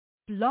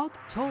Blog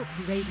Talk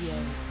Radio.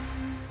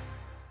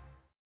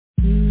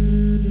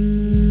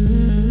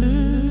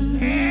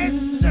 Yes,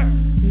 sir.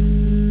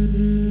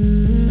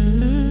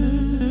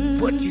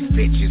 What these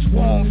bitches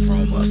want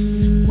from us?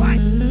 What?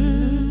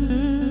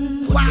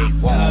 What they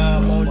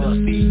want from us?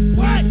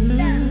 What?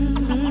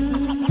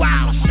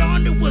 Wow,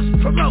 Shonda was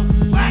promote.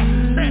 What?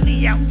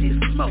 Sunny out this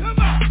smoke.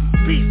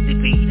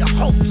 Beastie be the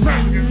host.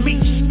 Murder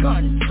me,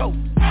 gun tote.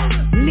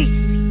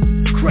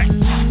 Niecy, crack.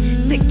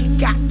 Nikki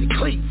got the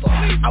cleaver.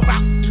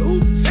 About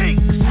 2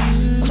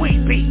 things.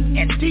 Queen Bee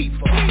and Diva.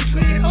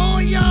 Spit it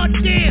on y'all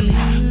daily,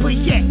 but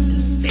yet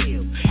and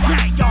still.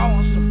 Now y'all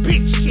on some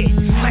big shit,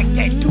 like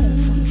that dude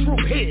from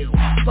Drew Hill.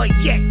 But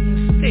yet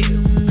and still,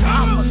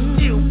 I'ma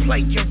still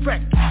play your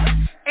record.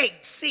 8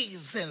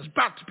 seasons,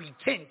 about to be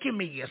 10, give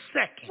me a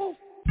second.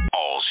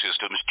 All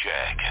systems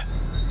check.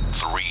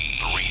 3,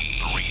 2,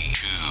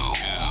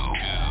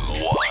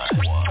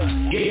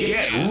 1.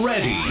 Get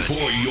ready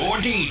for your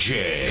DJ.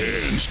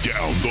 Hands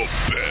down the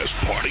best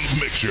party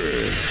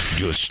mixer.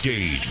 Your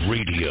stage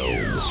radio.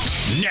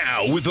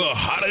 Now with the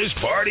hottest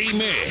party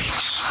mix.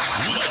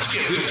 Let's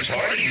get this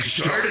party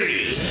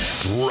started.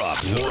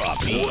 Drop the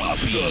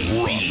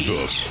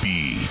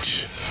beat.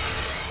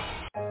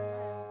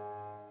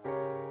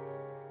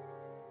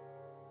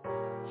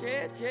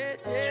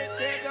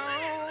 Check on.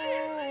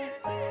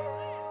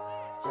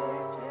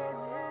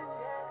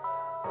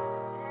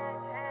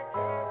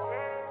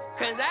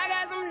 Cause I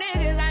got some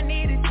niggas I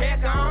need to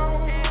check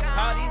on.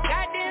 All these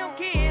goddamn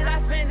kids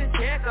I spend to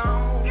check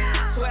on.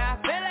 Swear I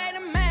feel like a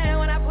man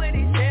when I put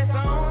these checks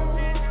on.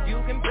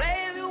 You can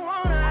play if you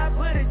wanna, I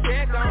put a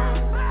check on.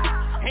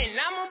 And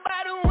I'm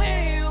about to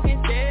win, you can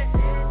check.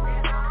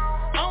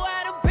 Oh,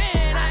 out of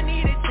pen, I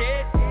need a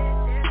check.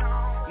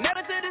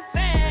 Never to the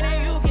sand and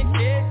you can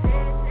check.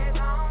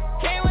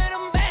 Came with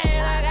them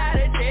band, I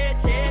got a check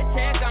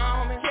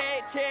on me.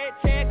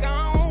 Check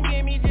on.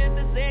 Give me just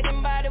a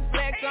second by the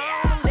flex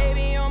on. They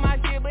be on my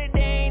shit, but they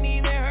ain't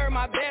even heard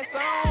my best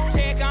song.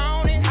 Check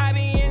on it. I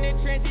be in the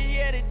trenches,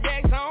 yeah, the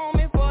deck's on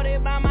me. 40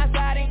 by my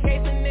side in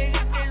case a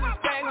nigga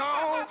disrespect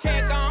home.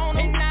 Check on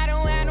it. And I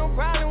don't have no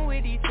problem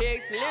with these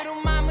checks.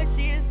 Little mama,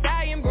 she a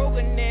stallion, broke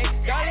her neck.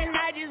 Darling,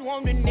 I just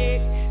want the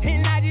neck.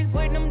 And I just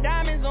put them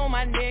diamonds on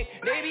my neck.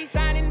 They be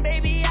shining,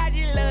 baby, I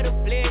just love the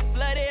flex.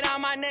 Flooded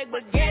on my neck,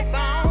 but guess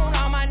on.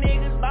 All my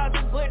niggas about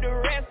to put the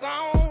rest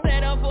on.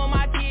 Set up for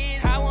my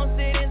kids, I won't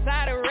sit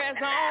inside the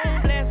rest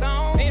on. Bless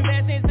on,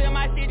 invest into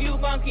my shit, you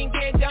can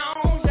get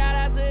gone. Shout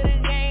out to the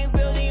game,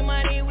 building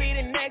money, we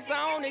the next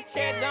on the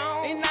check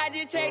on. And I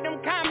just check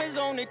them comments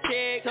on the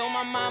check. Told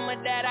my mama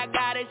that I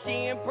got her,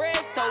 she impressed.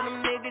 Told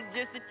them niggas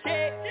just a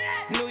check.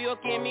 New York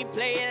and me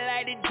play it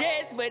like the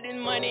Jets, but this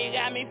money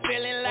got me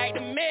feeling like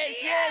the Mets.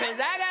 Cause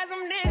I got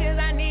some niggas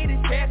I need to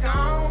check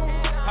on.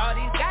 All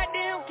these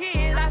goddamn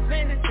kids I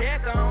spend to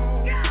check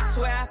on.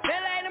 Swear I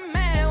feel like a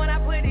man when I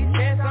put these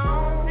checks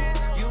on.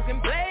 You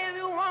can play if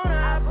you wanna,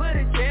 I put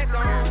a check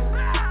on.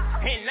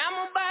 And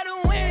I'm about to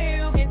win,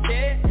 you can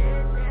check.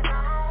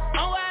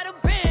 Oh, out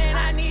of pen,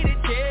 I need a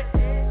check.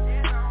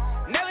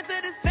 Never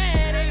to the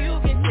sand and you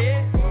can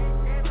check.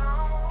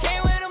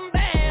 Came with them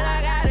band,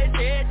 I got a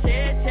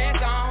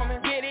check on me.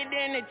 Get it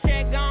in the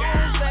check on.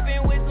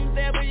 Sleeping with some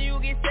steppers, you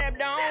get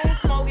stepped on.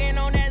 Smoking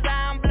on that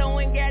I'm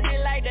blowing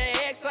gadget like the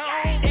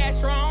Exxon.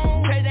 That's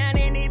wrong, cause down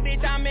in this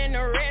bitch I'm in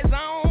the red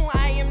zone.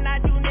 I am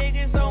not you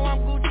niggas, so I'm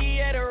Gucci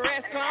at a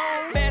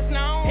restaurant. Best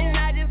known, and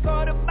I just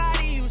called a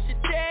body, you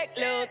should check.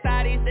 Lil'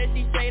 Thotty said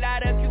she straight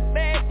out of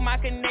Quebec. My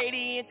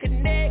Canadian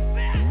connect.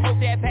 Hope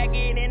that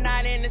packet and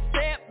not in the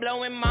set.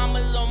 Blowing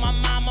mamas on my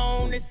mama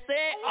on the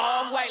set.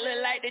 All white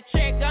look like the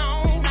check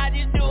on. I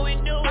just do it,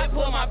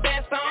 put my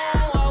best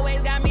on.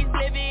 Always got me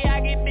slippy, I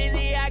get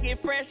busy, I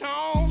get fresh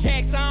on.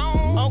 Checks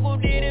on, Uncle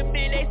did a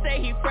bit, they say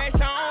he fresh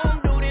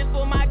on. Do this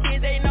for my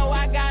kids, they know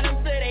I got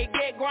them till they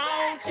get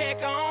grown.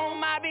 Check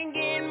on, I been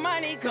getting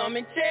money, come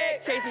and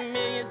check. Chasing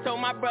millions, told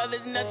my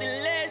brothers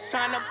nothing less.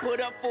 Tryna put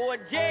up for a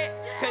jet,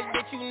 cause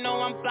bitch you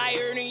know I'm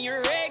flyer than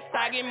your ex.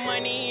 I get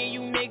money and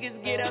you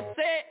niggas get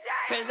upset,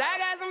 cause I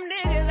got some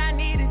niggas I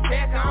need to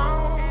check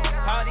on.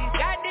 All these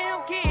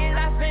goddamn kids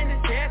I spend to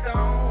check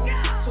on.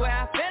 Swear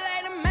I feel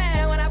like a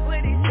man when I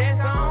put these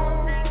checks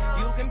on.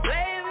 You can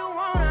play if you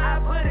wanna, I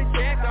put a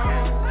check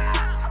on.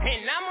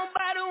 And I'm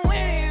about to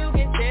win, you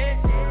can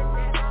check.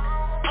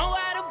 Oh,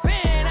 out of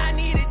pen, I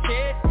need a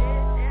check.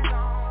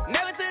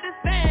 Never to the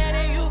sand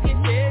and you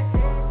can check.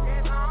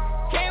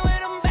 Came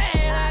with them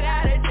band, I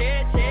got a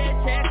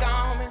check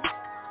on me.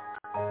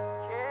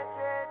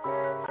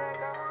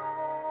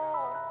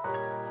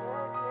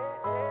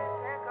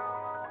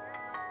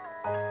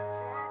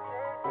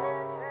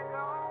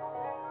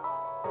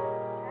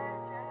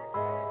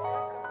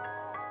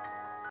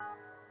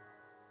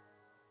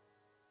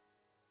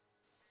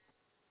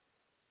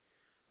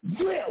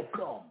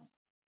 Welcome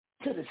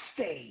to the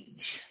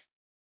stage.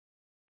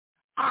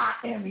 I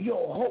am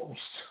your host,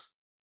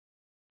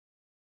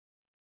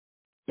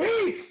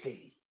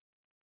 Beastie.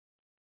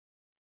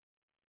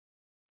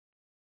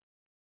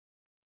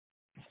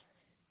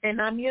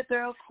 And I'm your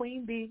girl,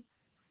 Queen Bee.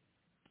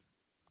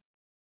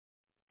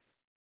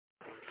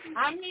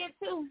 I'm here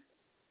too.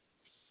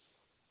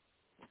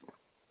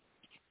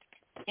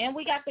 And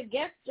we got the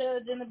guest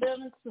judge in the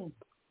building too.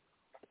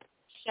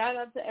 Shout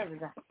out to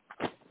everybody.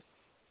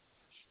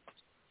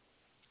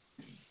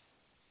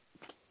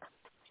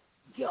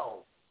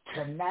 Yo,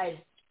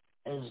 tonight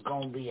is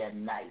gonna be a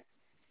night.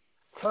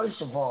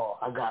 First of all,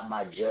 I got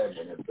my judge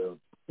in the building.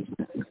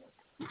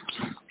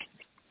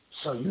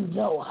 So you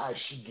know how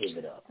she give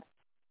it up.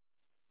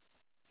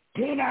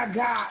 Then I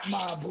got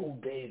my boo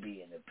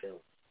baby in the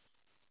building.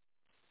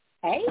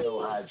 Hey. You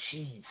know how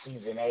she,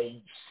 season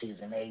 8,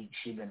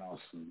 she been on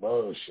some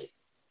bullshit.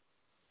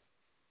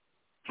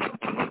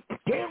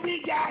 Then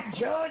we got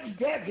Judge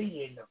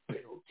Devy in the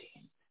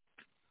building.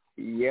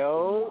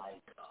 Yo. Oh my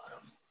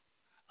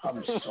God,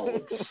 I'm so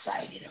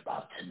excited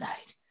about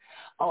tonight.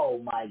 Oh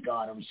my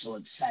God, I'm so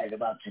excited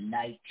about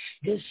tonight.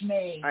 This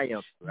man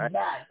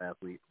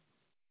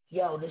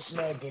this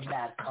man did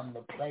not come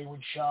to play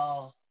with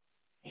y'all.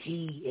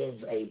 He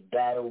is a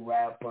battle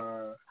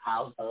rapper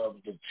out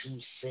of the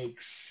 2-6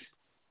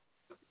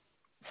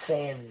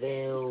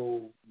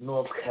 Fayetteville,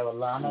 North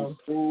Carolina,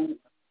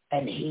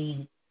 and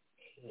his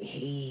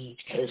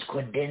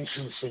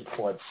credentials speak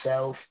for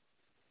itself.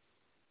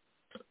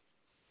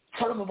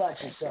 Tell him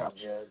about yourself,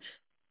 Judge.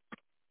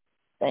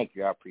 Thank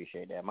you. I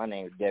appreciate that. My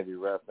name is Devy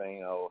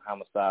Ruffin,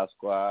 Homicide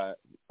Squad.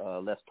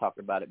 Let's Talk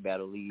About It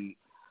Battle League.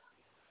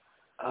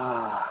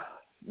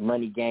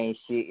 Money game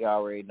shit, you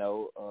already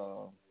know.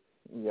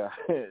 Yeah.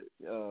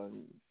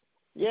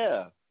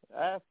 I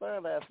had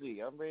fun last week.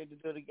 I'm ready to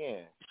do it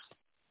again.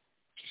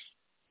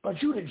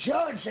 But you the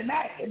judge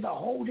tonight. It's a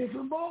whole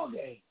different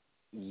ballgame.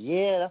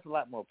 Yeah, that's a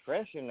lot more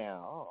pressure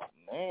now. Oh,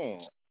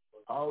 man.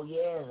 Oh,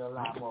 yeah, there's a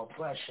lot more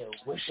pressure.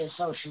 What's your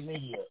social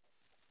media?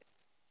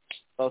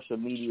 Social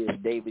media is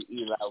David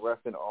Eli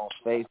Ruffin on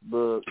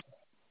Facebook.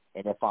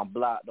 And if I'm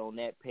blocked on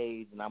that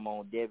page, and I'm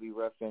on Devy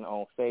Ruffin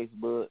on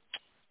Facebook,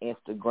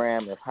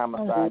 Instagram is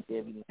Homicide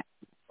Devy.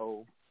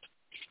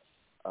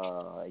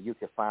 You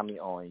can find me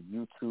on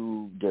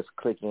YouTube. Just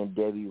click in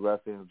Devy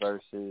Ruffin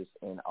Versus,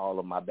 and all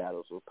of my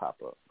battles will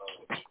pop up.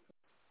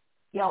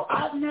 Yo,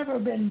 I've never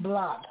been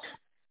blocked.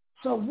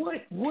 So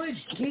what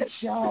gets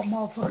y'all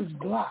motherfuckers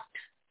blocked?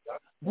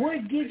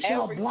 What gets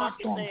y'all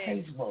blocked on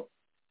Facebook?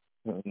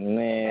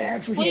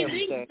 Man, What do you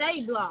mean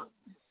stay blocked?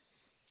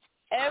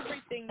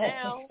 Everything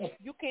now.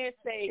 You can't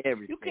say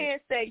everything. You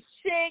can't say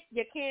shit.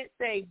 You can't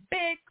say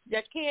bitch.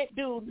 You can't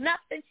do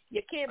nothing.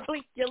 You can't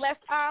blink your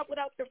left eye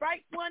without the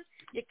right one.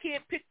 You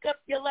can't pick up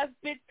your left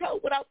big toe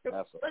without the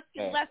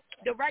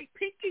right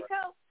pinky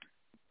toe.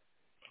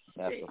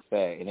 That's a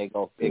fact. And it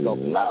go for 3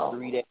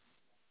 days.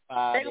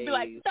 5 They're gonna be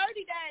like 30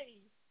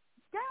 days.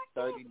 God,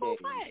 30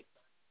 days.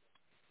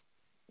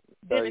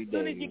 Then as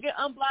soon as you get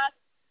unblocked,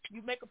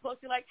 you make a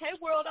post. You're like, "Hey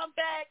world, I'm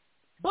back."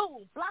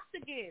 Boom, blocked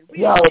again.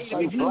 Yo, so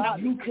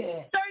you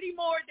can 30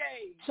 more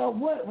days. So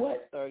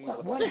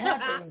what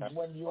happens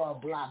when you are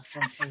blocked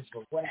from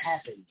Facebook? What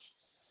happens?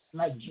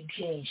 Like you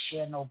can't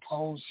share no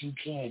posts, you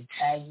can't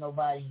tag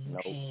nobody, you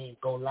can't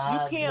go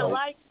live. You can't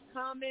like,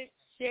 comment,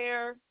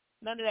 share,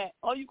 none of that.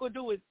 All you gonna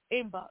do is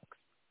inbox.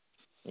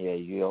 Yeah,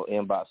 your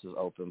inbox is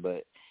open,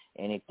 but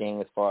anything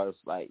as far as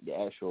like the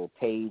actual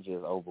page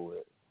is over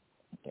with.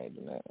 Can't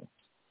do that.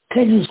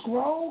 Can you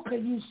scroll?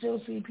 Can you still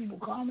see people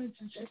comments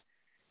and shit?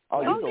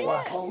 Oh, you can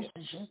watch posts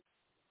and shit.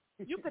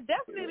 You can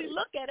definitely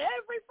look at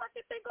every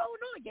fucking thing going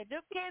on. You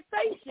just can't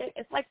say shit.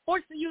 It's like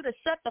forcing you to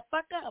shut the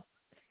fuck up.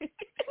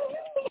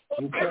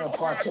 You can't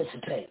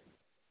participate.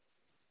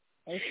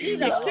 You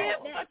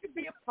can't fucking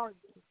be a part of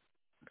it.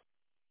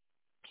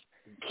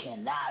 You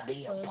cannot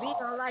be a part. We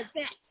don't like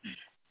that.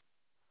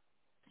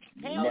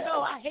 Hell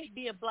no, I hate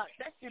being blocked.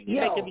 That shit be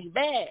making me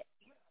mad.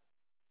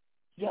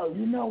 Yo,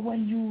 you know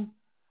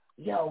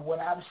what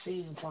I've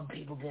seen from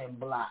people getting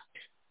blocked,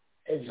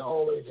 there's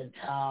always a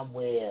time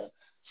where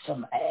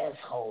some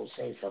asshole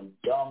say some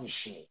dumb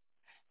shit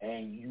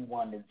and you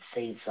want to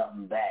say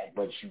something back,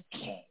 but you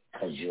can't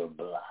because you're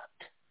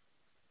blocked.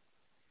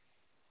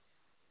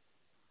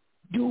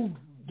 Do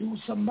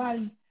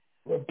somebody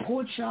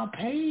report your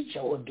page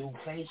or do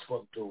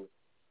Facebook do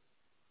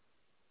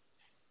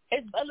it?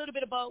 It's a little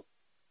bit of both.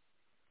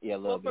 Yeah, a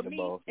little bit of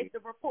both. For me, it's the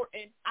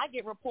reporting. I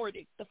get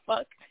reported. The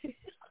fuck?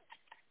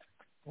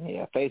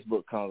 Yeah,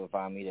 Facebook comes and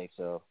find me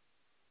themselves.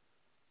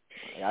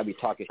 I'll be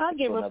talking shit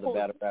to another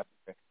battle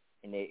rapper,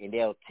 and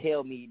they'll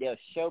tell me, they'll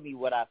show me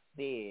what I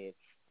said,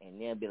 and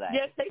they'll be like,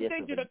 yes, they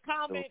send you the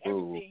comment,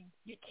 everything.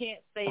 You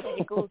can't say that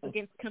it goes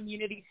against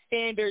community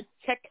standards.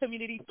 Check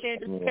community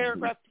standards,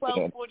 paragraph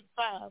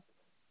 1245.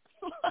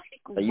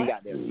 So you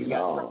got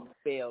to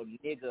spell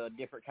nigga a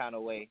different kind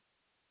of way.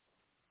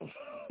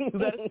 You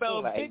got to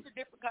spell bitch a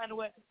different kind of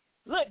way.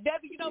 Look,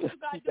 Debbie, you know what you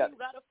gotta do?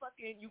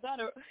 You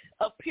gotta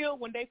appeal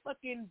when they block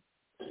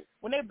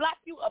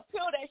you.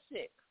 Appeal that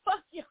shit.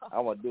 Fuck y'all.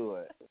 I'm gonna do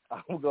it.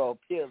 I'm gonna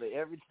appeal it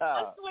every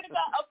time. I swear to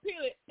God,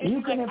 appeal it. And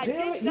you can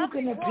appeal it. You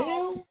can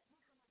appeal.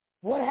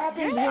 What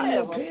happens when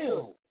you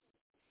appeal?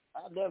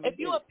 If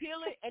you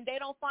appeal it and they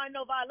don't find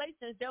no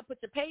violations, they'll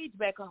put your page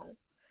back on.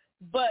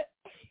 But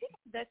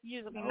that's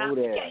usually not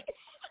the case.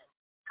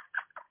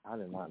 I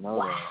did not know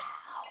Wow.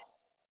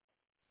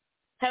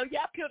 Hell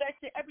yeah, I peel that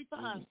shit every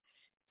time.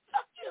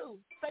 Fuck you,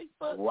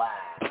 Facebook. Wow.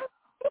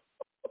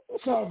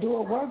 So, do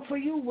it work for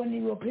you when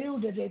you appeal?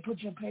 Did they put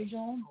your page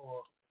on,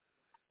 or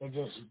they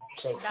just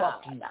say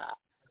fuck you?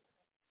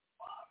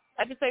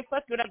 I just say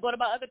fuck you and I go to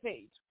my other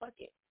page. Fuck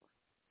it.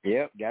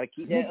 Yep, gotta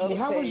keep that other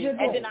how was page. your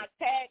day? And then I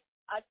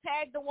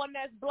tag the one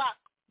that's blocked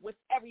with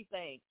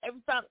everything.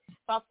 Every time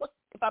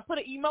if I put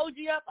an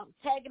emoji up, I'm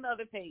tagging the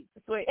other page.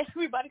 So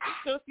everybody can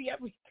still see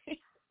everything.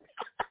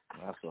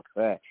 That's a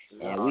fact.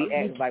 And we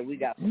act like we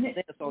got some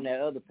sense on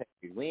that other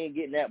page. We ain't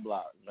getting that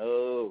blocked.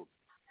 No.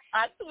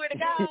 I swear to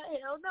God,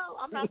 hell no.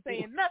 I'm not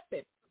saying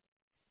nothing.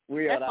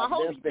 We are That's our my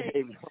holy best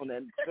behavior on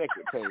that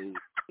second page.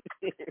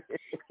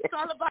 It's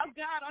all about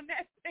God on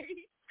that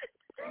page.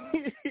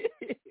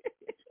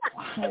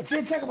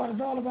 Can't talk about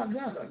it's all about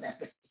God on that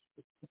page.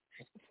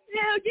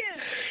 Hell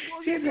yeah.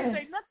 Well, you can't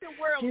say nothing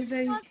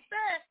worldly. What's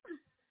that?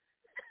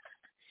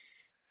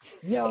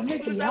 Yo,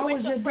 Nikki, how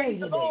was your day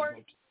today?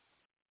 Nikki?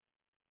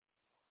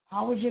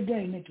 How was your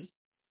day, Nikki?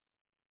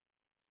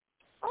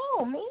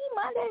 Oh, me?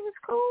 My day was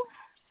cool.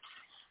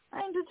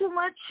 I didn't do too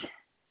much.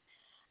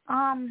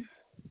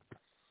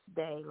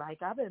 Day,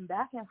 like I've been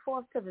back and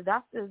forth to the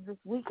doctors this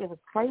week. It was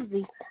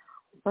crazy,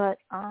 but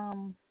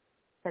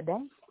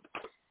today,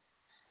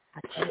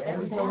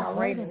 everything all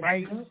right?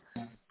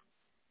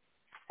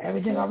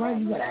 Everything all right?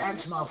 You gotta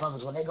ask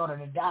motherfuckers when they go to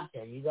the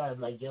doctor. You gotta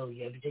be like, yo,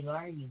 everything all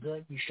right? You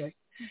good? You straight?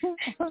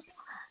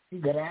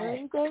 You gotta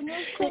ask.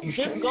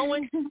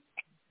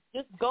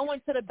 Just going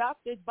to the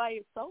doctors by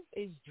itself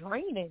is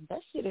draining.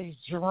 That shit is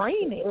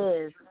draining.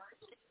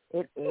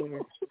 It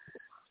is.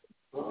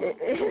 It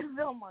is.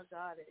 Oh my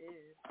God, it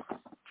is.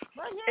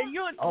 But yeah. And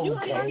you ain't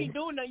be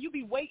doing that. You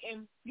be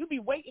waiting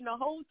the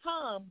whole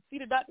time. See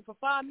the doctor for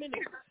 5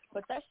 minutes,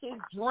 but that shit's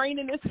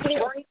draining as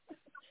hell.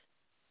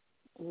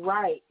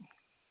 Right.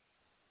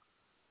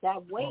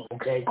 That wait.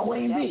 Okay,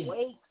 Queen B.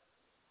 Wait.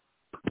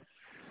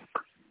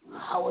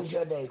 How was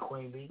your day,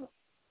 Queen B?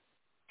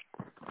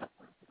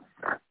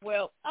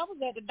 Well, I was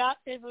at the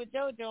doctor's with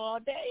JoJo all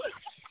day.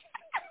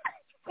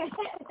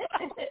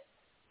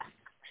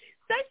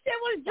 That shit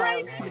was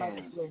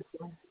draining.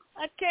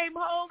 I came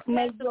home,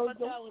 I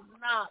was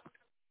knocked.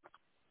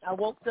 I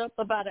woke up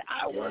about an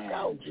hour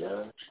ago,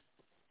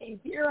 and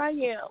here I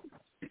am.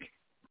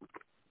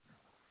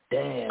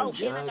 Damn,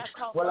 Judge.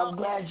 Well, I'm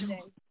glad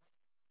you.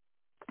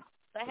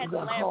 I had to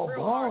laugh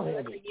real hard.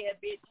 I said, yeah,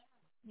 bitch,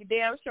 you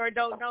damn sure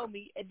don't know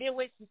me. And then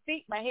when she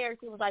see my hair,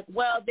 she was like,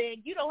 well,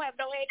 then you don't have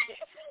no action.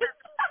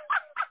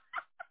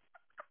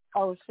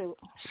 Oh, shoot.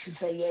 She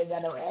said you ain't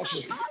got no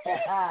action.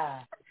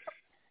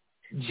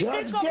 Judge It's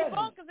going to be Devy.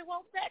 fun because it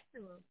won't back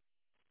to him.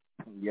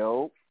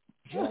 Yo.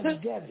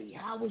 Judge Devy,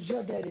 how was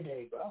your day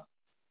today, bro?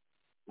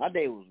 My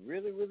day was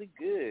really, really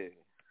good.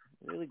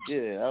 Really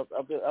good. I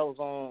was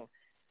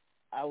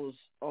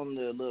on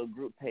the little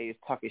group page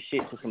talking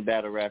shit to some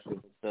battle rappers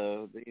and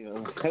stuff. You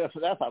know,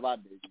 that's how my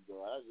day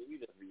go. We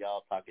just be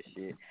all talking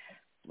shit.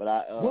 But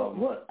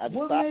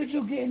what made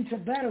you get into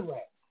battle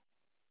rap?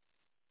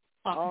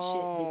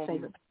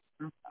 Talking shit.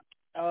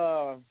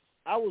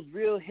 I was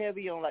real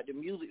heavy on like the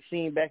music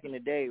scene back in the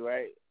day,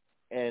 right?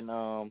 And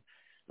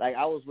like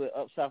I was with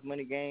Up South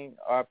Money Gang,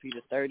 RP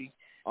to 30.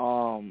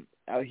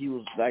 He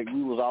was like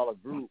we was all a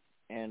group,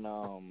 and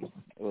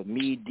it was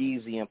me,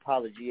 DZ, and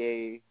Paula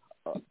GA,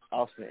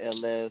 Austin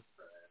LS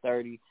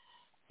 30,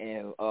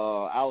 and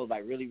I was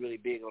like really, really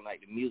big on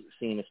like the music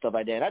scene and stuff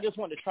like that. And I just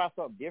wanted to try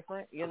something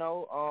different, you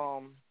know.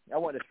 I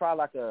wanted to try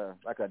like a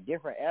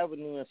different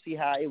avenue and see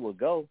how it would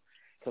go.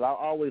 Because I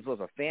always was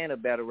a fan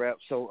of battle rap.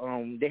 So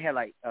they had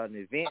like an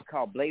event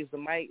called Blaze the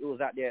Mic. It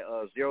was out there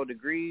 0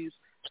 degrees.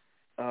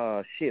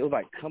 It was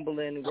like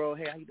Cumberland Road.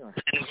 Hey, how you doing?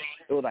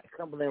 It was like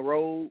Cumberland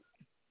Road.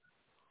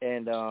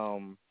 And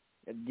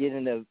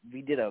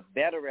we did a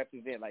battle rap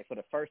event like for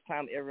the first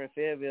time ever in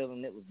Fayetteville,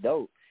 and it was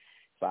dope.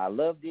 So I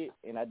loved it,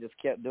 and I just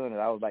kept doing it.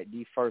 I was like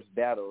the first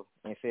battle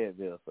in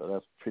Fayetteville. So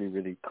that's pretty,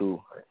 really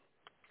cool.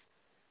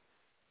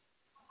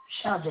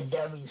 Shout out to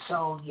Devy,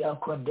 so your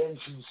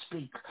credentials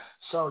speak,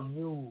 so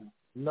you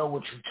know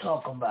what you're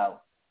talking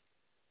about.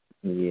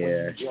 Yeah. When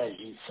you judge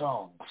these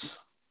songs.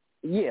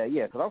 Yeah,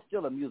 because I'm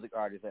still a music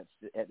artist at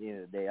the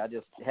end of the day. I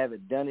just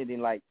haven't done it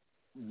in like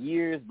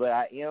years, but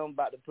I am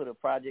about to put a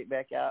project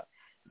back out.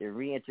 The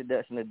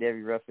reintroduction of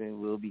Devy Ruffin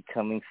will be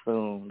coming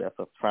soon. That's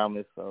a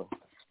promise, so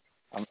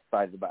I'm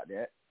excited about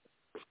that.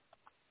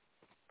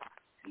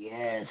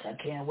 Yes, I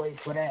can't wait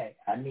for that.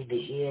 I need to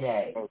hear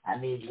that. I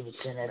need you to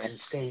send that to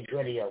Stage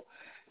Radio.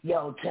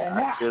 Yo,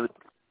 tonight,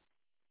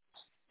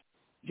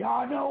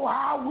 y'all know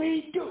how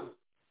we do.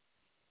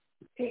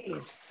 It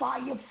is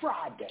Fire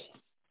Friday.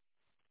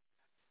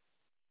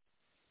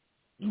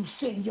 You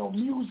send your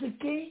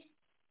music in.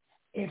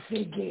 If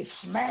it gets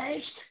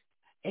smashed,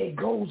 it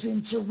goes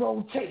into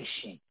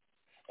rotation.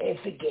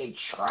 If it gets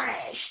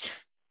trashed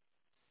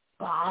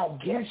by our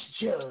guest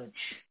judge,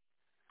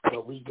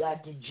 but we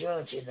got the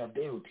judge in the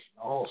building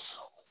also.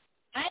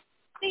 I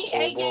see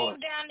A-Game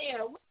down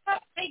there. What's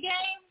up,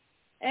 A-Game?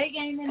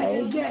 A-Game in the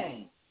building.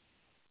 A-Game.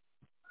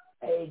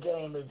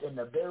 A-Game is in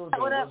the building.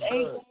 What up,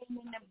 A-Game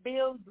in the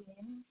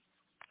building?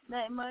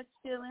 Nothing much,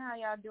 chilling. How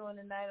y'all doing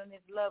tonight on this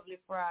lovely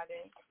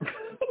Friday?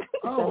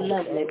 It's a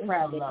lovely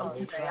Friday.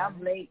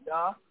 I'm late,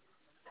 y'all.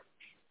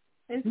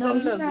 It's no,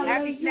 so lovely.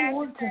 Happy Smash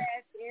Your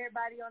Trash,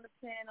 everybody on the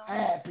panel.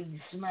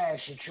 Happy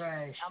Smash Your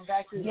Trash. I'm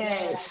back to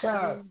yes,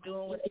 sir.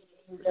 Doing what they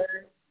do.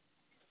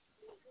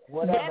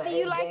 Whatever. Devy,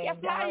 you like your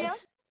flyer?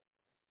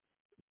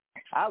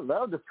 I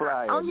love the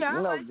flyer. Oh, yeah, I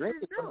like green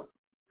is too.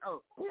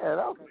 Oh,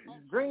 yeah,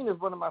 green is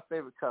one of my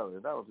favorite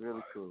colors. That was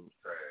really cool.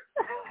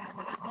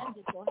 That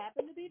just so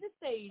happened to be the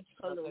stage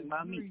color.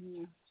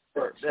 Green.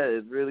 That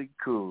is really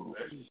cool.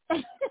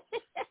 Yeah.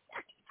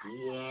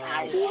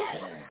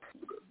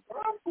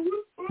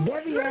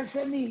 Devy has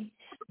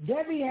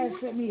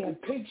sent me a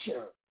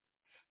picture,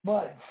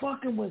 but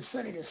fucking with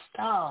Sunny the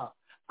Star,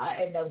 I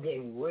ended up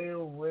getting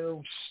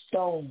real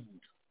stoned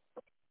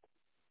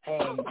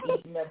and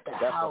eating up the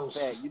house.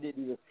 That's you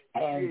didn't even.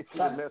 And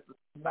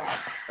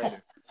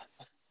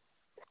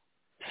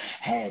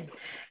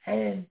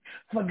and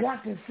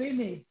forgot to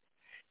send it.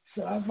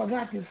 So I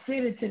forgot to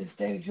send it to the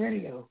stage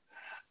radio.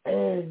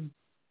 And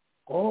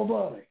oh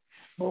boy.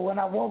 But when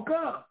I woke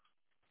up,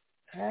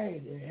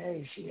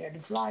 hey, she had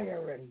the flyer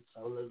already.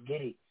 So let's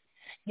get it.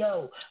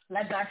 Yo,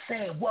 like I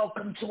said,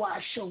 welcome to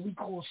our show we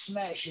call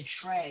Smash Your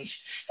Trash.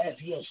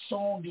 If your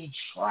song gets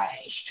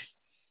trashed,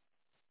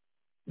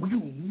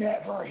 you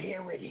never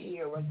hear it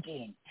here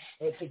again.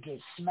 If it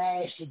gets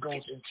smashed, it goes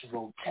into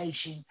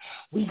rotation.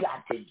 We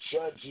got the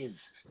judges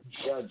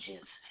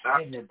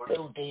in the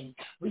building.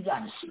 We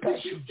got a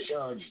special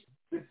judge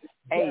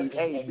in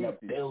the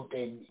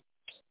building.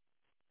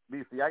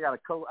 BC, I got a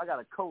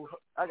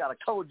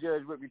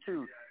co-judge with me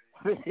too.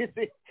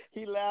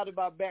 He loud in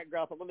my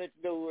background, so I'm gonna let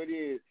you know who it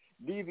is.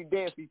 Devy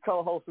Dancy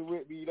co-hosting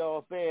with me, you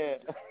know what I'm saying?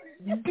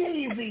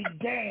 Devy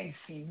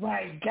Dancy,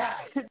 my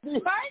God.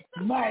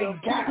 My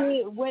God.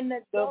 When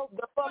the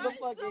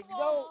motherfucking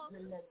goat.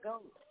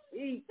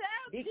 He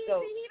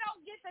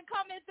don't get to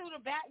come in through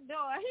the back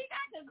door. He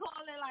got to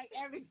call in like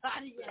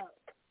everybody else.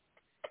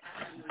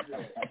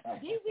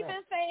 Devy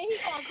been saying he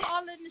gonna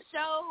call in the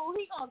show.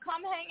 He gonna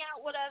come hang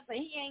out with us, and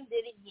he ain't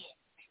did it yet.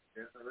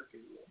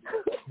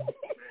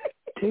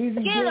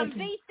 Kill him,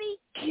 BC.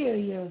 Kill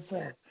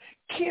yourself.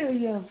 Kill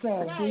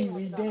yourself,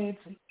 Devy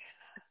Dancy.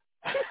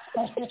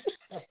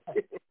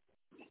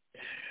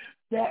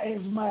 That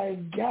is my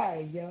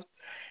guy, yo.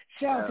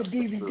 Shout out to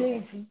Devy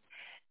Dancy.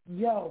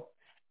 Yo,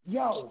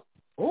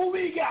 who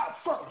we got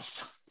first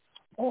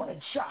on the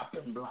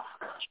chopping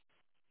block?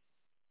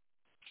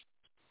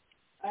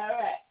 All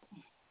right.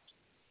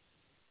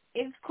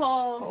 It's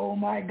called... Oh,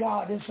 my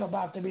God. This is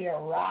about to be a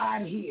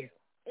ride here.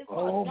 It's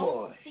called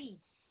boy.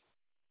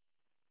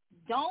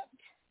 Don't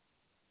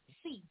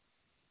see.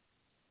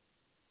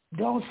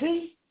 Don't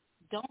see?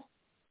 Don't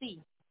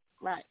see.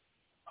 Right.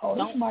 Oh,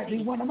 this might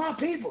be one of my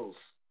peoples.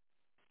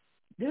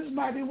 This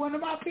might be one of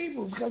my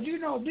peoples because you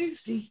know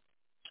DC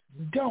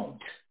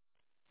don't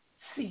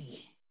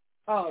see.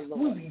 Oh,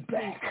 Lord. We'll be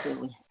back.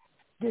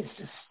 This is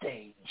the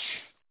stage.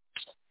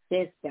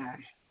 This guy.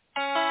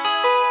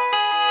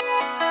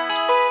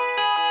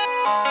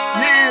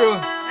 Yeah.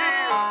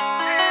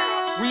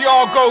 We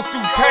all go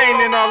through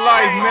pain in our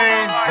life,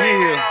 man.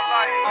 Yeah.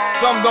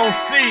 Some don't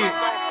see it.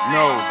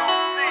 No.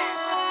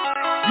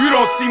 You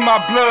don't see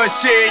my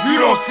bloodshed. You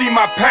don't see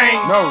my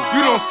pain. No.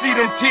 You don't see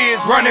them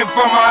tears running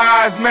from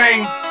my eyes,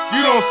 man.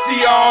 You don't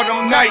see all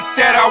them nights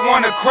that I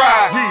wanna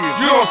cry. Yeah.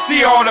 You don't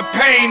see all the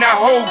pain I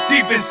hold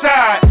deep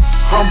inside.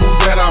 Humble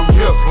that I'm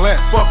here.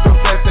 Fucked up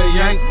that they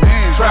ain't.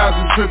 Man. Trials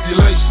and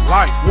tribulations.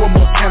 Life. What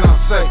more can I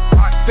say?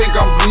 Think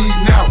I'm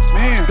bleeding out.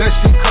 Man. That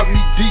shit cut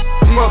me deep.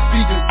 Must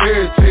even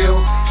fairy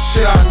tales.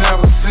 Shit I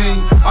never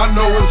seen. I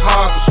know it's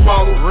hard to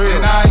swallow. Real.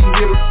 And I ain't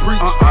here to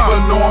preach.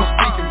 But no, I'm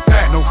speaking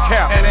facts. No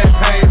cap. And that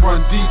pain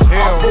run deep.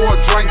 I pour a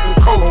drink from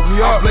coke.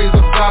 I blaze a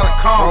side of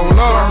calm.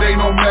 Learned ain't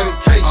no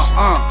medication.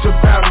 To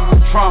battle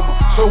with trauma.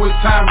 So it's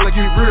time to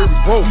get weary.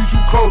 You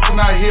too close and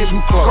I hear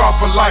me. Crawl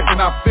for life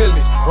and I feel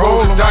it.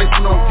 Roll the dice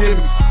and don't give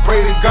me.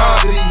 Pray to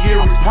God that he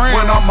hear me.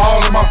 When I'm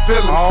all in my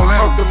feelings.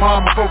 Fuck the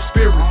mama folk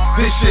spirit.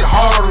 This shit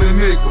harder than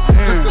nigga.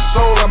 Took the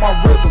soul of my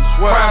rhythms.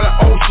 Cry the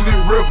ocean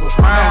and rivers.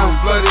 Now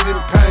I'm flooded in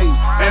pain.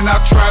 And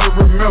I try to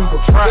remember.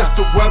 It's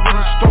the weather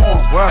and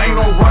storm. Ain't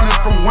no running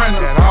from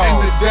winter.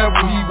 And the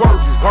devil he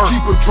works.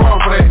 Keep a drum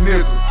for that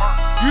nigga.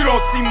 You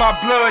don't see my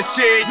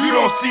bloodshed. You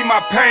don't see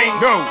my pain.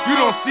 No. You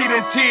don't see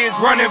the tears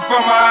running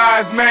from my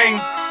eyes, man.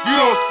 You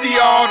don't see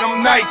all them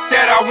nights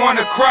that I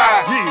wanna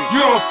cry. You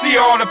don't see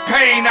all the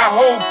pain I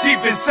hold deep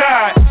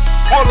inside.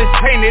 All this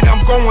pain that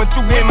I'm going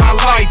through in my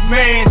life,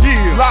 man.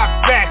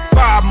 Locked back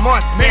 5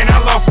 months, man, I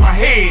lost my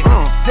head.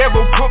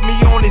 Devil put me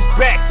on his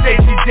back,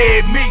 said she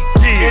dead meat.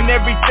 And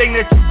everything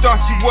that you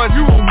thought you was,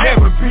 you will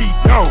never be.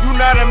 You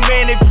not a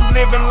man if you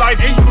living life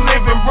and you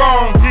living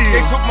wrong. They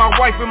took my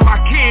wife and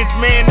my kids,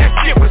 man, that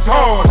shit was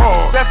hard.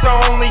 That's the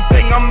only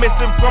thing I'm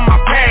missing from my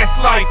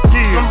past life.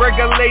 I'm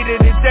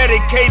regulated and dedicated.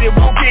 dedicated,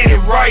 we'll get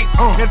it right.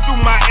 And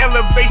through my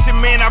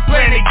elevation, man, I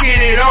plan to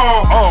get it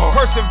on.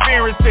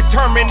 Perseverance,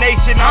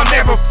 determination, I'll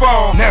never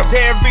fall. To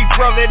every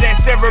brother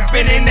that's ever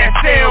been in that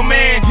cell,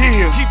 man,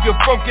 keep your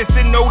focus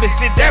and notice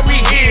it that we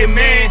here,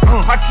 man.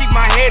 I keep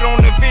my head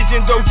on the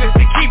vision, though, just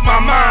to keep my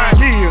mind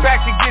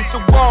back against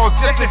the wall,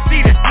 just to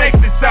see the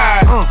snakes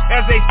inside.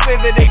 As they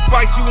slither, they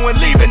bite you and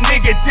leave a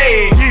nigga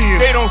dead.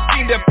 They don't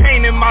see the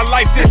pain in my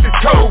life, this is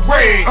cold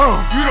red.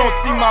 You don't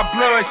see my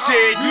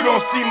bloodshed, you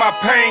don't see my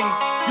pain.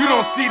 You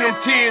don't see them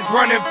tears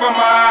running from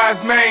my eyes,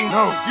 man.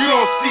 You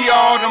don't see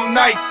all them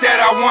nights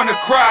that I wanna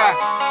cry.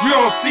 You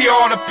don't see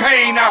all the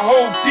pain I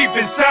hold deep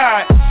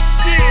inside.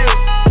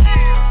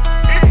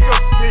 It's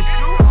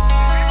official.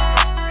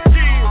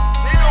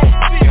 They don't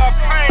see our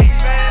pain,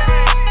 man.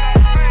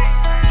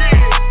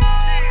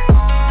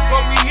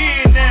 But we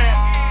here now.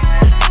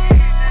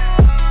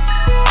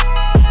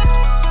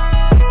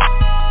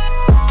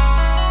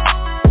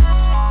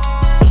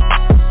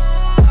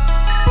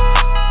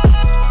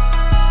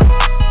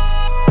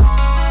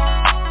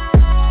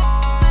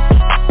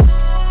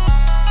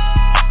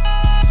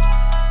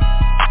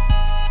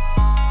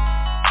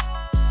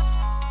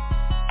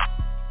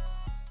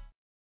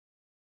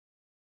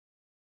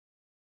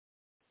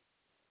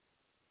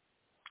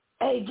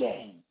 Hey,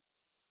 gang,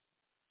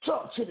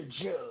 talk to the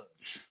judge.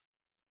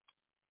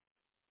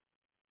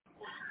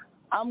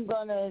 I'm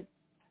gonna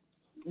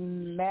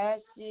smash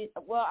it.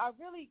 Well, I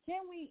really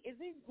can. Is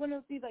it one of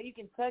those things that you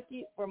can tuck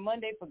it for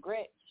Monday for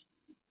Gretch?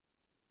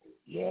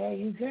 Yeah,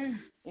 you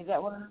can. Is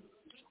that one?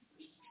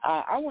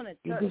 I want to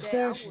tuck that.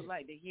 I would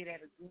like to hear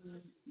that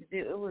again.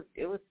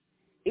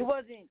 It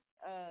wasn't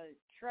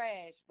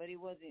trash, but it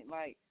wasn't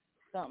like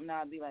something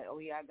I'd be like, oh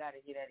yeah, I gotta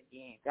hear that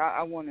again.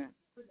 I wanna.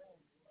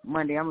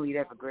 Monday, I'm going to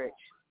leave that for Gretch.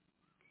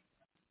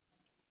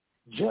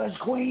 Judge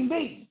Queen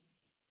B,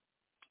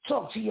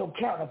 talk to your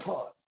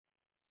counterpart.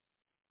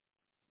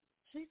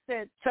 She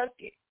said, tuck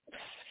it.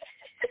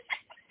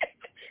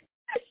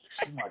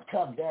 She want to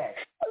tuck that.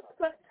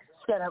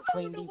 Shut up,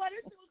 Queen B.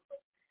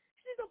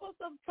 She's supposed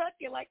to tuck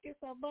it like it's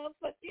a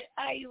motherfucker.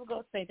 I ain't even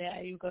going to say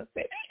that.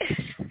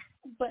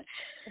 But,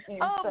 I'm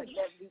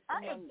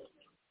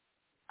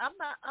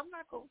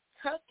not going to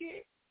tuck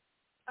it.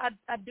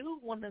 I do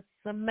want to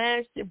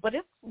smash it, but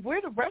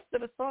we're the rest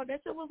of the song.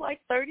 That shit was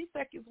like 30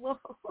 seconds long.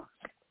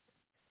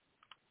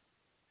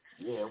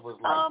 Yeah, it was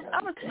like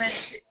I'm going to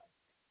smash it.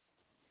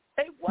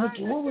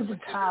 Nikki, what was the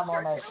time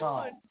on that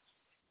song?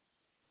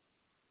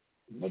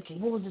 Nikki,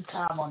 what was the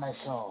time on that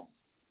song?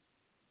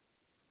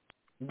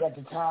 You got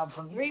the time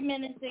from 3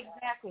 minutes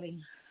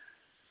exactly.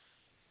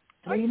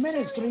 3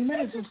 minutes. 3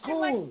 minutes is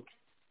cool.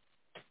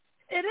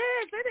 It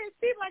is. It didn't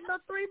seem like no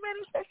 3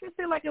 minutes. That shit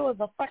seemed like it was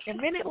a fucking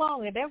minute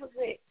long, and that was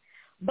it.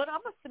 But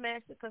I'm gonna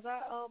smash it because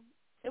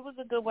it was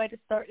a good way to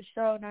start the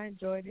show, and I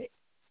enjoyed it.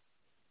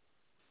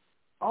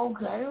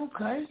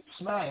 Okay.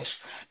 Smash.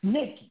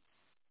 Nikki,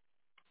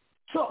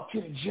 talk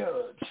to the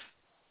judge.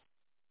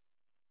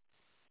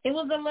 It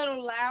was a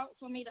little loud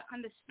for me to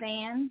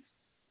understand,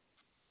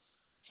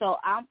 so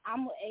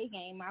I'm with A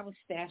game. I would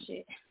stash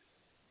it.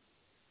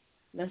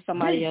 Let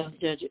somebody else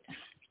judge it.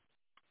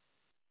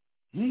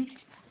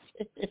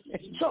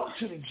 Talk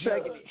to the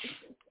judge.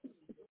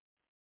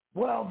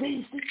 Well,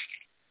 these things,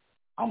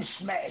 I'm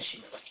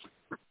smashing.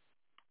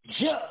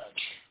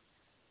 Judge.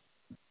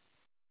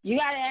 You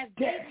gotta ask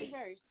Devy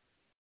first.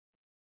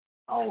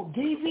 Oh,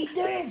 Devy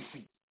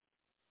Dancy.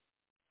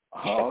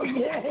 Oh,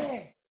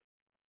 yeah.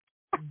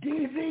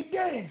 Devy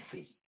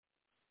Dancy.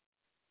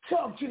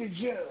 Talk to the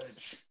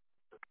judge.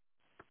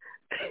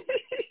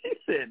 He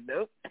said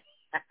nope.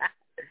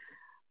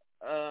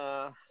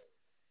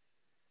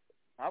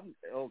 I'm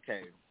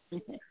okay.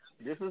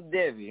 This is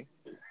Devy.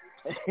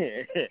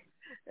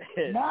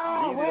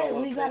 No, wait,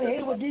 we gotta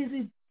hear what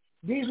Devy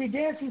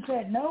Dancy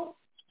said. No.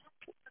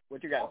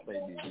 What you gotta say,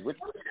 Devy? What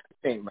you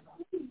think, man?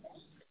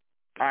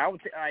 All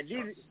right,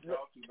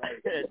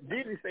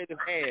 Devy say this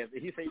ass,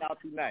 and he say y'all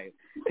too nice.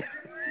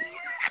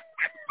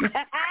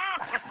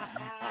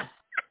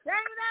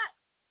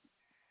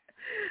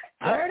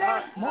 Turn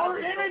up. More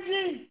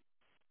energy.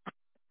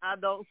 I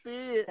don't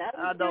see it.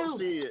 I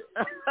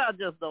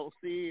just don't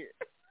see it.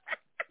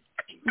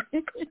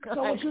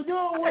 So what you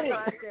doing with it?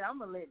 I said I'm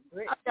gonna let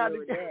Britt do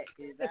with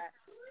that.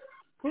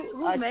 Who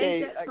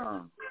made that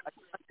song? I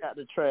got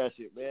to trash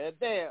it, man.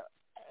 Damn.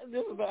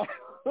 This is about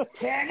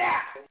Turn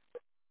up.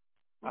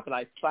 I feel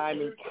like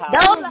Simon Cowell.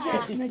 Don't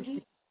lie,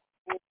 Nikki.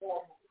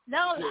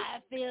 Don't lie.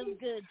 It feels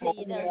good to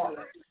you, don't it?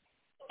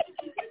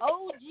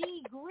 OG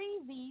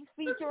Greasy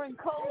featuring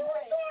Cold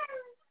Red.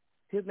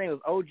 His name is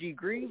OG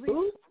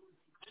Greasy?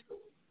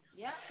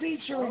 Yeah.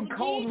 Featuring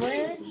Cold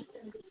Red.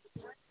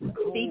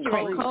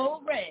 Featuring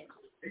Cold Red.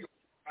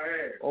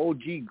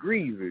 OG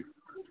Greasy.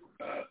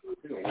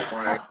 He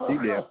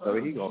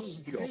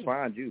gonna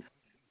find you.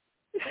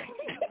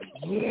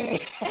 Yeah.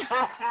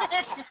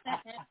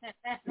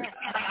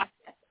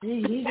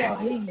 he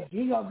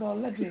gonna go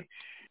looking.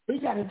 He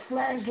got his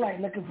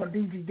flashlight looking for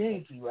DG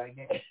Dancy right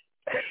now.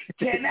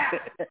 Get out.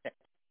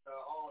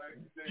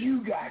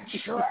 You got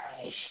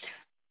trashed.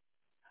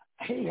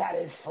 He got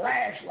his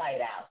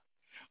flashlight out.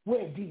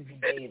 Where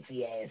DV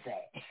Dancy ass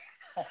at?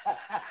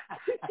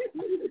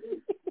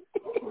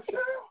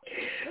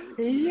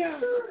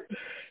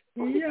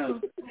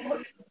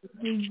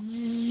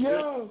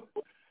 Yo.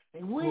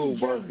 And we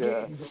just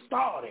getting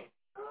started.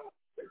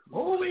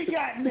 What we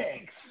got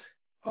next?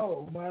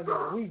 Oh my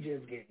God, we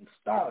just getting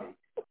started.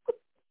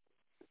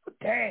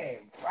 Damn,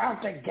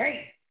 out the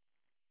gate.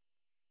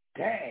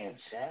 Damn,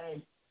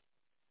 son.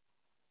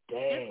 Damn,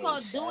 it's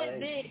called son. Do It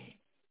Big.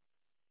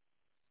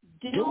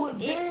 Do it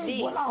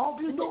big. Well, I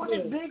hope you're doing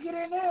it bigger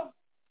than them.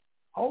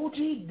 OG,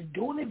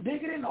 doing it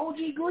bigger than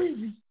OG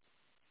Greasy.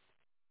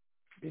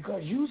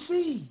 Because you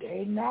see,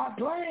 they not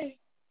playing.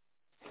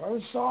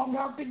 First song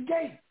out the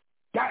gate.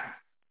 Got it.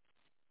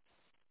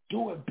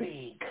 Do it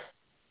big.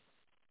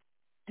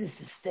 This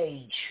is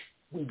stage.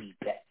 We be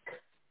back.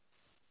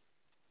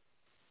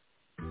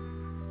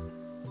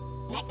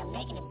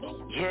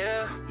 Yeah.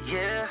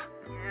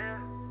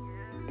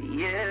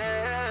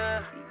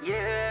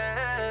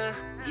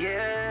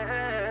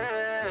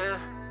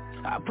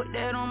 I put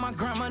that on my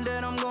grandma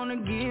that I'm gonna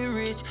get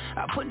rich.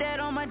 I put that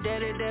on my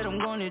daddy that I'm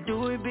gonna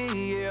do it big.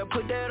 Yeah, I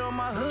put that on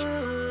my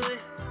hood.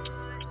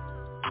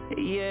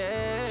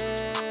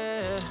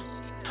 Yeah.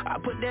 I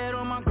put that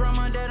on my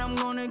grandma that I'm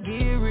gonna get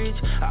rich.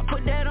 I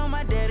put that on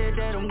my daddy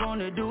that I'm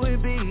gonna do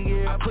it big.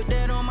 Yeah, I put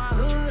that on my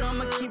hood.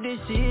 I'ma keep this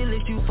shit.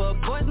 Let you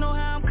fuck boys know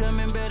how I'm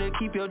coming. Better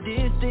keep your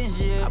distance.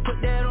 Yeah, I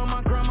put that on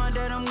my grandma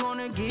that I'm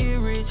gonna get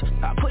rich.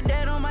 I put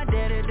that on my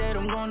daddy that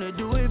I'm gonna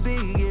do it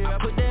big. Yeah, I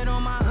put that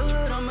on my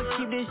hood. I'ma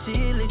keep this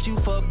shit. Let you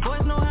fuck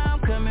boys know how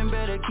I'm coming.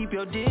 Better keep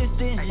your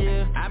distance.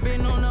 Yeah, I've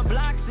been on the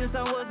block since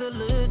I was a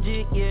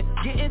legit. Yeah,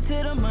 getting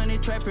to the money,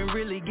 trapping,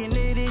 really getting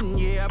it in.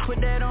 Yeah, I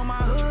put that on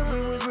my hood.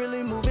 We was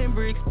really moving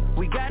bricks.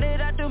 We got it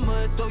out the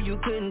mud so you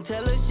couldn't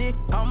tell us shit.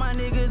 All my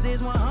niggas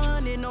is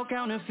 100, no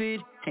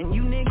counterfeit. And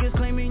you niggas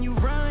claiming you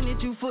run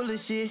it, you full of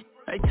shit.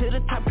 Hey, to the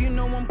top, you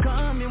know I'm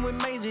coming with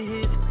major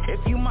hits.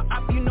 If you my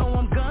op, you know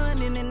I'm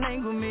gunning and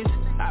angle miss.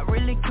 I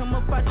really come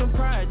up out them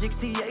projects,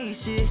 TA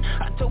shit.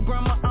 I told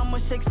grandma I'ma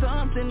shake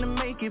something to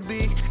make it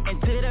big.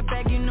 And to the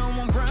back, you know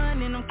I'm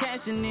running, I'm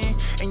cashing in.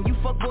 And you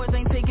fuck boys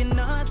ain't taking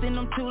nothing,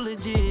 I'm too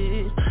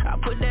legit. I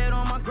put that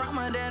on my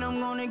grandma that I'm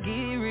gonna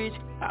get rich.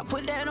 I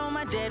put that on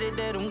my daddy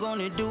that I'm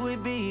gonna do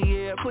it big.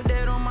 Yeah, I put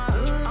that on my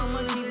hood,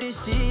 I'ma keep this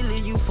shit.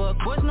 Let you fuck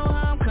boys know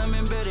how I'm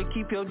coming, better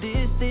keep your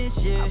distance.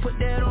 Yeah, I put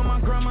that on my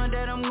grandma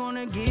that I'm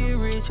gonna get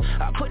rich.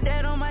 I put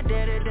that on my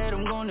daddy that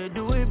I'm gonna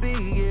do it big.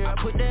 Yeah,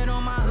 I put that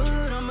on my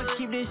hood, I'ma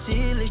keep this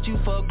shit. Let you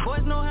fuck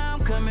boys know how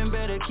I'm coming,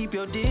 better keep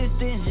your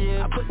distance.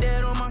 Yeah, I put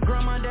that on my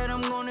grandma that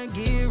I'm gonna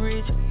get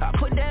rich. I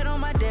put that on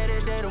my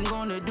daddy that I'm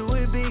gonna do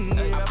it big.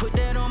 Yeah, I put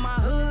that on my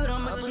hood,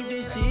 I'ma keep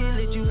this shit.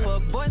 Let you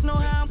fuck boys know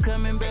how I'm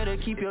coming, better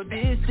keep your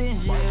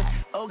distance.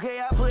 Yeah, okay,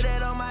 I put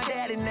that on my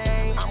daddy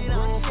name. I'm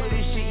going for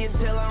this shit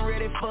until I'm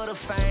ready for the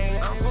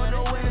fame. I'm for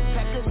the women,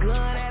 pack a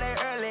gun at an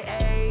early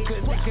age.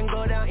 Cause it can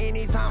go down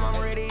anytime,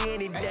 I'm ready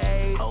any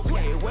day.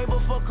 Okay, way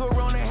before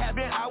Corona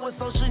happened, I was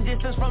social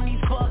distance from these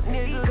fuck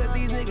niggas. Cause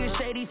these niggas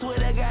shady, swear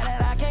to God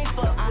that I can't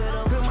fuck with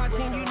them. Cause my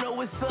team, you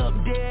know it's up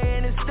there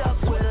and it's stuck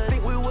with us.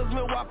 Think we was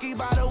Milwaukee,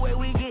 by the way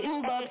we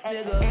getting bucks,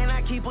 nigga. And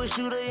I keep a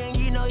shooter and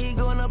you know he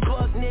gonna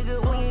buck, nigga.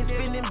 We ain't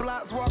spinning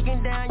blocks,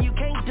 walking down, you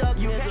can't duck,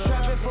 nigga.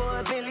 Trapping for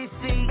a Bentley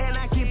seat, and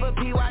I keep a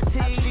PYT.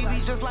 She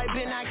be just like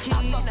Ben Aki.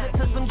 I fucked her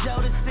to some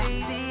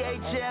Jodeci.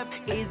 CHF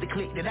is the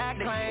clique that I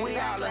claim. We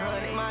all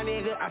 100, my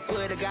nigga. I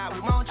swear to God,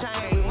 we won't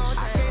change.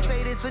 I can't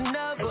say this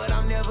enough, but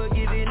I'm never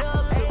giving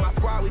up. To my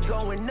squad, we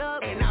going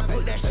up, and I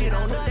put that shit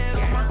on us.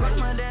 Yeah, my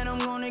grandma that I'm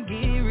gonna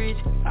get rich.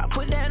 I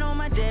put that on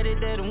my daddy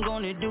that I'm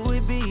gonna do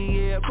it big.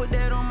 Yeah, I put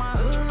that on my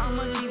hood.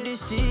 I'ma keep this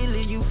shit.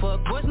 Let you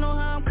fuck boys know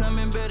how I'm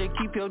coming, better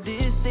keep your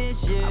distance.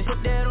 Yeah, I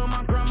put that on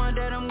my grandma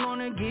that I'm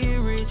gonna get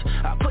rich.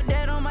 I put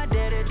that on my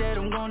daddy that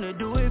I'm gonna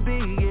do it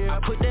big. Yeah, I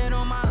put that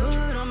on my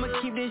hood. I'ma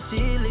keep this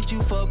shit. Let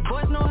you fuck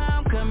boys know how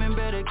I'm coming,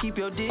 better keep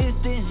your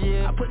distance.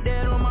 Yeah, I put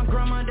that on my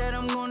grandma that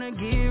I'm gonna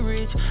get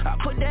rich. I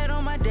put that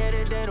on my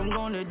daddy that I'm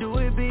gonna do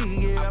it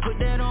big. Yeah, I put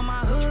that on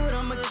my hood.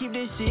 I'ma keep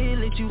this shit.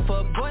 Let you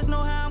fuck boys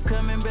know how I'm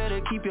coming,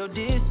 better keep your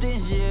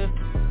distance. Yeah.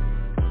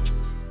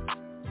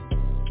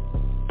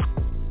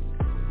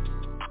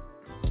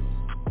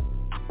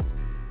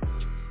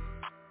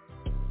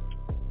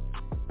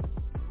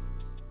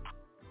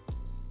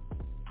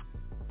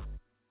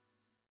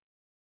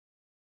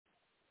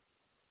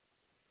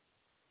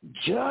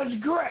 Judge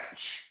Gretch.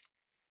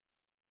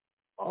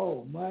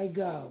 Oh my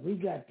God, we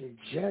got the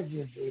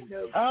judges in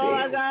the Oh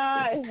my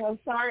God, I'm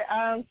sorry.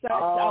 I'm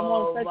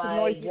on such a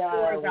noisy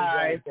floor,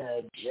 guys.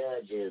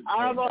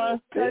 I'm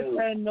on such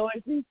a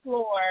noisy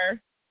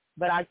floor,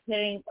 but I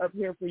came up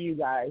here for you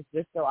guys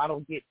just so I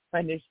don't get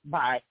punished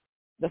by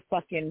the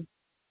fucking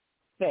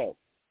set.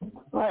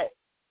 But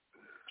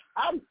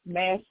I'm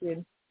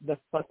smashing the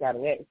fuck out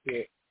of that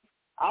shit.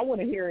 I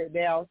want to hear it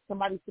now.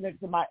 Somebody send it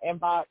to my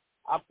inbox.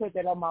 I put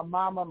that on my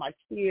mama, my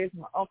kids,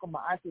 my uncle, my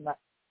auntie.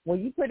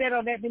 When you put that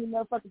on that many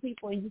motherfucking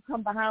people and you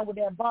come behind with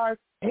that bars,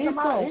 come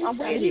on.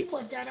 He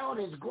put that on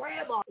his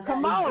grandma.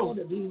 Come on.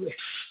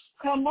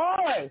 Come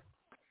on.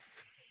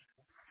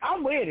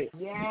 I'm with it.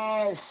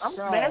 Yes, I'm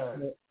sir.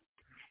 smashing it.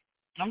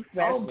 I'm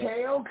smashing it.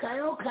 Okay.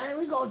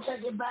 We're going to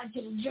take it back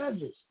to the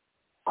judges.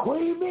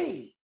 Queen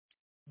Bee,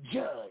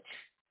 judge,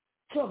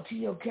 talk to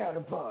your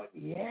counterpart.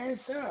 Yes,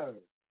 sir.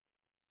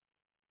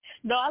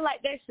 No, I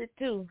like that shit,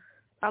 too.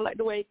 I like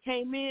the way it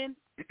came in.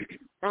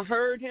 I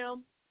heard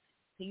him.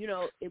 You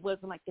know, it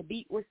wasn't like the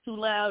beat was too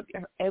loud.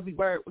 Every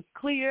word was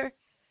clear.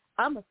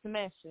 I'm a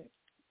smasher.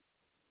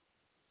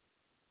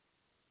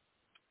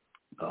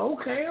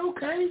 Okay.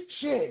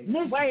 Shit.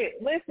 Wait,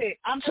 listen.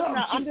 I'm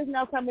just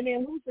now coming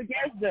in. Who's the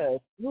guest judge?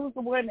 Who's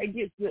the one that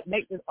gets to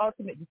make this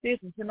ultimate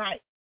decision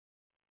tonight?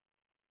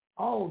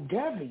 Oh,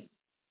 Devy.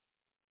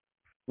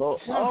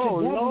 Lord.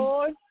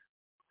 Lord.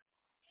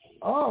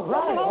 Oh,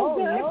 right.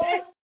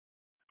 Lord.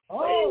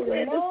 Oh,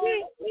 Lord.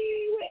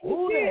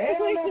 Who the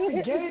hell left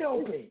the gate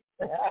open?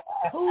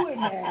 Who in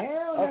the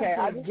hell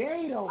left the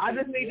gate open? I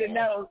just need to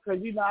know,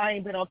 because, you know, I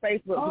ain't been on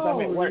Facebook because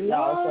I'm at work,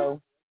 y'all,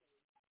 so.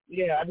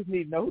 Yeah, I just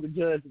need to know who the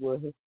judge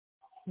was.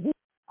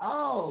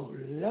 Oh,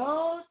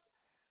 Lord.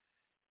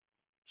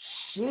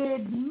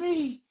 Shit,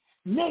 me.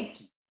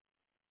 Nikki,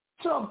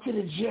 talk to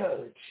the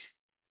judge.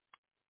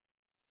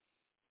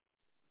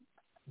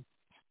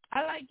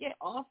 I like it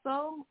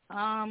also.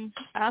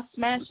 I'll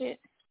smash it.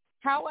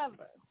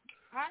 However,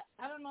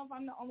 I don't know if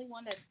I'm the only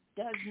one that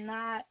does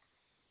not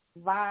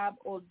vibe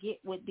or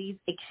get with these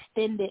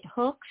extended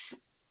hooks.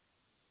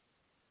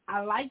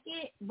 I like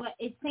it, but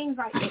it seems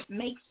like it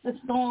makes the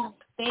song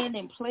stand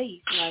in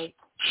place. Like,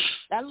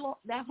 that hook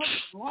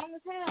is long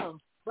as hell.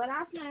 But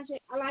I smash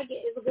it. I like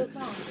it. It's a good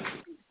song.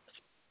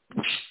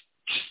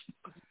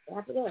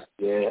 Wrap it up.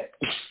 Yeah.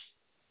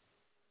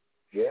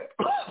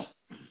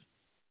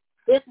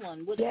 This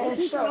one. What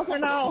you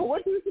smoking on?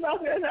 What you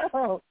smoking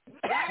on?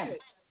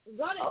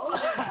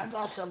 I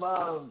got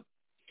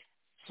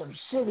some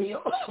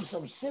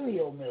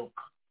cereal milk.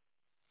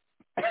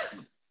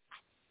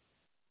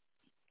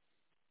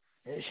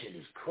 This shit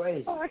is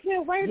crazy. Oh, I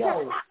can't wait.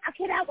 I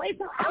cannot wait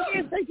till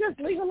August. They just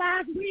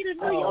legalized weed in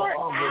New York,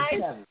 guys.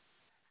 Yes,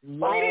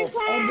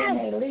 and then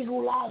they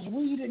legalized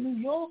weed in New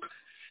York,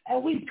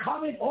 and we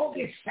coming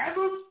August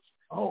 7th?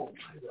 Oh,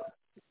 my God.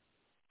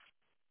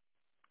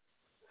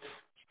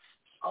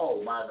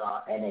 Oh, my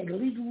God. And they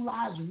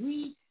legalized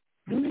weed.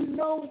 Do you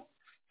know,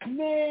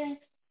 man,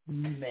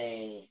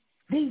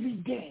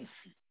 Devy Dancing.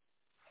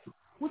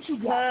 What you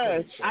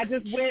got? I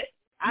just went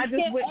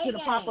to the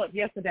pop-up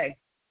yesterday.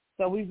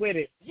 So we with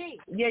it.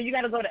 Yeah, you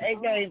got to go to A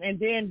game and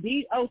then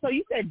D. Oh, so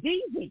you said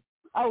DZ.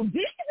 Oh, DZ is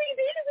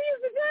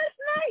the judge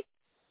tonight?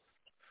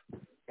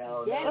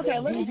 Okay,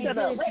 let me shut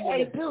up. Let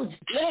A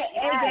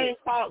game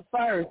talk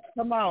first.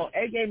 Come on.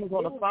 A game is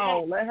on the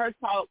phone. Let her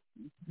talk.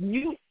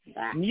 Mute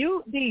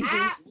DZ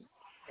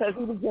because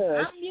he's the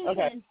judge. I'm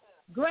muting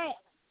Grant.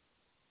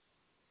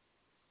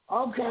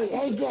 Okay,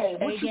 A game.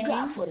 What you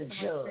got for the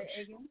judge?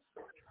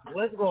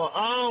 What's going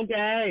on,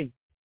 gang?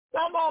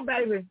 Come on,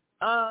 baby.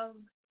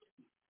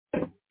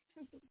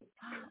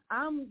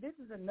 This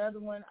is another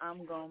one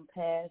I'm gonna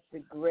pass to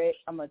Greg.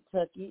 I'm gonna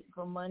tuck it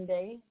for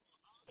Monday.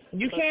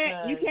 You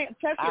can't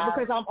tuck it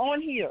because I'm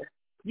on here.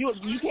 You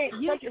can't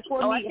tuck it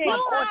for me if I'm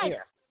on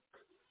here.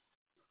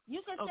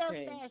 You can still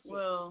stash it.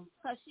 Well,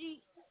 cause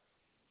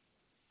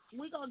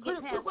we gonna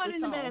get past what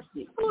in the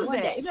basket? Who's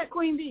that? Is that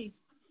Queen B?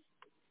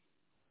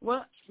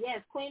 What?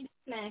 Yes, Queen B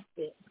smashed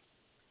it.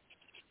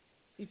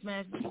 She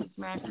smashed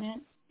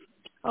it.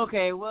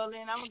 Okay, well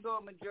then I'm gonna go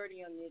with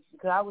majority on this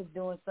because I was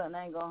doing something.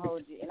 I ain't gonna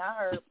hold you, and I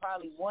heard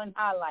probably one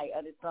highlight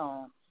of the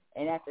song,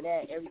 and after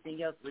that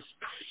everything else was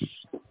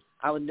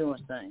I was doing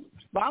something.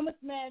 But I'm gonna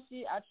smash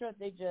it. I trust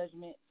their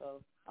judgment,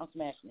 so I'm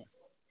smashing it.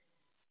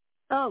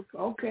 Oh,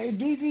 okay,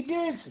 Devy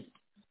Dancing.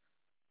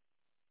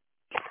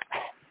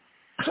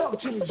 Talk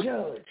to the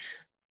judge.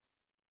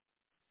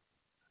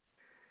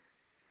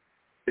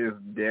 It's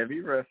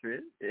Devy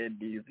Ruffin and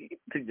DZ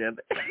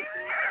together.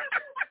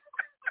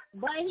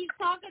 But he's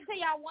talking to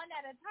y'all one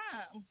at a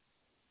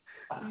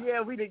time.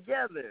 Yeah, we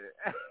together.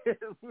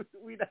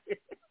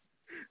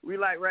 we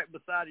like right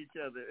beside each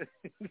other.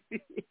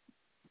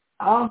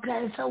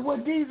 Okay, so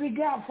what DZ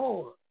got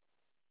for?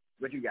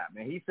 What you got,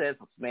 man? He said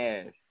some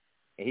smash.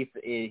 And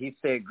he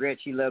said,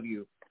 Gretch, he love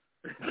you.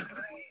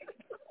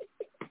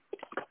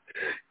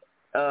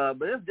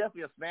 But it's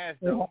definitely a smash,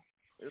 though.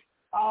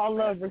 All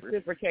love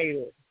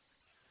reciprocated.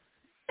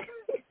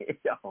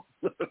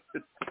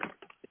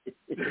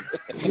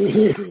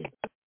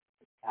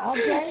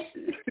 Okay.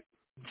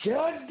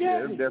 Judge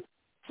Devy.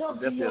 Talk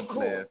to your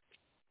court.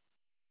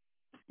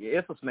 Yeah,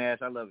 it's a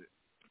smash. I love it.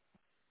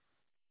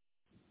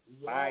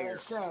 Yes,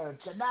 sir.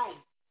 Tonight,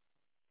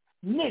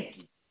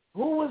 Nikki,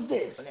 who was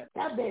this?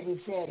 That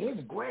baby said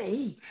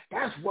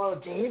that's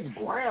word to his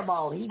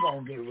grandma. He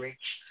gonna get rich.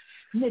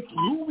 Nikki,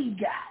 who we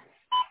got?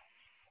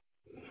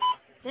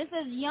 This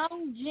is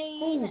Young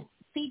Jean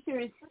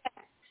featuring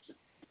Sax.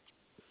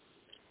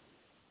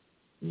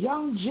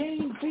 Young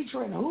Jean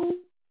featuring who?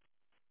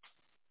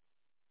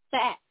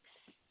 Sax.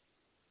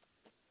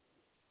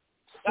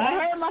 I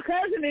heard my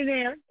cousin in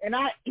there, and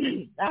I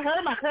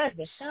heard my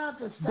cousin. Shout out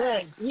to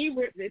but he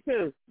ripped it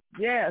too.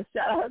 Yeah,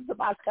 shout out to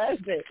my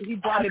cousin. He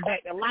brought it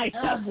back to life.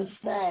 Shout out to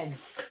Stacks.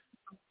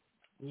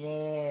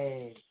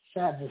 Yeah.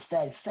 Shout out to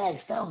Stacks.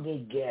 Stacks, don't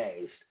get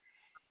gassed.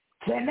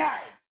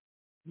 Tonight,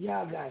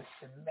 y'all got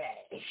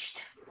smashed.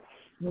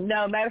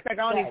 No, matter of fact,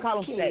 I don't even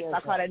call him Stacks. I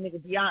call that nigga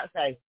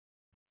Beyonce.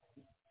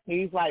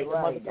 He's like the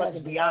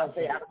motherfucking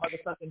Beyonce out of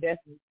motherfucking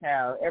Destiny's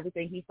Child.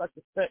 Everything he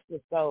fucking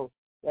touches, so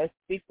let's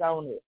speak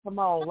on it. Come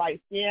on,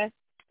 light skin.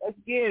 Let's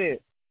get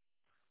it.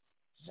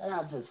 Shout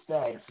out to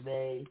Stacks,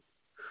 man.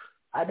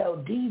 I know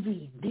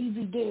Devy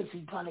Dance,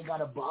 he probably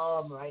got a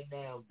bomb right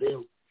now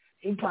built.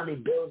 He probably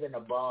building a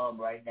bomb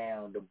right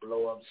now to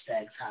blow up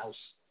Stacks' house.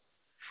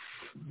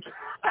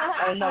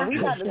 Oh no, we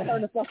got to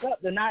turn the fuck up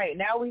tonight.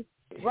 Now we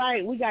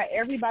got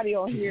everybody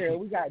on here.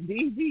 We got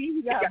DV,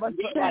 we got a bunch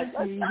of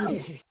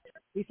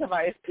we talking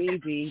about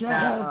SPV.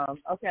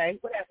 Okay,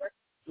 whatever.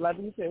 Love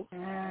you too.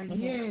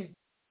 Yeah.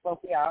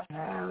 Both of y'all.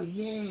 Oh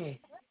yeah.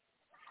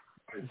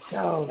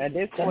 So at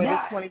this point,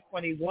 it's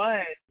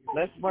 2021.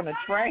 Let's run a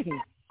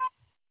train.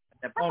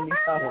 Only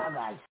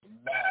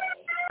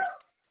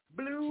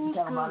Blue.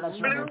 Talking about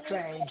let's run a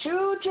train.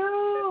 Choo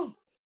choo.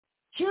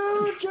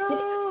 Choo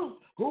choo.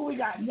 Who we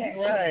got next?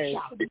 Right.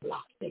 Shop the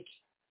block, Vicky.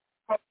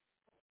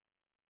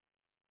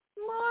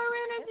 More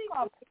energy.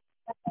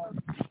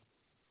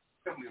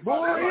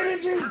 More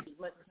energy.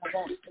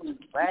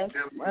 Right?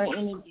 More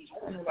energy.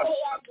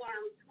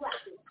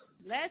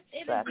 Less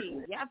energy.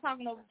 Y'all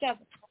talking over each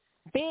other.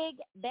 Big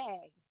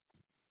bag.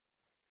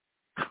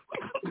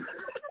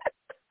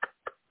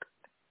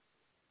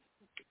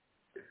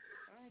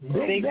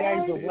 Big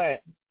bags of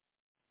what?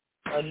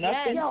 Or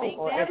nothing? Yo,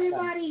 or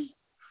everybody.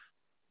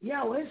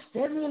 Yo, it's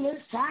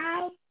stimulus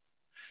time.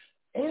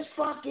 It's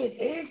fucking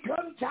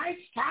income tax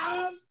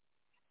time.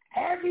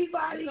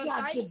 Everybody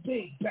got your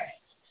big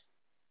bag.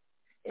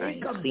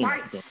 Income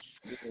tax.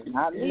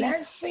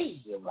 Let's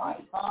see.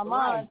 Right,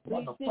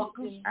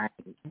 motherfuckers.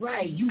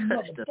 Right, you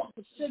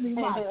motherfuckers. Send me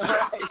my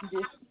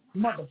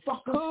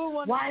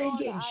motherfucker. Why ain't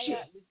getting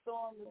shit?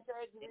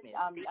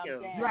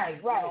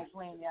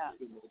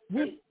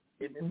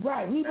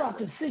 Right. We about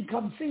to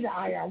come see the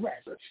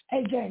IRS.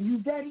 Hey, gang,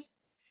 you ready?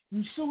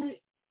 You suited?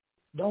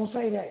 Don't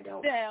say that,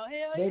 though. Hell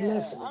they yeah.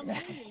 Listen. I'm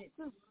reading it,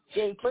 too.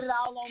 They put it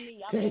all on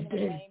me. I'm in the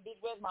game. Bitch,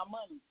 where's my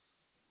money?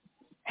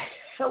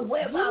 So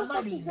where's my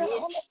money,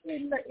 bitch?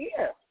 In the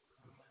ear.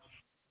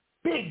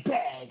 Big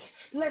bag.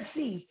 Let's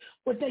see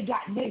what they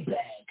got in their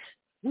bag.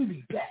 We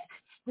be back.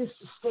 This is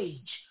the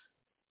stage.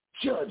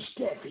 Judge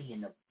Devy in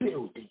the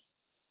building.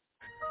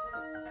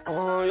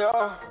 Oh,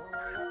 yeah.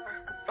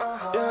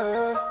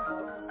 Yeah.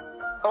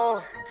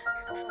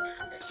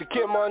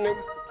 Secure my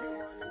nigga.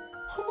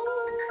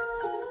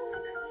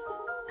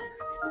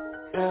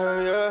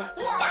 Yeah.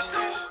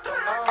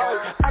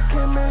 I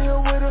came in here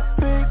with a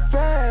big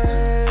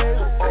bag.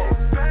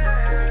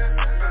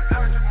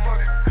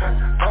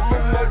 I'ma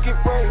make it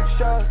rain,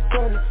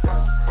 shotgun.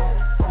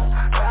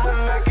 I'ma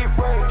make it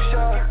rain,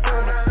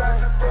 shotgun.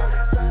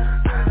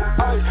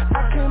 I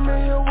came in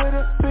here with a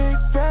big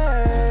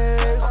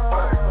bag.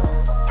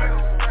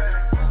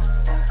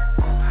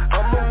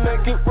 I'ma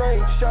make it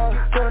rain,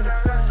 shotgun.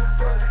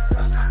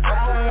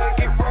 I'ma make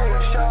it rain,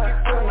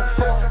 shotgun.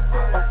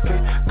 Okay,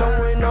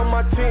 throwing on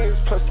my teams,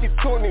 plus these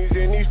 20s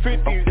and these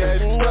 50s.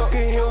 Adding up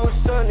in here with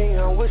Sunny,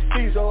 I'm with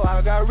Cesar,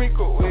 I got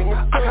Rico in the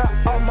I got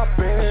all my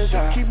bands,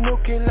 I keep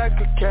looking like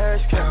a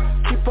cash cow.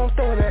 Keep on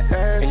throwing that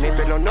ass, and if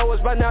they don't know us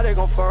by now, they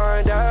gon'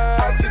 find out.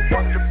 I just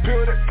bought the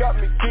pill that got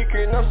me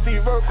kicking, I'm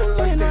Steve Urkel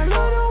like that. And I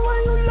love the way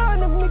you lie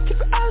to me, keep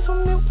your eyes on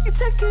me, you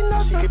taking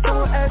off. She keep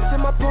throwing ass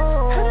in my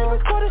palm, and I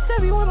record a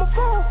Chevy with my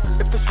phone.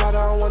 If it's right, I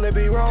don't wanna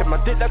be wrong. Take my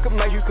dick like a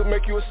man, you could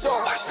make you a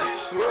song.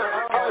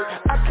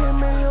 I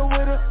came in here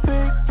with a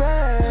big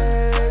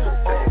bag.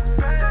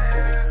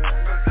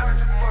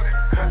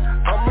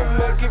 I'ma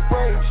make it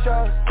rain,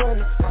 shotgun.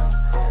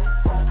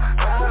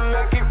 I'ma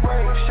make it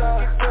rain,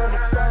 shotgun.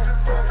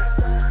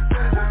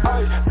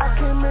 I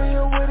came in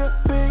here with a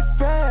big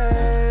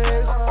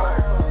bag.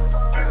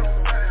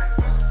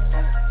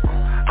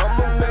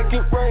 I'ma make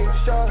it rain,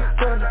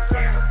 shotgun.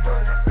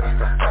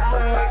 I'ma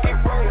make it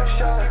rain,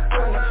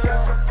 shotgun.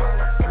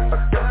 I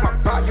got my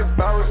pocket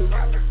bouncing.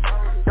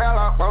 Girl, I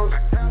want it.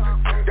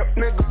 Your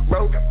nigga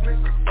broke.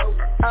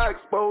 I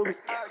exposed it.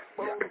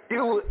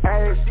 You would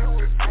ask.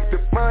 The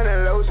money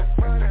lotion.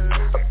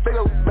 A big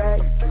old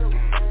bag.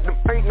 Them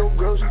ain't no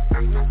grocery.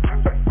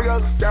 A big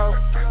old scout.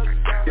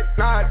 Yeah,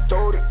 now I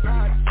told it.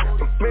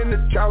 I'm in the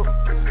drought.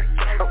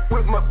 I'm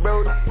with my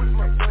brother. I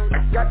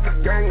got the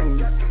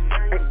game.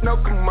 Ain't no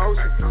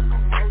commotion.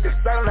 It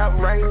started out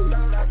raining,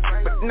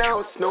 but now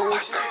it's snowing.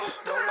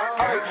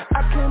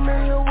 I came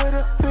in here with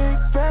a big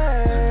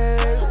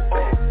bag.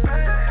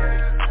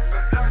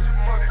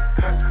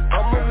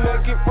 I'ma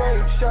make it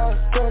rain,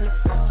 shotgun.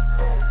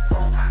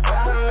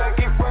 I'ma make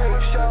it rain,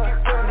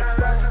 shotgun.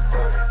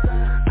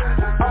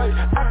 I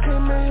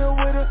came in here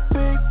with a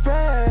big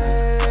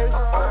bag.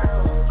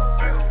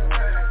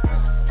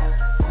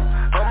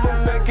 I'ma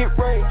make it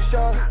rain,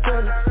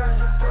 shotgun.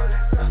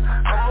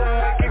 I'ma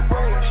make it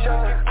rain,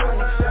 shotgun.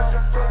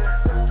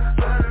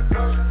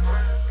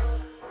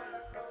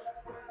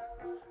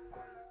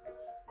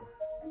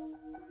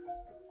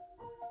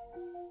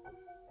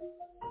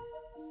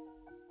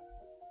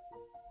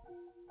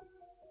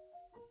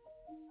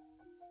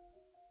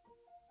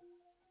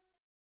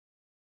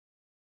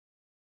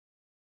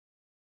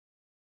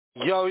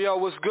 Yo,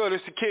 what's good?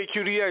 It's the Kid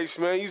QDH,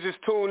 man. You just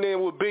tuned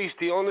in with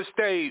Beastie on the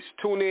stage.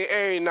 Tune in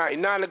every night,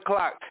 9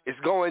 o'clock. It's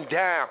going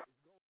down.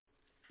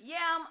 Yeah,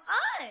 I'm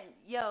on.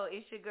 Yo,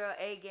 it's your girl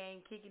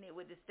A-Game kicking it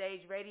with the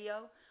Stage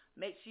Radio.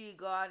 Make sure you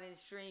go out and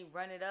stream,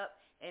 run it up,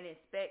 and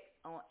inspect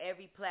on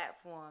every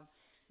platform.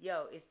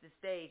 Yo, it's the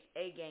Stage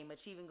A-Game.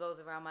 Achieving goals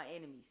around my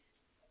enemies.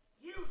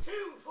 You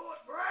too,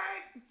 Fort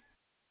Bragg.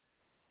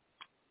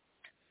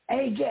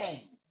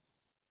 A-Game,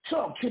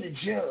 talk to the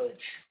judge.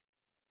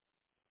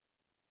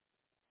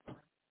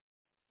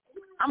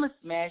 I'm going to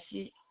smash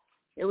it.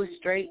 It was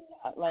straight.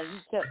 Like, you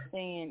kept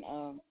saying,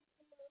 over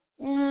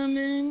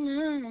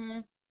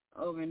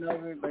and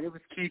over, but it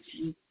was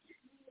catchy.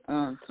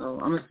 So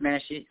I'm going to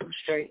smash it. It was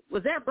straight.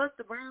 Was that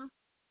Busta Brown?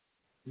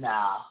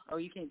 Nah. Oh,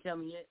 you can't tell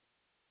me yet?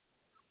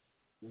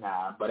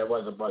 Nah, but it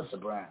wasn't Busta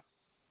Brown.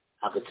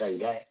 I could tell you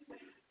that.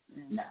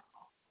 No.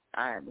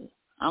 All right, man.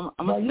 I'm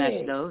going to smash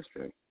it, though. It was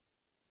straight.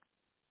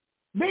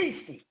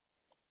 Beastie.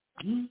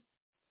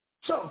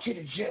 Talk to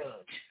the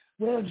judge.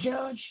 Well,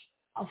 Judge,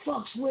 I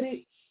fucks with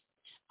it.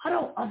 I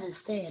don't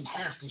understand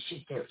half the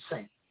shit they're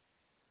saying.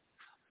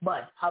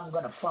 But I'm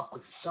going to fuck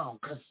with the song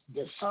because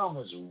the song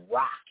is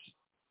rocky.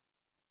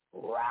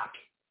 Rocky.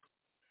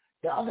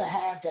 The other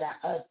half that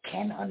I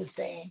can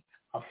understand,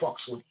 I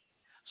fucks with it.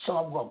 So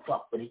I'm going to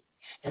fuck with it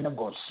and I'm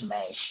going to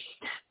smash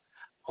it.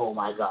 Oh,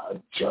 my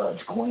God.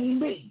 Judge Queen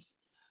Bee,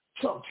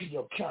 talk to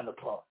your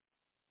counterpart.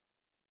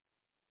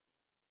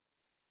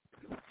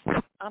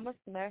 I'm going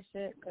to smash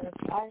it because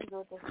I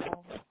enjoyed this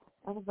song.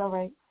 That was all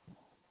right.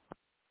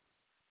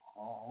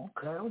 Oh,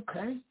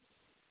 okay.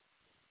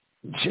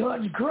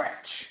 Judge Gretch,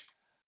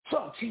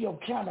 talk to your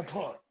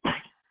counterpart.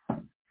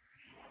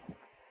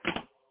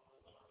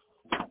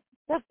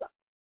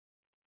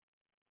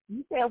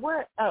 You said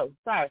what? Oh,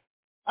 sorry.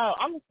 Oh,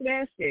 I'm going to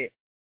smash it.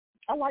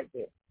 I liked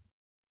it.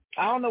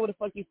 I don't know what the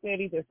fuck you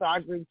said either, so I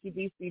agree with you,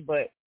 DC,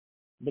 but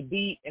the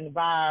beat and the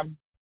vibe,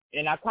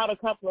 and I caught a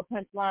couple of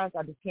punchlines.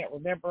 I just can't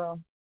remember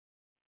them.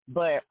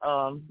 But,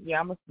 yeah,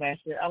 I'm going to smash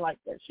it. I like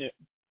that shit.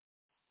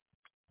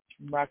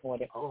 I'm rocking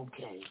with it.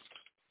 Okay.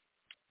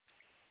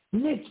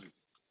 Nikki,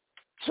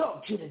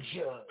 talk to the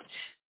judge.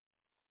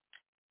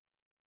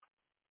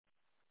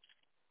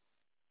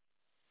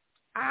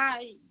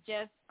 I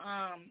just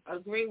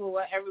agree with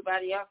what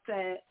everybody else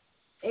said.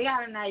 It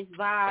got a nice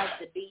vibe.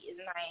 The beat is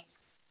nice.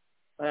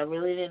 But I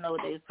really didn't know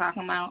what they was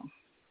talking about.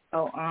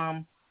 So,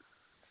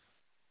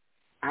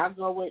 I'll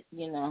go with,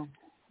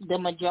 the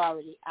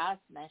majority. I'll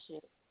smash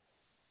it.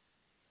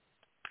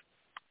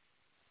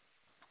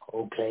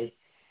 Okay.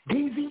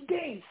 DV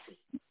Daisy.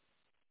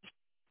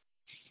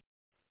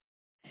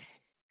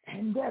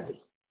 And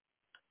Debbie.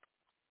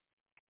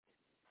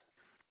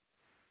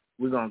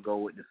 We're going to go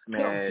with the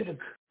smash. I don't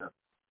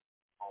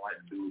like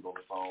the dudes on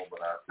the song, but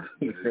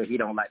he said he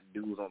don't like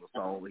the dudes on the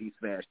song, but he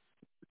smashed.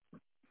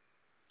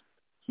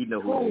 He know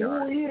who they are.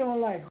 Who he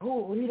don't like?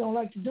 Who he don't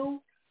like to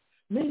do?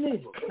 Me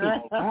neither.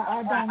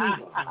 I don't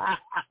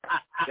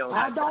either.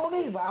 I don't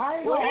either. I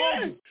ain't gonna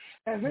hold you.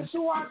 If it's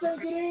who I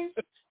think it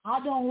is, I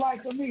don't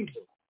like them either.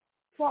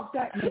 Fuck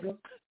that nigga.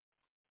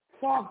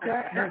 Fuck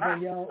that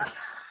nigga, yo.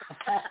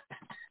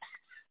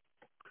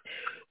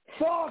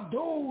 Fuck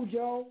dude,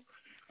 yo.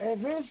 If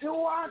it's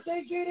who I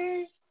think it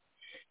is,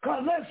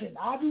 cause listen,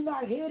 I do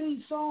not hear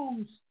these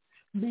songs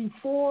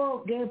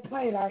before they're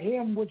played. I hear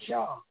them with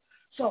y'all.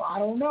 So I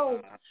don't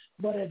know.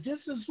 But if this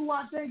is who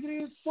I think it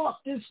is,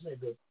 fuck this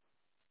nigga.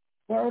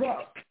 Word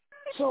up.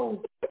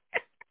 So,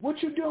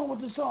 what you doing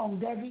with the song,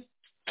 Debbie?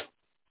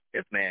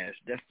 It's smash.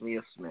 Definitely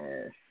a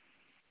smash.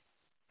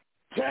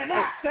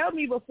 Tell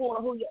me before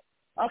who you...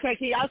 Okay,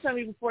 can y'all tell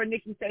me before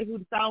Nikki say who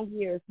the song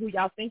is, who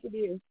y'all think it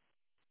is?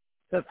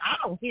 Because I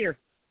don't hear.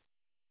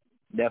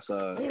 That's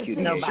QDH.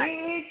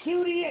 Nobody.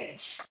 QDH.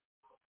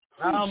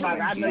 Oh, my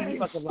God. I know you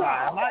fucking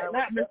lying.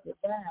 Not Mr.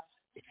 Brown.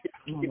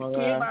 Oh,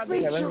 my God.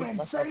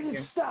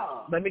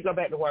 Let me go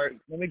back to work.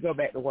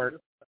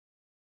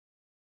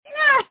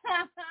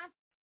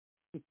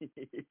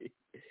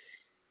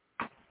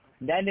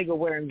 That nigga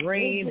wearing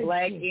green,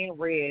 black, and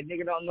red.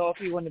 Nigga don't know if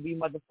he want to be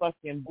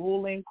motherfucking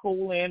bulling,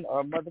 cooling,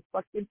 or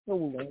motherfucking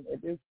tooling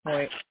at this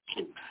point.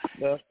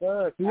 The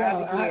fuck? Yeah,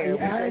 I ain't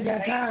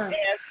got time.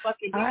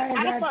 I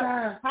ain't got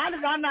time. How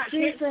did I not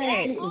catch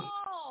that?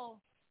 Oh,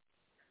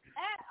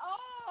 at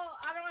all.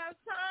 I don't have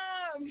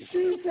time.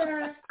 She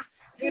said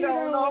he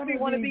don't know if he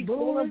want to be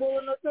bulling,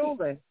 or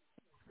tooling.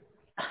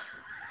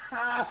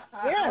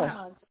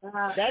 Yeah.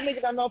 That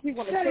nigga don't know if he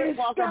want to shit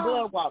walk or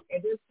blood walk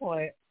at this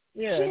point.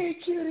 Yeah.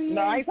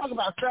 No, I ain't talking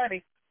about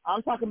Sonny.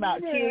 I'm talking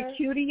about Kid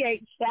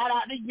QDH. Shout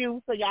out to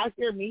you so y'all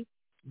hear me.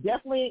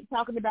 Definitely ain't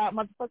talking about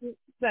motherfucking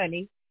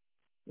Sonny.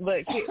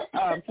 But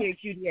Kid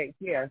QDH,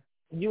 yeah.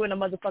 You in the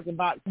motherfucking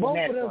box. Both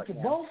of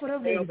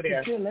them they over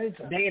there.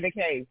 Later. They in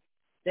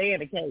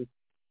the cave.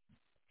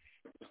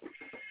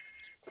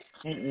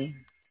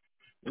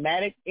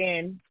 Matic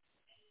and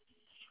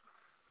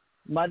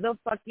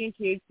motherfucking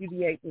Kid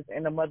QDH is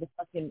in the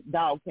motherfucking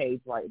dog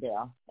cage right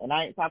there. And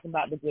I ain't talking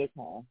about the good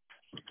time.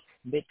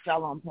 Bitch,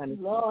 y'all on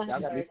punishment. Y'all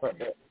gotta be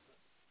fucked up.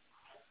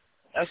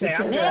 Okay,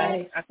 I'm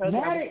done. I told you.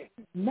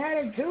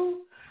 Maddie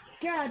too?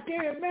 God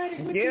damn,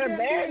 Maddie. What Yeah,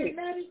 you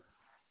Maddie.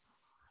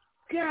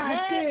 God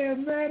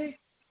damn, Maddie.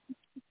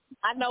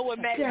 I know what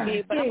Maddie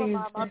did, but I'm going to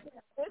mind my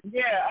business.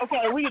 Yeah,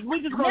 okay, we just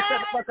going to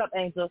shut the fuck up,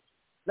 Angel.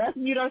 Let's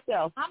mute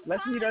ourselves.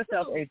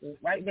 Angel,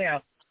 right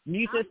now.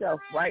 Mute yourself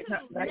right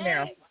now.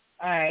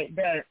 All right,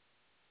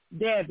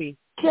 Debbie.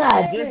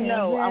 God just damn,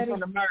 know Maddie. I'm from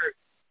the Merc.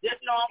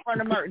 Just know I'm from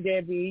the Merc,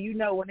 Debbie. You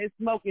know when it's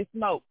smoke, it's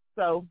smoke.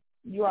 So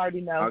you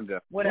already know. Okay.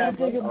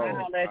 Whatever.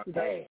 I'll let you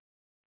know.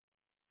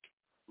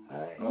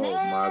 Oh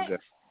my God.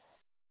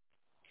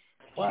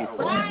 What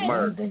do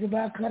you think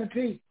about Cutter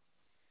P?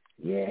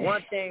 Yeah.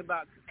 One thing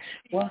about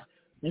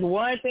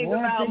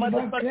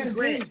motherfucking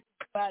Grant.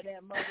 About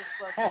that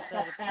motherfucking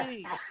Cutter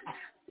P.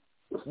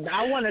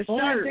 I want a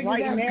shirt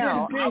right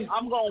now.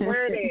 I'm going to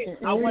wear that.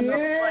 I want the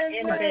front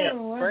end of that.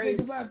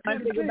 One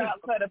thing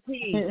about Cutter P.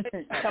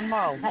 Come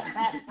on.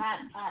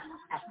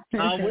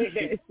 I'm with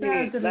that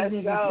shit. Let's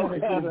go.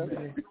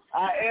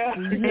 I am.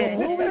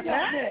 Who we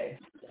got there?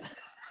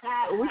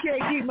 We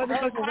can't keep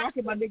motherfucking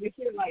rocking my nigga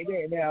shit like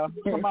that now.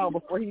 Come on,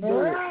 before he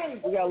do it.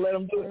 We got to let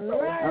him do it.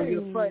 I'm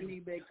just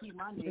funny, but keep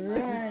my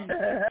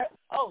nigga.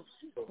 Oh,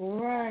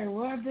 right.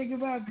 One thing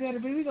about Cutter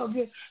P, we going to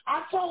get,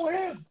 I told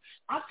him,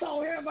 I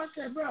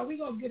said, bro, we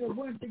going to get a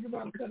one thing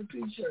about Cutter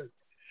P shirt.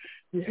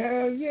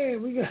 Hell yeah,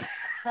 we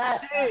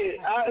got.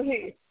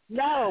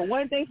 No,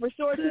 one thing for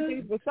sure, two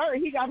things for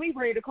certain. He got me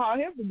ready to call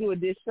him to do a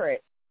diss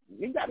track.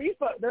 You got me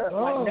fucked up.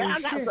 Like, now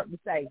I got something to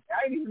say.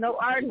 I ain't even no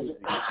artist.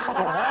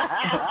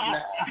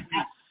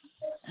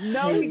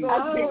 No, he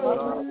gonna take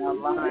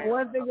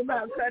one thing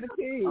about Cutter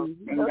P.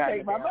 He gonna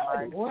take my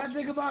money. One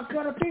thing about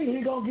Cutter P,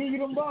 he gonna give you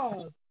them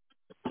bars.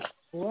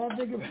 One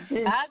thing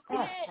about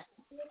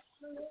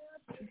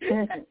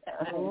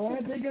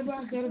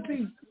Cutter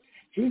P,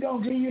 he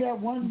gonna give you that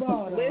one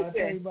bar.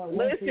 Listen,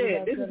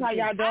 this is how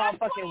y'all know I'm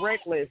fucking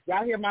reckless.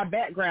 Y'all hear my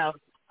background.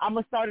 I'm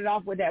going to start it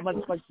off with that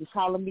motherfucker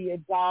calling me a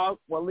dog.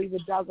 Well, leave a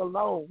dog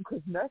alone,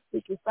 because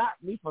nothing can stop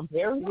me from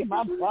burying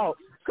my phone.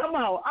 Come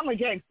on, I'm a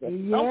gangster.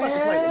 Yeah. Don't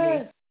fucking play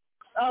with me.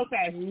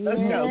 Okay,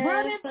 let's go.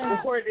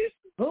 Before this,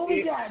 who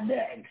we got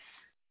next?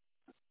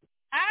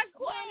 I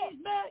quit.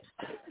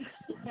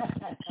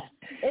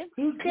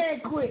 You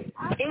can't quit.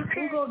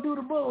 Who gonna do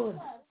the bulls?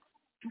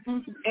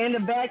 In the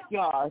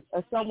backyard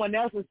of someone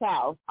else's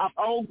house. I'm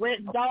old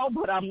Grant's dog,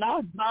 but I'm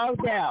not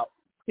dogged out.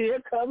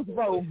 Here comes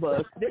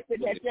Robust,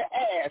 sniffing at your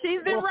ass.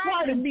 She's been right.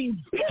 Pardon me.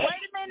 Wait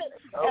a minute.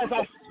 As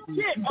I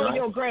shit on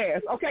your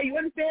grass. Okay, you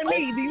understand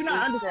me? Do you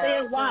not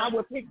understand why I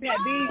would pick that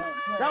beat?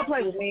 Don't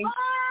play with me.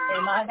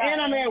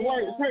 And I'm at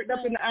work, turned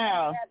up in the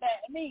aisle.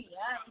 Me,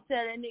 I ain't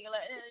tell that nigga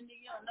like that. That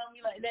nigga don't know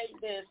me like that. You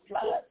better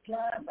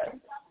slide,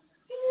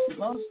 baby.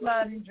 Long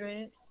sliding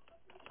dread.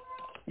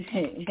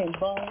 And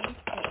bones.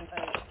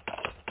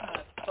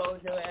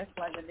 Expose your ass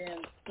like a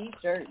damn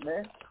t-shirt,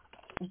 man.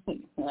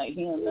 Like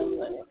he don't know me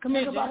like that. Come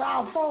here, about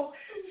I'll fold.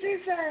 She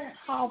said,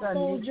 I'll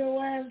fold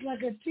your ass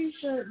like a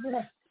t-shirt,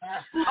 bro.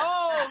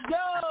 Oh,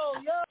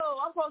 yo,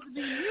 I'm supposed to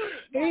be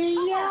muted.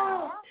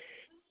 Yo.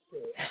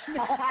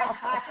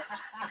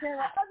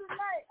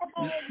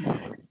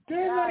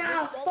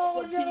 I'll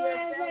fold your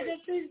ass like a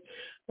t-shirt.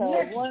 So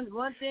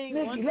one thing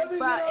about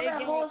A-Game, I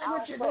don't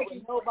fuck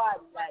with nobody.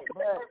 Like,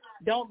 bro,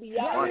 don't be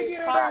out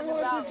here talking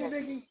about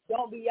me.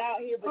 Don't be out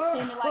here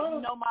pretending like you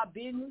know my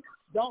business.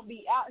 Don't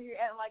be out here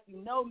acting like you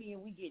know me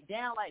and we get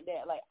down like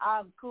that. Like,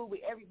 I'm cool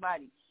with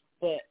everybody.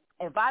 But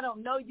if I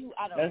don't know you,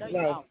 I don't know you.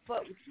 I don't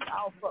fuck with you.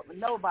 I don't fuck with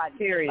nobody.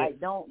 Period. Like,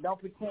 don't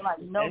pretend like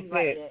you know me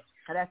like that.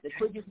 Cause that's the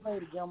quickest way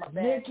to get on my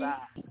bad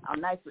side. I'm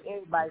nice with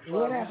everybody.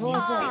 Where that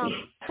horse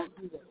at?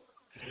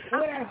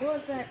 Where that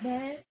horse at,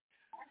 man?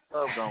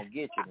 Love gonna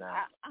get you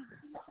now.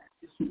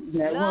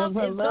 Love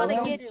is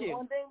gonna get you.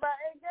 One thing about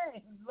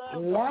A-Game.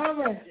 Love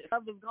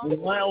is gonna get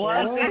you.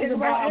 One thing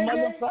about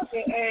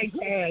motherfucking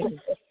A-Game.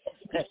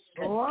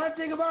 One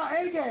thing about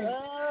A-Game.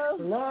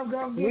 Love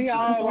gonna get you. We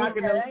all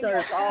rocking those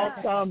shirts all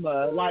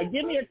summer. Like,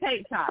 give me a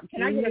tank top.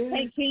 Can I get a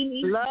tank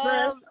teeny?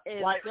 Love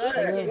is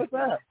gonna get what's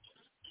up?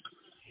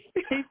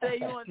 He said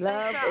you want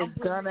Love is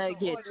gonna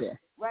get you.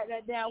 Write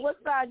that down. What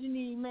size you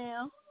need,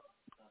 ma'am?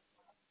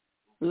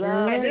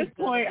 At this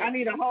point, I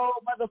need a whole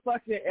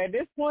motherfucker. At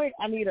this point,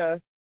 I need a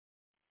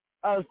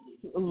Lita.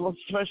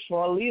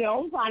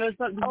 I'm trying to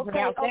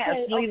pronounce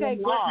that. Okay.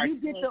 Large. You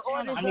get the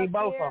orders I need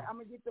both of them. I'm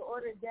gonna get the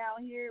orders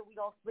down here. We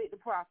gonna split the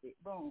profit.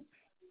 Boom.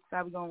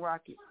 That's how we gonna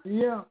rock it.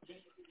 Yeah.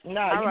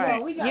 No, all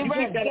right. We got to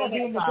get that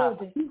in the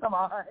building. Come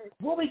on.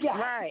 What we got?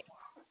 Right.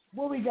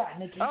 What we got,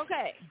 Nikki?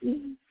 Okay.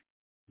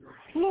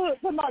 Look,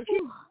 come on,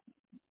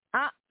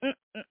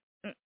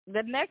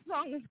 The next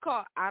song is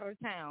called Out of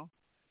Town.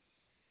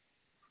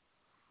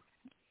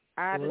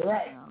 Out of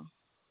town.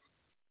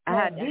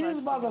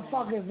 These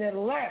motherfuckers that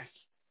left,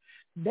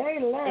 they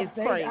left.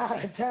 They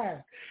out of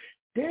town.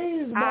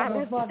 These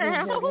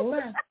motherfuckers that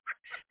left,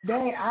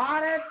 they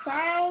out of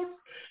town.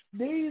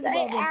 These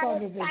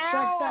motherfuckers that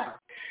checked out.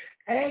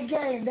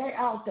 A-Game, they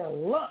out to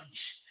lunch.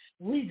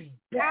 We be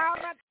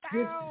back.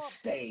 This is the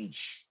stage.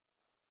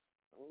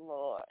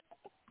 Lord.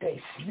 They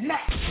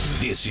snap.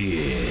 This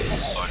is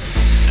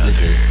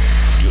another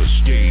Your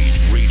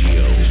Stage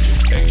Radio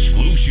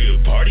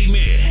exclusive party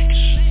mix.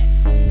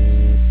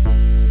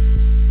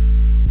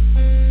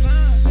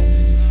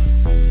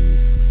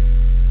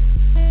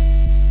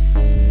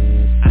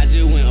 I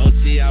just went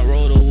OT, I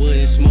rolled a wood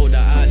and smoked the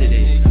out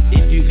today.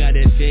 If you got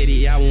that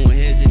fatty, I won't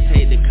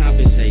hesitate to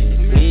compensate.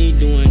 We ain't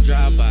doing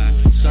drive-by,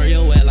 sorry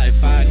your ass like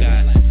Five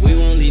Guys. We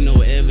won't leave no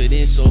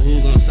evidence, so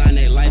who gon' sign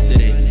that life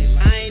today?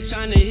 I ain't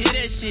tryna hear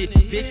that shit,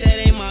 bitch, that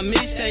ain't my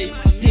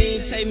mixtape. He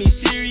ain't take me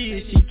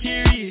serious, she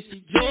curious,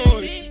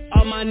 George.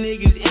 All my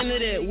niggas into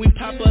that, we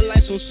pop up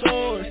like some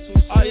swords.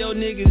 All your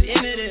niggas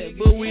into that,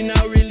 but we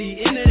not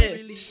really into that.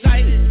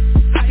 Sight,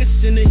 I can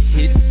send a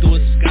hit through a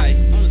sky.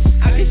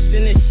 I can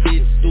send a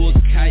hit through a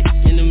kite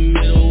in the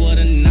middle of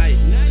the night.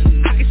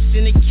 I can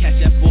send a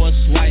catch up for a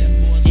swipe.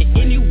 In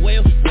any way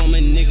a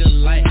woman nigga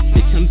like,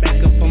 bitch, I'm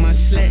back up on my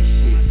slack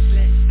shit.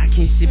 I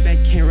can't sit back,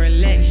 can't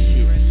relax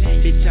shit.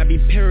 Bitch, I be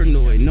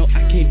paranoid, no,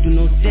 I can't do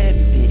no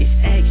dabbing, it's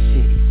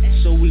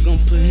action. So we gon'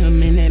 put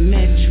him in that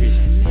mattress.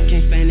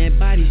 Can't find that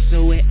body,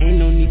 so it ain't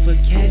no need for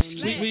cash.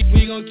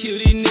 We gon' kill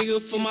these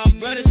niggas for my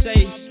brother's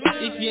sake.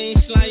 If you ain't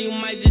slime, you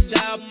might just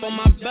die up on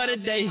my brother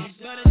day.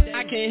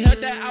 I can't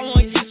help that, I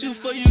won't get you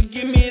for you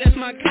give me, that's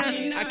my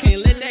kind. I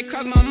can't let that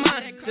cross my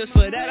mind, just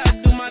for that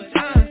I do my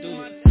time.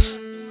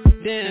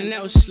 Damn,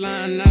 that was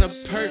slime, not a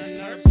perk.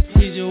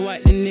 He just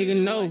what the nigga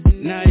know,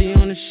 now he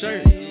on the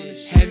shirt.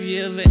 Have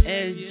you ever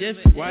asked Jeff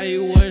why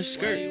you wear a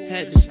skirt?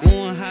 Had to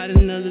go and hide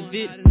another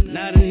bit,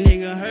 not a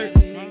nigga hurt.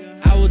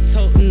 I was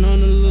toting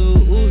on a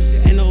little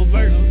Uzi, ain't no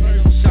vert.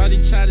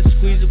 Shawty tried to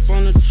squeeze up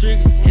on the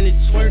trigger and it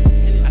twerked.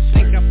 I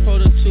think I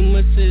poured her too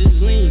much of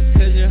this lean,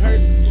 cause it hurt.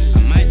 I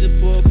might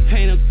just pour a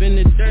paint up in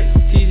the dirt,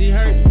 TZ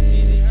hurt.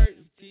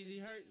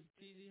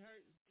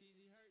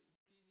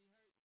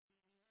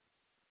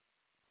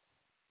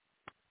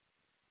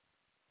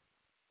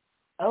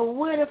 Oh,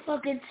 where the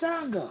fucking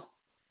song go?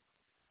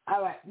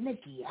 All right,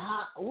 Nikki,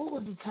 what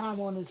was the time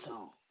on this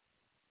song?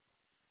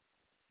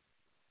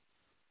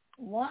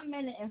 1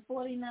 minute and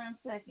 49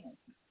 seconds.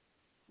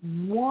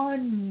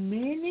 1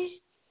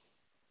 minute?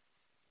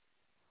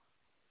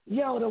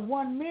 Yo, the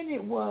 1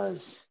 minute was,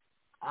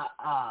 I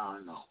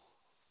don't know.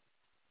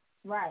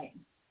 Right.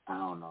 I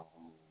don't know.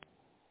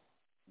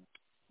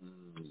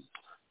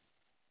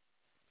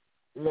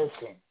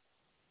 Listen,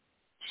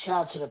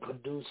 shout out to the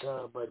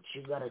producer, but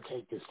you gotta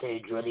take the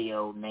Stage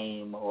Radio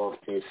name off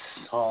this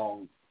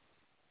song.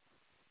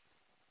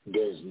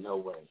 There's no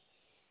way.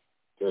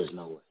 There's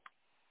no way.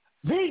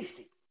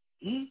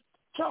 Beastie,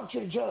 talk to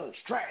the judge,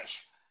 trash.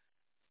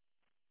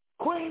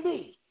 Queen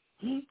B,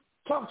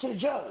 talk to the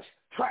judge,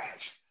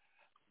 trash.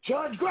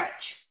 Judge Gretch,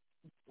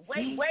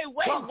 Wait.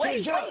 talk to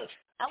the judge,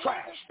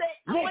 trash.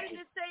 I wanted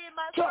to say in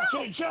my talk to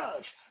the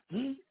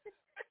judge,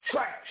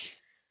 trash.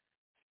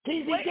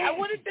 Wait, I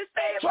wanted to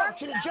say it talk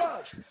to the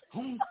judge,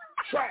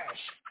 trash.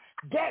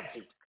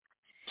 Devy,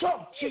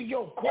 talk to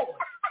your court.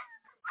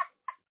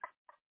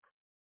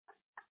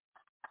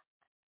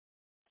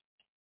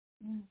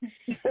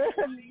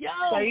 Yo.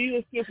 So you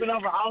just skipping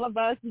over all of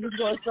us and just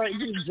going straight to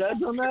the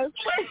judge on us?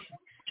 Wait.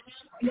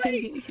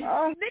 Nikki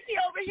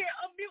over here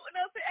unmuting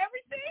us and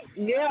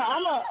everything? Yeah,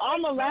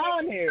 I'm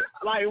allowing it.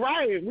 Like,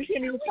 right, we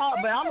can't even talk,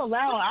 but I'm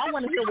allowing. I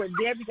want to hear what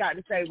Debbie got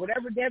to say.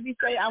 Whatever Debbie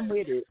say, I'm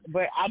with it.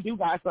 But I do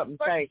got something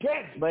to say.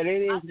 But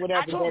it is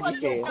whatever Debbie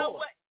says.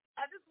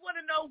 I just want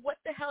to know what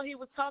the hell he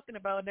was talking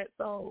about in that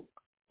song.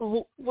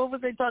 What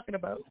was they talking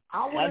about?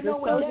 I want to know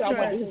what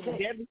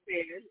Debbie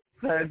said.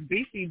 Because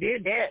BC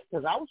did that,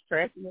 because I was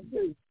trashing it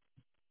too.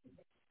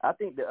 I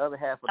think the other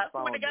half of the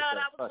song. I swear to God,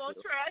 I was going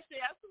to trash it.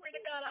 I swear to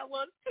God, I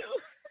was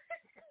too.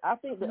 I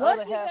think the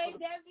other half.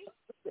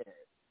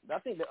 I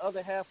think the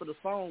other half of the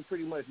song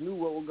pretty much knew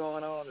what was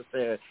going on and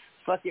said,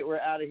 "Fuck it, we're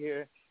out of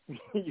here.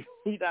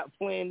 You're not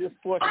playing this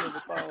portion of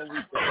the song. We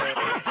said,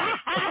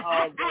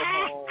 all go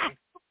home.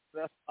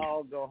 Let's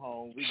all go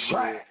home. We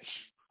trash."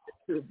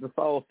 The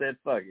song said,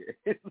 "Fuck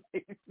it."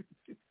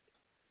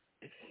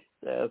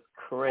 That's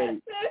crazy.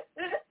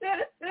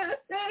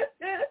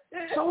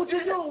 So what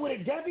you doing with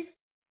it, Debbie?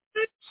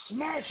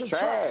 Smash or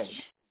trash?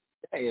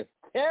 Hey, it's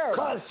terrible.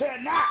 Cause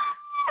they're not.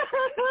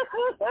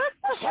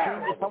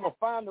 I'm gonna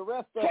find the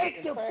rest of it.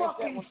 Take the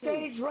fucking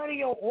Stage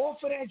Radio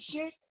off of that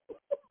shit.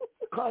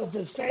 Cause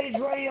the Stage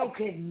Radio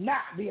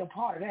cannot be a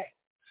part of that.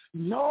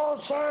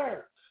 No,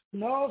 sir.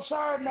 No,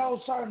 sir.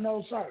 No, sir.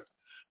 No, sir.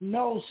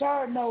 No,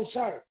 sir. No,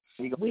 sir.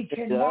 We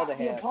cannot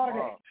be a part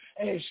of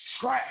that. It's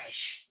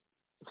trash.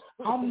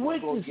 I'm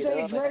with the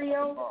Stage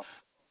Radio.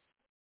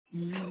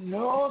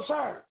 No,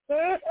 sir.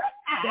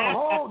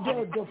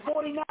 The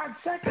 49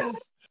 seconds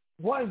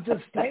was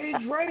the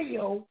Stage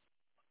Radio.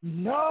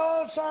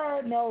 No,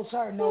 sir. No,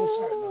 sir. No,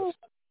 sir. No, sir.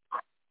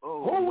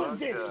 Oh, who was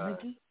this,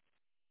 Nikki?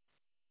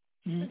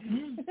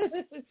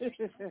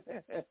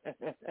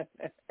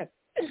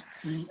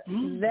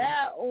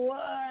 That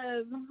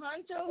was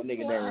Huncho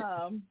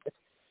Slum.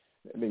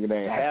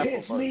 That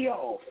pissed me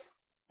off.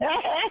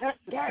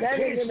 That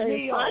pissed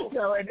me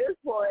off. At this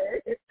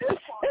point.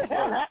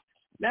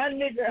 That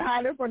nigga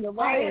hiding from the rain.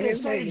 I hear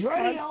the stage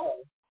radio.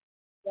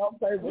 Don't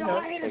play with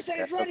I hear the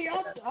stage radio.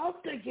 I'm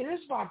thinking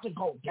it's about to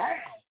go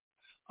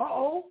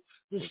down.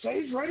 The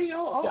stage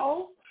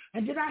radio.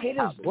 And then I hear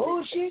this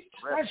bullshit.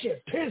 That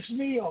shit pissed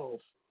me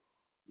off.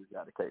 You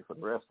got to pay for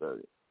the rest of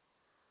it.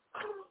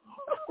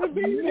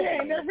 BC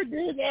ain't never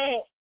did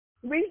that.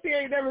 BC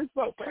ain't never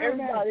spoke for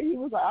everybody. He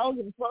was like, I don't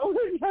give a fuck.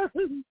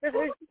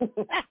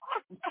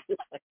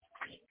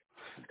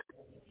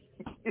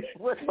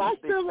 My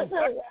stomach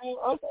hurt.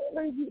 Okay,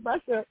 let me get my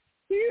stomach.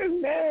 He is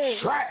mad.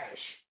 Trash.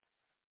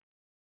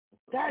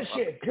 That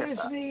shit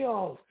pissed me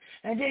off.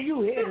 And then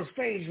you hear the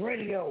stage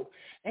radio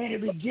in the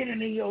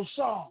beginning of your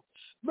song.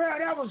 Bro,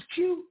 that was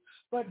cute,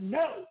 but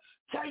no.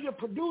 Tell your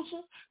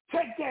producer,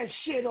 take that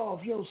shit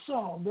off your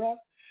song, bro.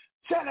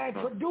 Tell that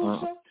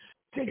producer,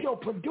 take your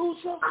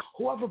producer,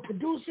 whoever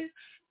produced it,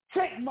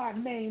 take my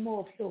name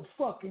off your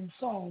fucking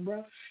song,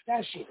 bro.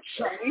 That shit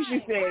trash.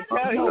 You said,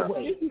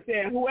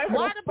 whoever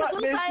the fuck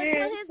this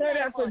is, tell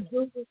that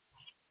producer.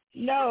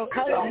 No,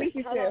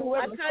 Misha said,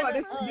 whoever the fuck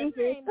this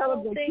producer is, tell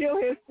him to kill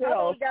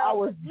himself. I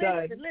was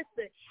done.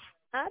 Listen.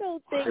 I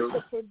don't think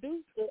the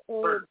producer,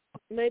 or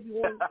maybe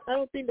one, I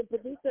don't think the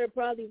producer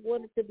probably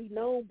wanted to be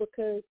known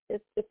because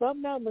if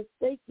I'm not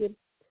mistaken,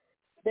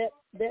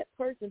 that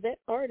person, that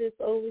artist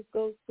always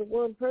goes to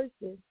one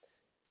person.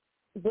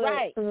 But,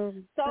 right. So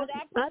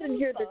that producer, I didn't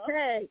hear the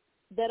tag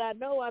that I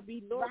know I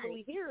be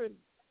normally hearing.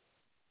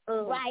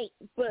 Right.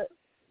 But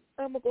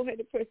I'm going to go ahead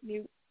and press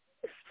mute.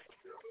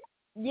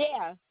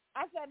 Yeah.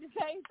 I said the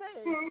same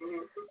thing.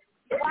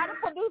 Why the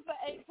producer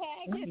ain't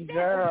tagging?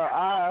 Girl,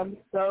 I'm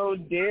so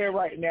dead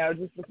right now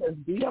just because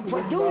the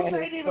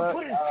producer ain't even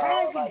put his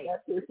tag in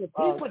it.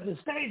 He put the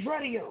stage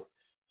radio.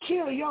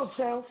 Kill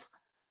yourself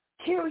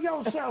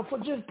for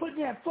just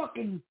putting that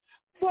fucking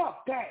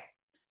fuck that.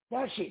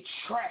 That shit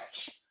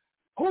trash.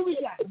 Who we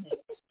got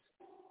next?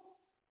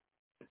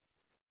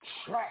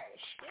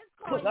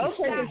 Trash. Don't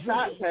take a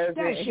shot, because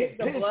it hit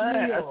the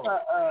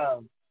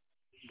blood.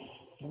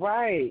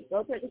 Right.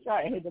 Don't take a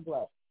shot and hit the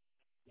blood.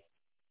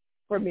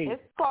 For me,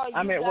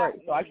 I'm at work,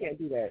 so I can't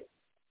do that.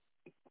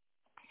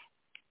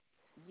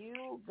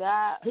 You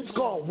got It's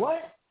called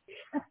what?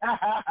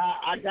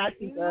 I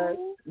got you, guys.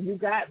 You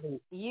got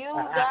me. You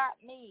got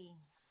me.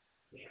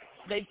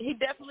 He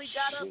definitely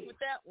got us with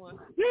that one.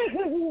 He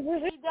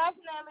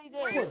definitely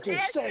did. Put the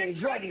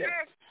stage radio.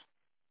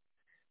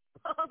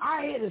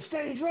 I hear the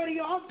stage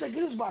radio. I'm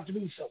thinking it's about to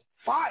be some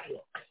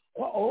fire.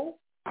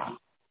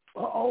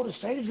 The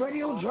stage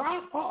radio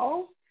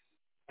drop.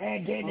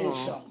 And then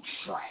there's some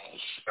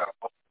trash.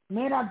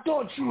 Man, I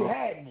thought you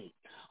had me.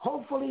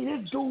 Hopefully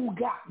this dude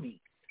got me.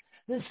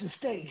 This is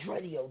stage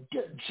radio.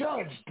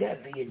 Judge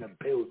Devy in the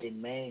building,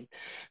 man.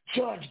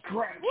 Judge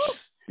Gramps.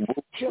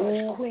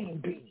 Judge Queen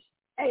B.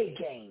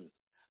 A-Game.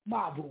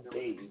 Mabu,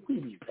 baby. We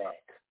be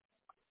back.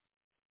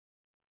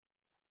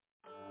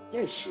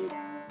 This shit.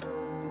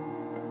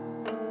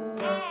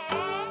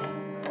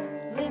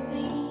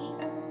 Lizzie.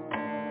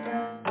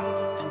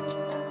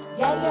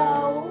 Yo.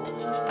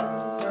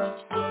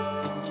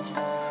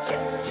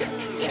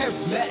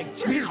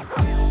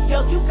 Yo,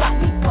 you got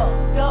me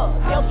fucked up.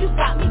 Yo, you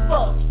got me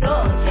fucked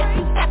up. Yes,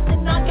 you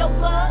testing on your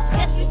blood.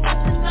 Yes, you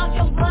testing on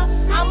your blood.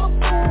 I'm a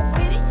fool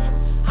with it.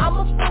 I'm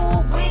a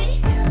fool with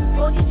it.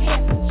 Go just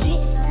have some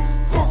shit.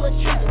 Pull the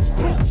trigger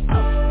quick.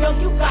 Yo,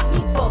 you got me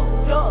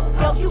fucked up.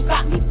 Yo, you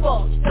got me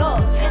fucked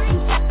up. Yes, you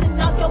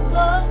testing on your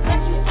blood.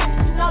 Yes, you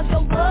testing on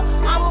your blood.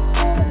 I'm a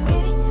fool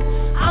with it.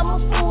 I'm a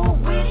fool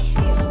with it.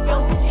 Yo,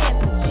 just have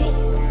some shit.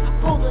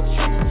 Pull the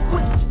trigger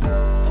quick.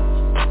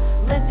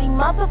 Lizzie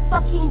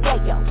motherfucking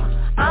Leggo.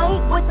 I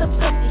ain't with the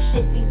pussy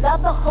shit, these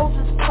other hoes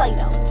is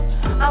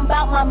Play-Doh. I'm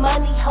about my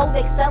money, hoe,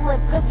 they sellin'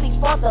 pussy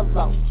for the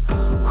low.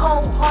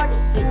 Cold-hearted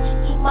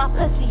bitch, eat my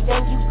pussy,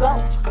 then you go.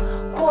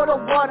 Quarter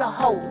water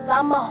hoes,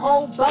 I'm a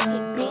whole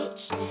bucket bitch.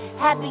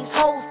 Have these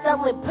hoes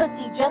sellin'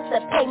 pussy just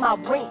to pay my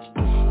rent.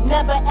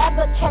 Never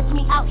ever catch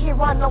me out here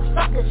on no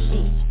sucker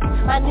shit.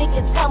 My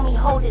niggas tell me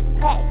hold it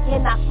pack,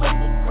 and I flip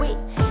it quick.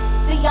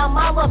 See, I'm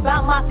all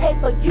about my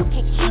paper, you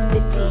can keep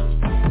the dick.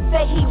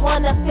 Say he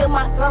wanna fill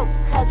my throat,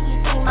 cause he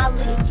see my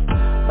lips.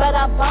 But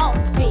I boss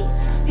bitch,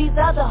 these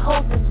other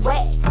hoes is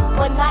whack.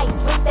 One night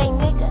with they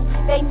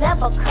nigga, they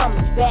never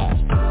coming back.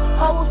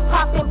 Hoes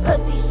poppin'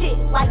 pussy shit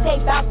like they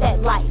bout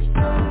that life.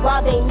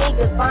 While they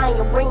niggas buying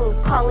rings,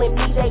 calling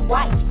me they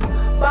wife.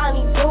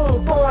 Bonnie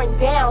Doon pouring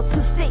down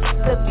 2-6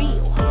 the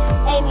bill.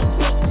 Any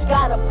bitch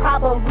got a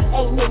problem, we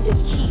ain't in the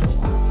kill.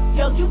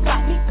 Yo, you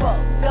got me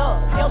fucked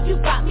up. Yo,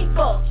 you got me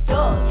fucked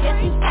up.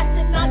 Yes, you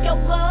testing on your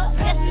blood.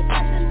 Yes, you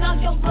testing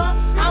on your blood.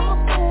 I'm a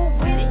fool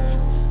with it.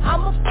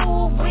 I'm a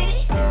fool with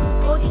it.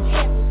 Go these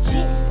hands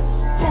legit.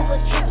 Pull the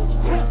trigger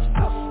quick.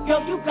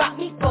 Yo, you got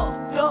me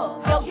fucked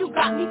up. Yo, you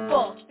got me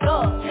fucked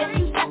up. Yes,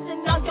 you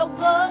testing on your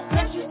blood.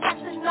 Yes, you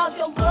testing on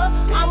your blood.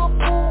 I'm a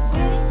fool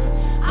with it.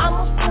 I'm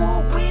a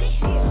fool with it.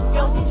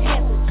 Yo, these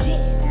hands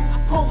legit.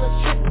 Pull the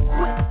trigger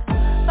quick.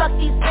 Fuck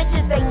these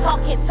bitches they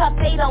talking tough,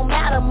 they don't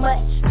matter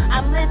much.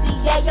 I'm Lizzie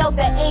Yayo,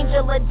 the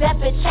angel of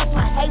death, and check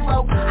my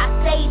halo. I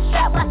stay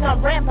strapped like a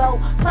Rambo,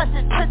 plus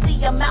his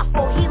pussy a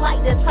mouthful. He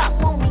like to talk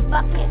when we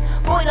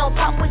fucking. Boy, don't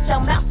talk with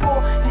your mouth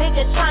full.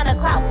 Nigga tryna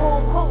clout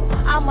cool.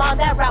 I'm on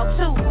that route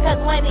too,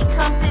 cause when it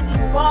comes to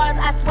these bars,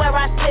 I swear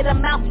I spit a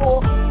mouthful.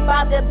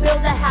 About to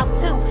build a house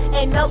too,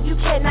 and no, you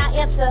cannot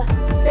enter.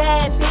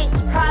 Bad bitch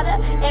Prada,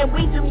 and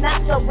we do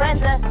not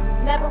surrender.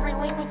 Never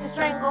relinquish a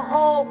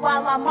stranglehold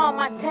while I'm on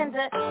my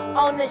tender.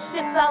 On the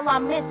ships all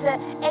I'm into,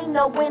 ain't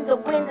no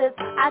windows.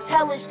 I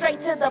tell it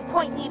straight to the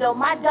point, needle.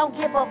 My don't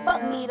give a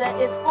fuck meter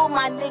is full,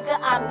 my nigga.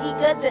 I'm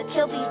eager to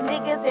kill these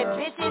niggas and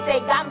bitches.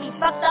 They got me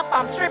fucked up,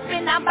 I'm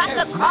tripping. I'm about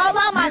to call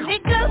on my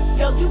niggas.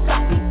 Yo, you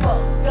got me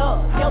fucked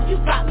up. Yo, you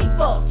got me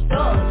fucked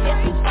up. Yes,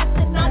 you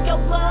testing on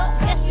your blood.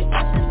 Yes, you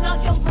testing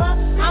on your blood.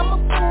 I'm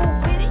a fool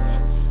with it.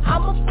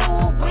 I'm a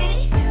fool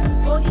with it.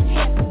 For these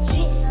handsome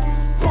shit.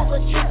 Pull the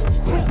trigger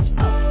quick.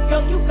 Yo,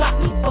 you got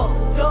me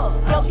fucked up.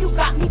 Yo, you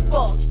got me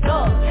fucked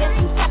up.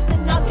 Yes, you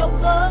testing on your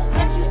blood.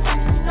 Yes, you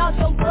testing on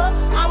your blood.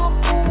 I'm a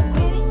fool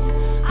with it.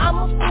 I'm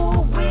a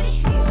fool with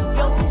it.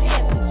 Yo, these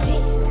handsome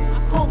shit.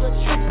 Pull the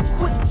trigger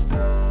quick.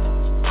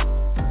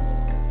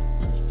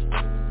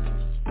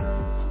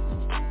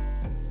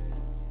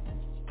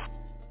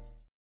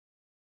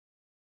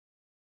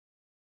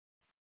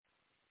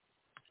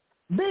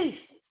 Beast.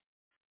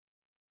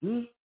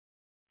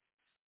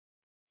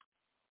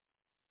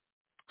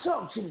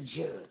 Talk to the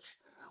judge.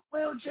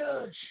 Well,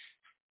 Judge,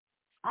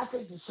 I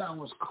think the song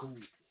was cool.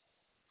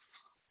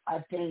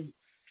 I think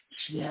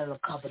she had a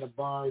couple of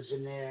bars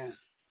in there.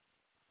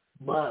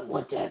 But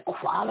with that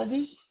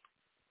quality,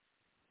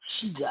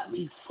 she got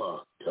me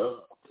fucked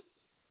up.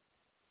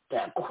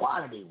 That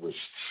quality was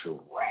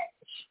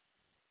trash.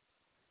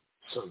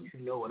 So you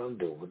know what I'm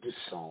doing with this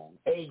song.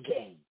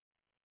 A-game.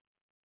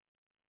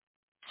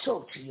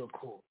 Talk to your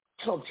court.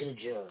 Talk to the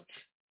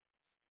judge.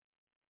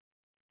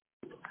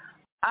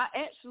 I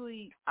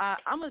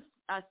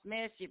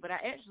smashed it, but I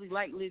actually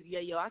like Liz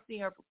Yayo. I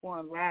seen her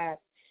perform live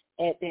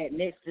at that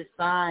Next to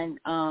Sign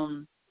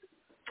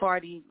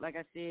party, like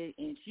I said,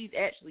 and she's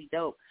actually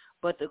dope.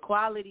 But the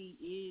quality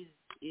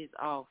is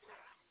off.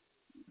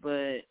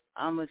 But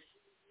I'm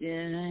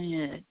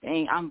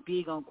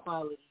big on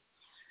quality.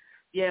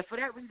 Yeah, for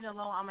that reason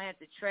alone, I'm gonna have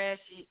to trash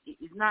it.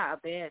 It's not a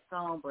bad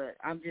song, but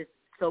I'm just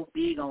so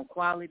big on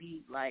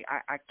quality, like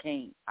I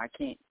can't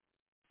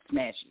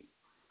smash it.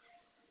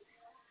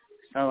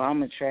 So I'm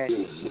gonna trash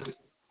it.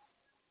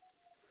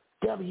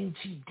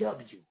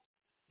 WTW.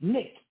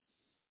 Nick,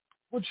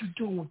 what you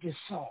doing with this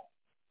song?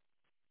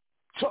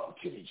 Talk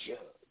to the judge.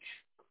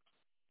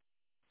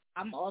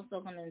 I'm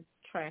also gonna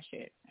trash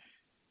it.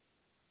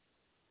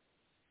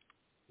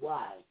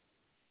 Why?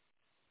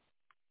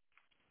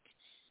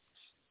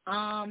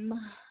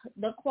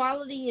 The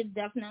quality is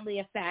definitely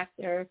a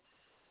factor,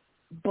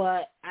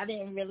 but I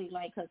didn't really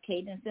like her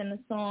cadence in the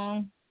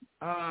song.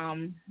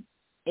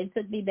 It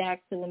took me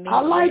back to when I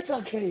like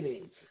her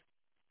cadence.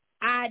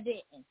 I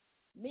didn't.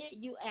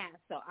 You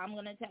asked, so I'm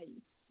gonna tell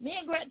you. Me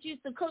and Gretch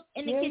used to cook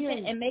in the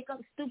kitchen and make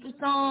up stupid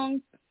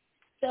songs.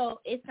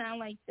 So it sounded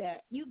like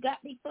that. You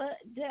got me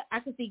fucked up. I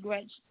could see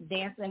Gretch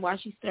dancing while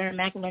she's stirring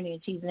macaroni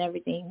and cheese and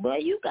everything.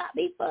 But you got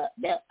me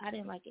fucked up. I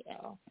didn't like it at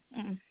all.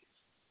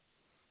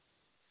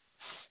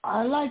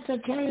 I like the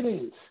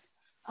cadence.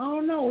 I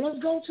don't know. Let's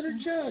go to the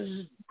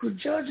judge.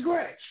 Judge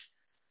Gretch.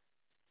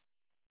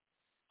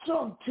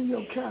 Talk to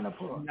your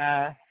counterpart.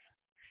 Nah.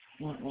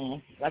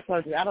 I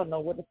told you, I don't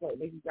know what the fuck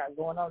you got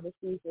going on this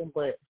season,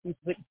 but she's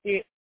with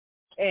shit.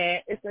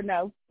 And it's a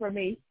no for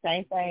me.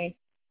 Same thing.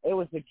 It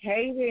was the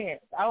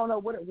cadence. I don't know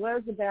what it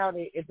was about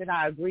it. And then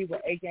I agree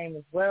with A-Game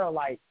as well.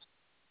 Like,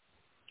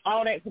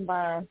 all that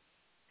combined,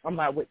 I'm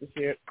not with the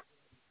shit.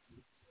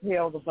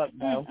 Hell the fuck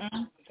no.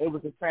 It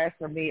was a trash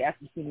for me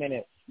after 2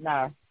 minutes.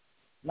 Nah,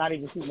 not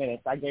even 2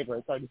 minutes. I gave her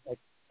a 30-second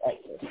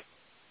extra.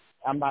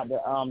 I'm about to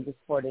just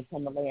pour this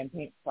Himalayan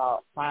pink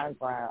salt fine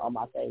grind on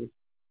my face.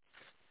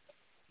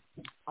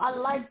 I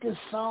like the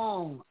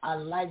song. I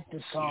just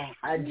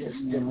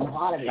the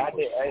quality.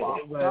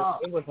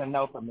 It was a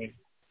no for me.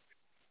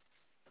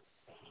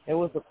 It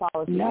was the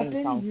quality in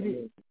the song for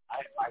me. I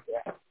didn't like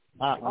that.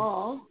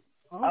 Well,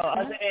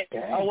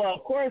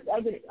 of course,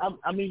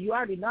 I mean, you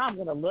already know I'm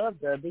going to love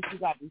the bitch you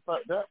got me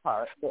fucked up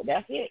part, but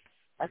that's it.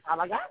 That's all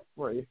I got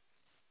for you.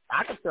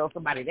 I could tell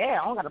somebody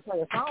there. I don't got to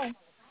play a song.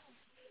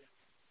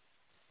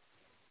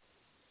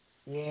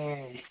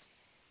 Yeah.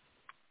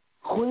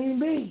 Queen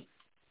Bee,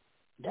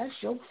 that's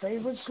your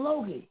favorite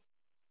slogan.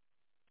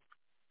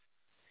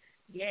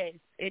 Yes,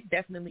 it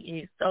definitely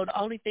is. So the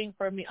only thing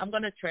for me, I'm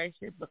going to trash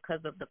it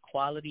because of the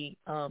quality.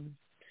 I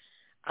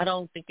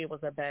don't think it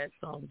was a bad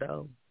song,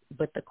 though.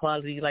 But the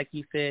quality, like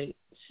you said,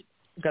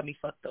 got me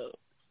fucked up.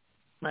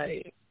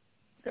 Like,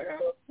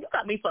 girl, you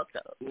got me fucked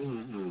up.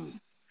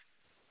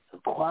 The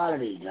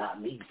quality got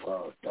me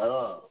fucked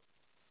up.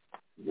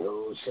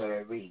 No,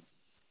 sirree.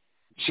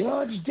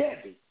 Judge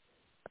Devy,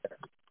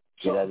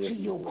 talk to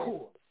your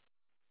court.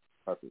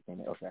 Perfect.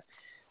 Okay.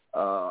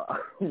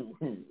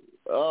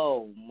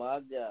 Oh, my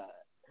God.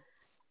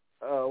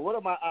 What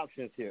are my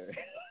options here?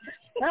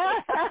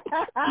 Smash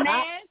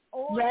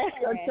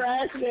or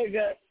trash,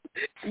 nigga.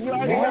 You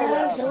already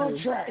know what or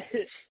trash.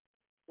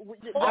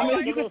 I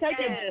mean, you can take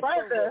it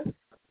further.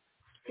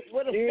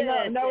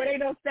 No, it ain't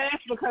no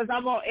stash because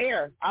I'm on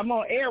air. I'm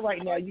on air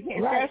right now. You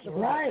can't stash it.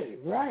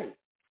 Right.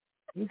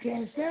 You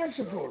can't stash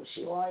it for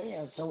she on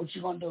air. So what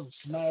you gonna do?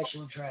 Smash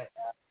or trash?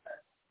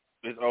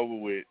 It's over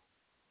with.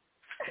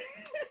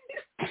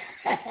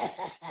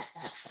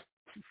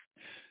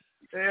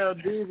 Hell,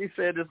 Devy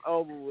said it's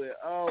over with.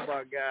 Oh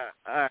my God!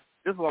 All right,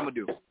 this is what I'm gonna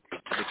do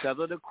because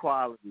of the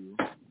quality.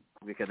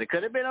 Because it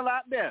could have been a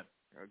lot better.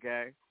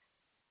 Okay.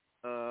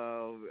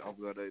 I'm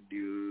gonna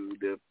do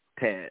the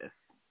pass.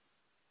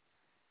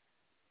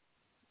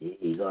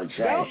 You gonna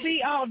try? Don't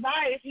be all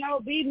nice. No,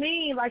 be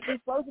mean like you're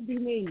supposed to be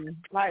mean.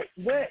 Like,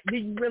 what do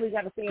you really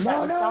got to say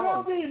about the song?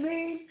 Don't be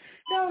mean.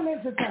 Don't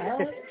listen to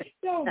her.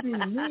 Don't be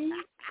mean.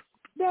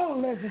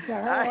 Don't listen to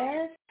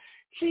her.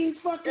 She's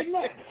fucking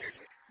nuts.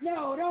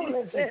 No, don't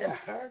listen to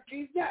her.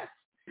 She's nuts.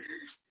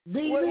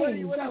 Be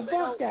mean. So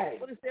fuck that.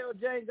 What did Sarah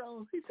Jane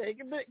go? He said it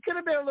could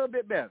have been a little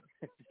bit better.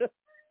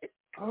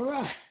 All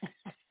right.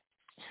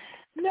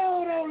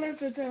 No, don't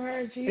listen to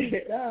her. She's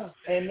tough.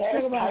 And that's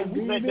how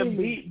you let the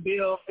beat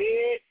build,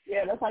 bitch.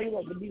 Yeah, that's how you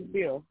let the beat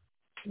build.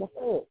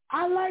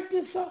 I like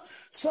this song.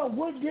 So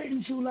what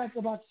didn't you like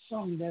about the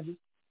song, Devy?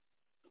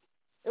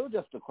 It was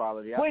just the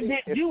quality. What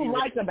did you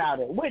like about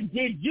it? What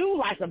did you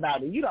like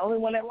about it? You the only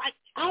one that liked it.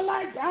 I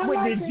liked it.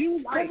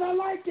 Because I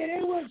liked it.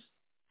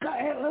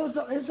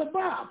 It's a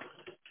bop.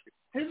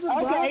 It's a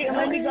bop. Okay, and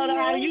let me go to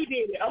how you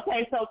did it.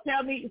 Okay, so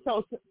tell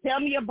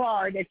me a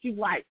bar that you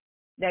liked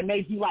that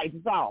made you like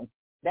the song.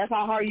 That's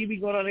how hard you be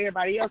going on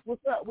everybody else.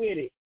 What's up with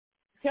it?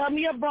 Tell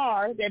me a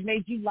bar that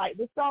made you like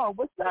the song.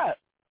 What's up?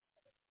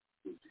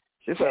 She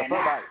said something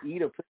about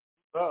eat or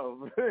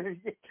oh.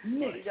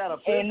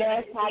 And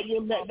that's how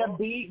you let the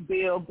beat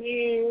build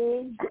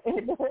big.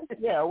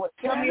 Yeah,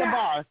 tell me a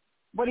bar.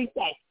 What do you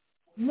say?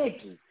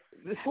 Nikki,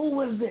 who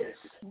was this?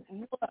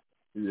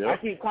 Yep. I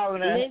keep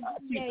calling her.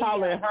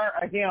 Her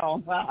a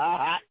him.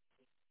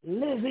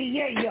 Lizzie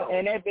Yayo.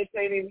 And that bitch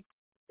ain't even.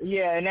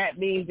 Yeah, and that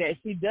means that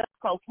she does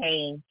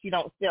cocaine. She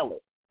don't sell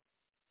it.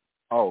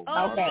 Oh.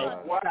 Okay.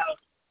 What else?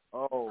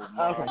 Oh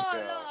my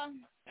God.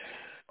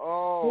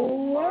 Oh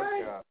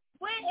my God.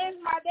 Where is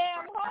my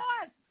damn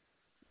horse?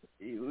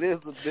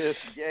 Elizabeth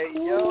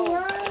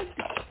Yayo.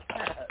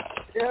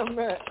 Yeah,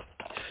 man.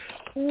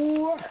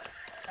 What?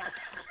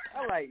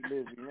 I like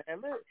Lizzie,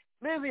 man.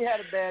 Lizzie had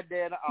a bad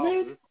day in the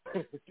office.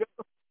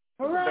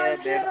 Right,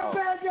 she had a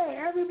bad day.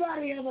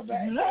 Everybody has a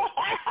bad day.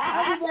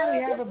 Everybody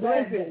has a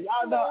bad day.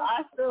 Y'all know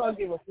I still don't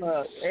give a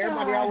fuck.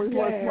 Everybody always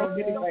wants smoke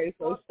anyway,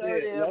 so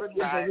shit. Let's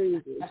give a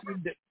reason.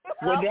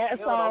 With that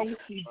song,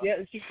 she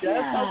does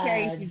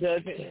cocaine. She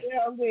doesn't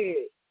sell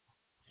it.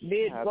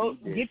 Bitch, go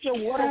get your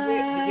water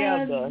whip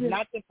together,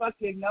 not the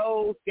fucking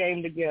nose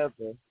game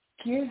together.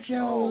 Get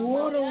your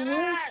water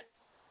whip.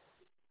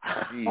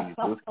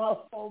 Jesus.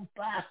 Oh,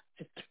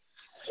 bastard.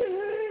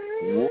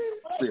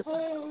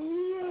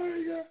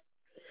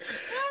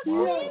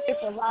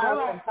 It's a lot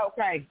of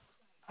cocaine.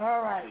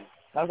 All right.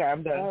 Okay,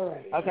 I'm done. All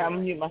right. Okay, I'm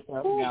gonna mute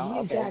myself now.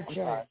 Okay, I'm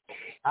sorry.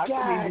 I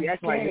couldn't be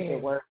acting like this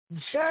at work.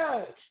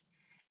 Judge,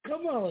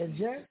 come on,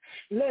 Judge.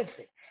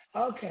 Listen.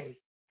 Okay.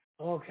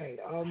 Oh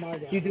my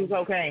God. You do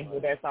cocaine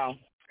with that song?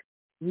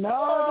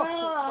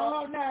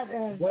 No, not.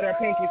 With her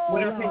pinky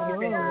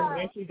finger.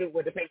 And she do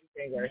with the pinky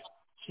finger.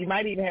 She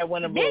might even have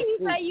one of those. Then you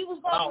say you was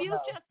gonna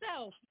mute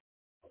yourself.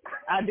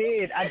 I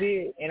did,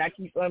 and I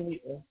keep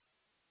unmuting.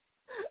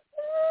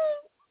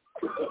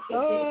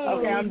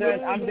 Okay, I'm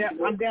done.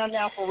 I'm down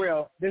now for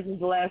real. This is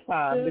the last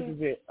time. This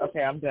is it.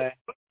 Okay, I'm done.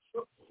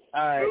 All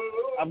right,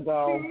 I'm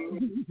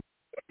gone.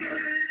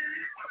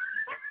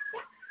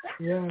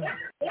 Yeah,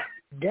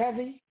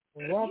 Devy,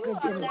 welcome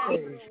to the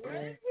stage,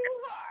 man.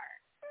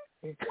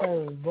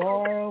 Because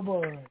oh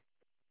boy.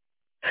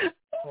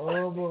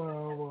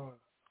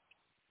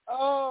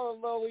 Oh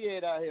no, we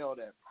ain't out here on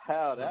that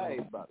powder. I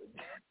ain't about to.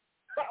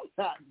 I'm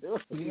not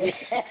doing it.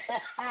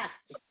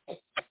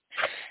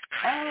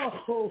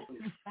 Oh,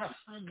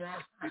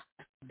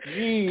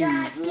 Jesus.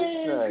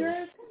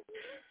 Chris.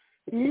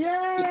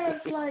 Yes,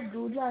 like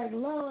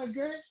Lord,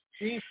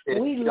 Chris.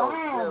 We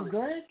live,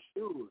 Chris.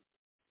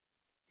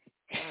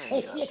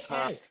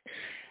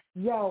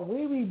 Yo,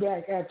 we be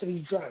back after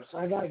these drops.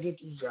 I gotta get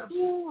these drops.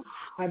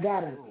 I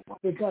gotta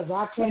because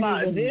I can't. Come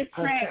on, even, this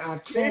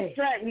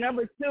track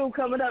number 2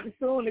 coming up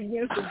soon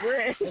against the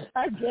Brits.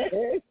 I guess.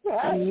 Yeah,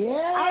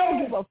 I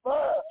don't give a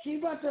fuck. She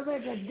about to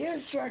make a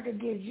diss track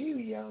against you,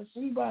 yo.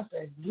 She about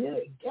to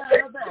get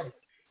it.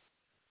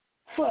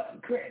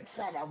 Fuck, Chris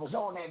said I was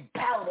on that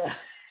powder.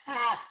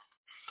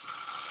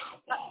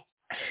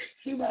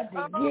 She about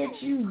to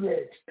get you,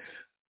 Chris.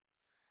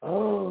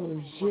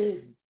 Oh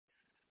shit.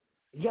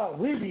 Yo,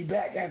 we'll be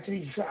back after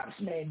these drops,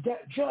 man.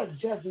 Judge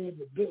just in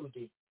the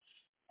building.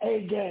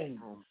 A-Gang,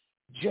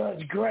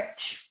 Judge Gretch,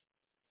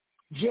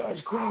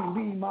 Judge Queen B,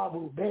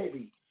 Marble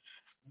Baby,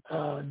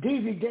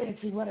 Devy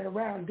Dancing running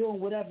around doing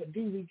whatever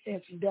Devy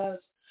Dancing does.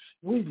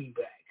 We'll be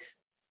back.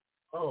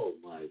 Oh,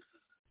 my God.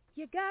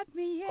 You got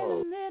me in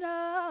the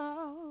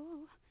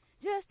middle,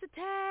 just a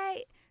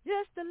tight,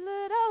 just a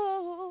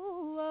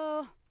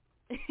little.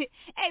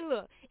 Hey,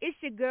 look, it's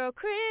your girl,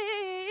 Cree,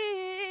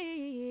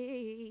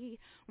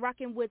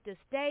 rocking with the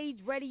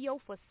stage radio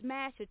for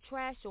Smash or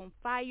Trash on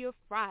Fire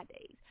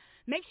Fridays.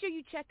 Make sure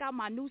you check out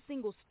my new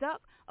single,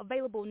 Stuck,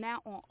 available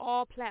now on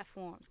all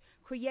platforms.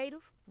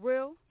 Creative,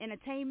 real,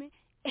 entertainment,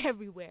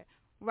 everywhere.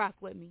 Rock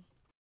with me.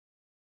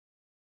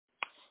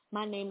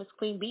 My name is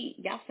Queen B.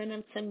 Y'all send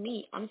them to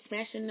me. I'm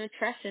smashing the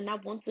trash and I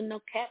want to know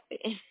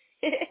capping.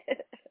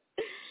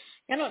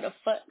 Y'all know what the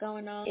fuck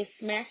going on? It's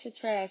Smash the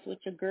Trash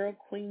with your girl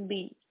Queen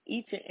B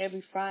each and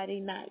every Friday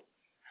night.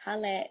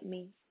 Holla at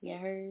me. You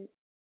heard?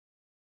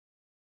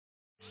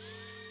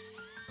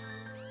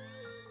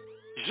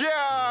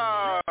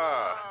 Yeah!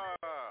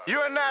 You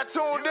are now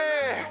tuned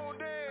in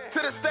to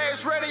the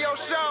Stage Radio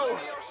Show.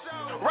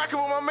 Rocking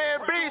with my man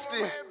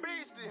Beastie.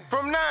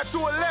 From 9 to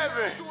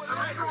 11.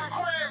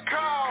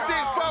 Call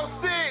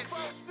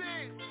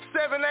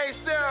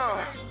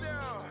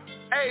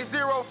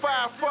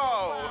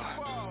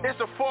 646-787-8054. It's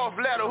the fourth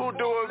letter. Who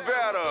doing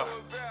better?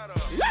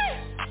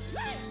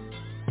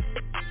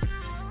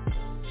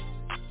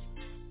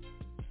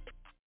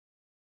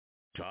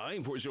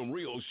 Time for some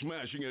real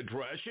smashing and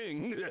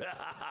trashing.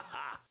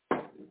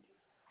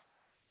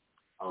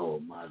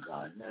 Oh, my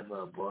God.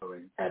 Never a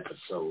boring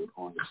episode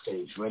on the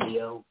Stage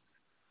Radio.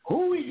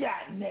 Who we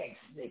got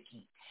next,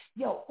 Nikki?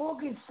 Yo,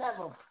 August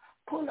 7th,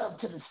 pull up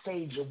to the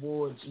Stage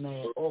Awards,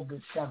 man.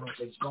 August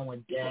 7th is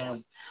going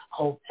down.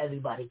 Hope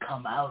everybody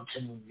come out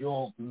to New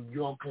York. New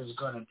York is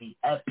going to be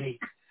epic.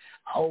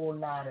 Whole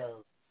lot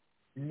of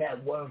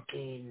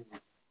networking.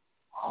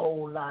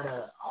 Whole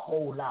lot.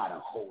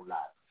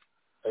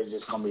 It's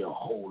just going to be a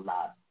whole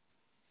lot.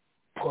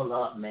 Pull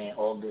up, man,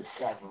 August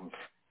 7th.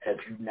 If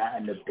you're not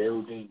in the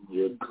building,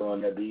 you're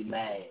going to be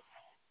mad.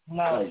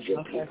 Because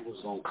your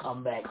people's going to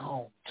come back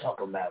home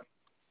talking about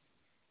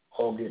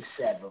August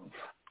 7th.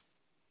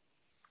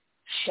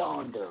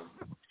 Shonda.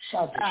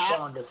 Shout to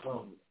Shonda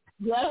from...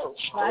 Yo,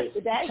 Shout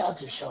to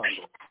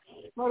Shonda.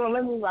 Hold on,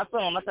 let me move my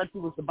phone. I thought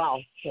you was the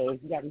boss, so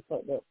you got me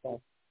fucked up.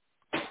 So.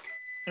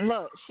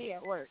 Look, she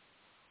at work.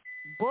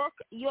 Book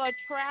your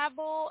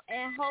travel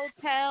and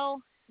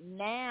hotel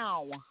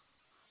now.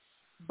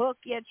 Book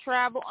your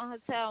travel and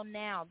hotel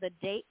now. The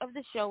date of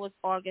the show is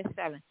August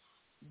 7th.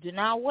 Do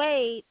not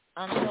wait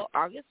until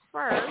August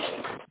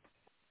 1st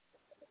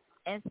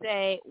and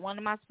say, when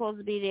am I supposed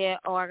to be there?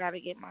 Oh, I got to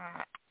get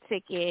my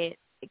ticket,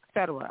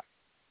 etc.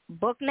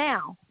 Book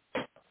now.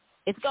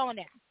 It's going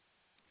down.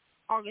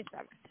 August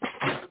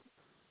 7th.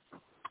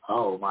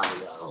 Oh, my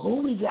God.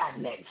 Who we got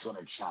next on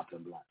the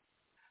chopping block?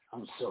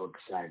 I'm so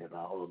excited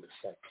about August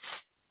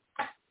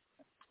 7th.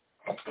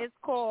 It's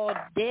called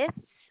This,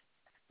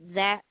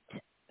 That,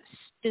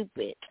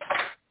 Stupid.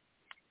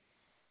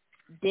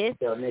 This,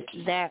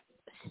 That,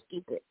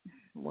 Stupid.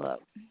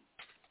 What?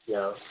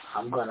 Yo,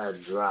 I'm going to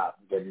drop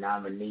the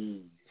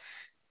nominees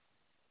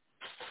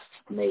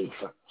May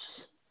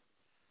 1st.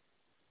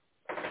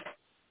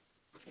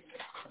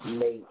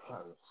 May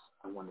 1st.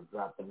 I want to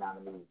drop the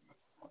nominees.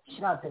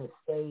 Shout out to the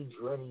Stage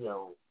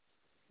Radio.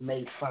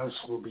 May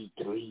 1st will be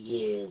 3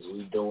 years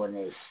we doing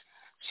this.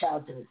 Shout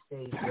out to the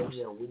Stage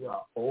Radio. We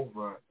are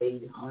over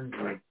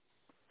 800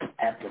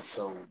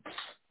 episodes.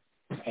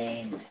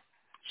 And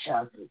shout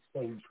out to the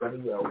Stage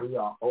Radio. We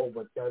are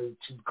over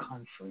 32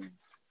 countries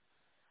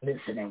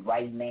listening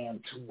right now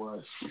to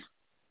us.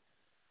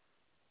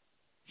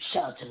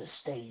 Shout out to the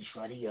Stage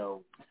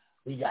Radio.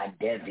 We got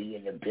Devy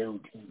in the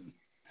building.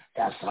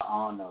 That's an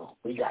honor.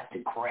 We got the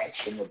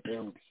Gretch in the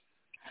building.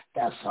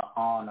 That's an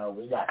honor.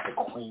 We got the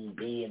Queen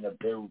B in the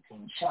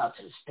building. Shout out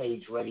to the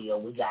Stage Radio.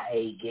 We got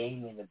A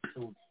Game in the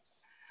building.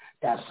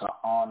 That's an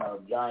honor.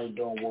 Y'all ain't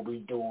doing what we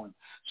doing.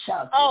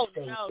 Shout out to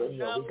the Stage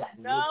Radio. We got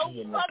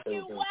Nikki in the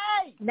building.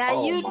 Way. Now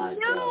oh you my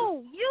knew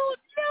God.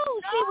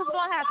 she was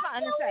gonna have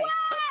something to say.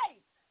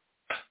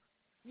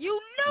 You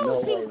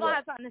knew she was gonna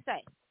have something to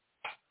say.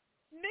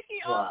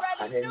 Nikki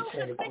already knew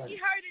because Nikki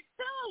heard it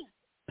too.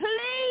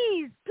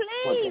 Please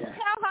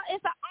tell her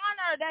it's an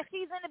honor that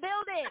she's in the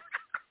building.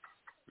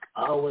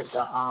 Oh, it's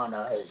an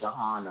honor. It's an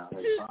honor.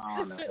 It's an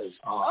honor. It's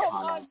an honor. Oh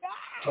my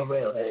God. For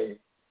real, it's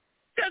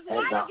an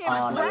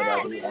honor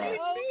that we have.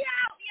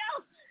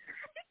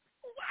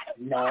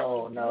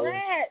 No,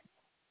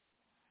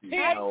 She's right.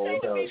 I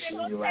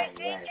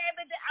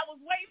was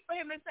waiting for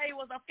him to say it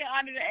was a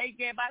honor to A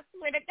game. I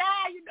swear to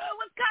God, you know it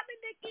was coming,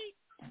 Nikki.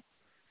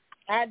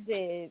 I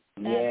did.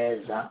 Yeah,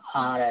 it's an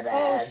honor to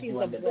have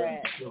you in the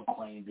building too,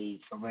 Queen B.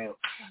 For real,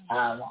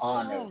 I'm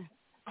honored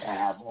to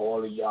have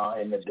all of y'all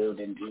in the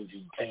building,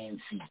 DG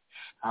Tansy.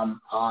 I'm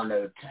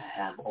honored to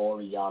have all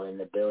of y'all in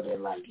the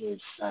building. Like,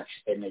 it's such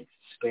an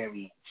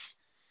experience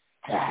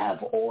to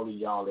have all of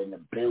y'all in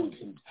the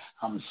building.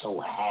 I'm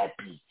so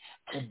happy.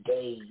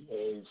 Today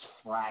is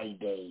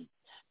Friday,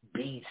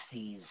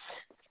 Beastie's,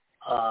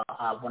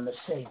 I want to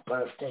say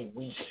birthday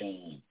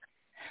weekend.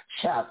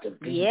 Shout out to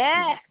Beastie.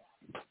 Yeah.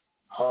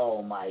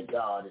 Oh, my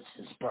God, it's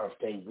his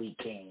birthday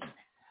weekend.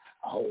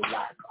 A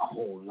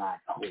whole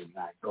whole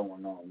lot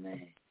going on,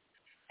 man.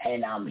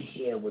 And I'm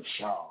here with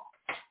y'all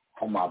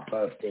on my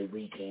birthday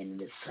weekend,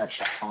 and it's such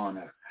an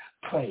honor.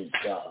 Praise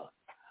God.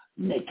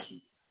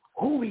 Nikki,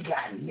 who we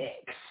got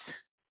next?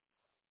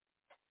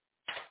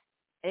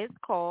 It's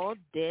called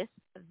This,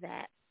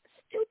 That,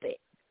 Stupid.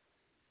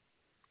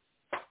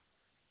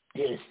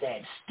 This,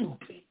 That,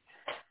 Stupid.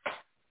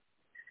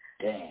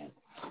 Damn.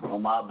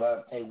 On my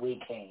birthday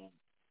weekend,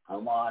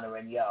 I'm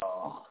honoring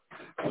y'all.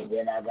 And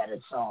then I got a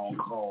song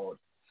called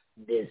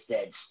This,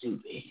 That,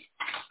 Stupid.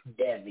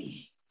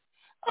 Devy,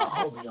 I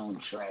hope you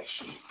don't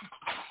trash it.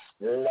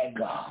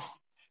 Leggo.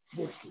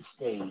 This is the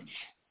stage.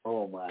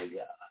 Oh, my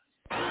God.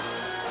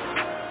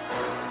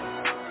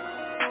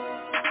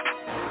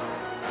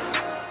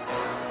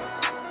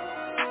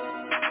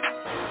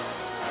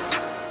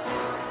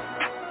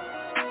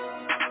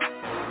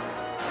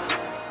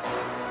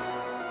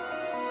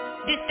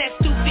 This that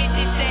stupid,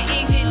 this that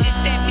ignorant, this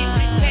that bitch,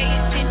 just pay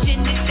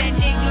attention. This that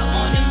nigga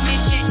on a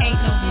mission, ain't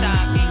no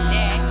stopping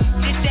that.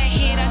 This that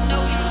hit, I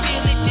know you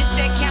feel it. This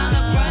that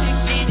counter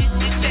running business.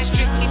 This that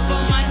strictly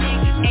for my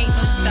niggas, ain't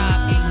no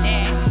stopping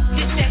that.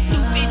 This that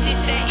stupid, this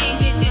that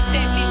ignorant, this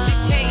that bitch,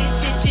 just pay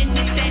attention.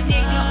 This that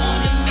nigga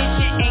on a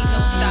mission, ain't no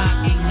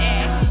stopping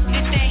that.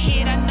 This that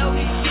hit, I know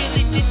you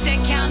feel it. This that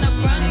counter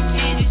running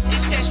business.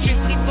 This that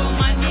strictly for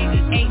my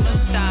niggas, ain't no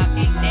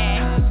stopping that.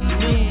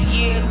 New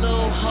year,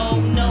 little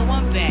hoe, no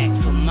I'm back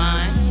for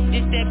mine.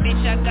 This that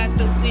bitch, I got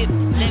the whip,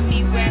 let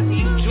me rap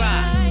you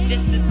dry.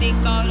 Just to think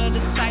all of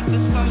the ciphers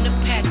from the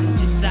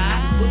passenger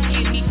side will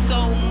give me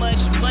so much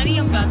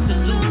money, I'm about to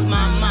lose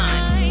my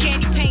mind.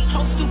 Candy paint,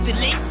 whole stupid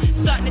lit,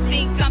 starting to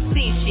think I'm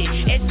seeing shit.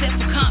 Except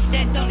for comp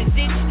that don't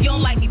exist. You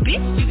don't like me,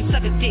 bitch, you can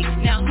suck a dick.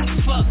 Now who the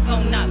fuck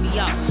gon' knock me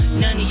off?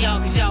 None of y'all,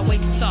 cause y'all way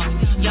too soft.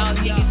 Y'all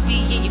niggas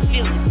see and you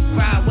feel it.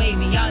 Ride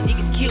wavy, y'all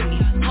niggas kill me.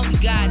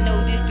 Only God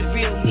know this the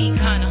real me,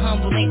 kinda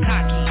humble and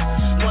cocky.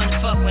 Wanna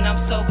fuck when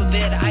I'm sober,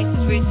 better ice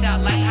is rich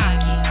out like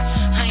hockey.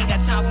 I ain't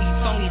got time for you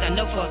phonies, I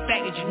know for a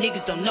fact that you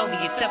niggas don't know me.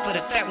 Except for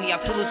the fact when y'all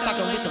fools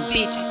talking with them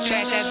bitches.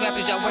 Trash ass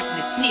rappers, y'all worse than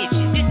the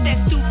snitches. This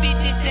that stupid,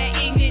 this that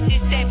ignorant,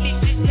 this that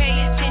bitch, just pay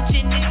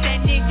attention. This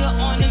that nigga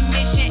on a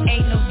mission,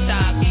 ain't no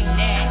stopping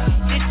that.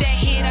 This that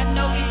hit, I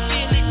know you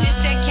feel it. This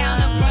that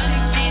counter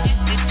running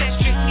business. This that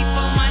strictly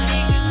for my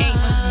niggas,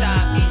 ain't no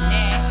stopping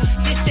that.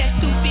 This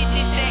that stupid,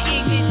 this that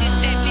ignorant, this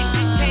that bitch,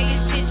 just pay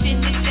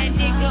attention. This that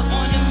nigga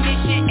on a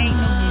mission, ain't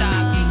no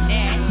stopping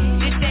that.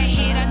 This that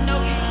hit, I know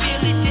you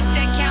feel it. This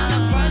that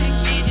counter running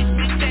business.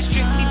 This that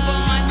strictly for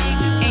my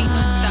niggas, ain't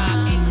no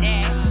stopping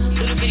that.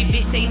 Little bitty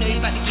bitch say you know you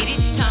about to get it.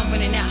 Time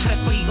running out, how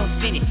the fuck you gon'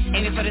 spin it?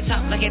 Aiming for the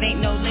top like it ain't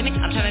no limit.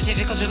 I'm trying to change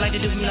the culture like the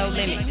dude from No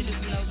Limit.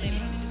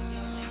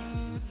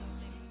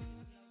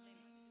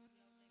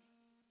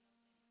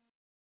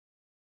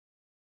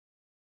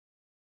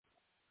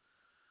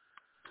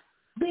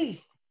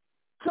 B,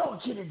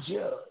 talk to the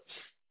judge.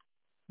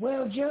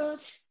 Well, Judge,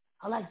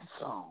 I like the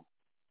song.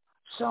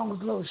 Song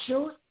was a little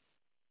short.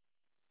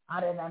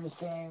 I didn't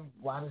understand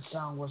why the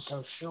song was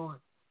so short.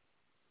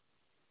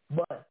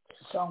 But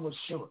the song was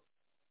short.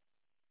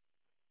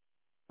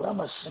 But I'm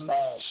going to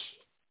smash it.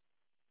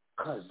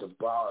 Because the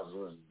bars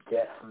was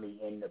definitely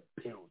in the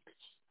building.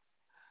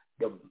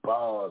 The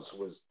bars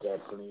was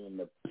definitely in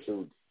the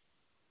building.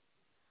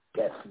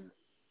 Definitely.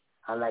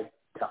 I like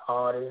the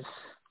artist.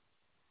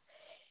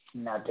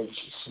 And I think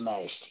she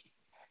smashed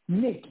it.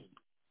 Nikki,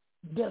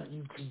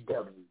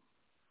 WTW,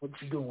 what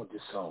you doing with the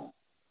song?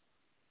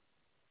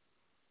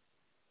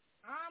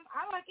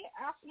 I like it.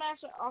 I'll smash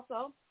it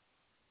also.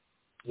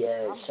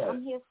 Yes, sir.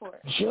 I'm here for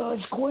it.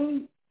 Judge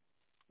Queen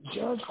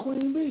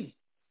B,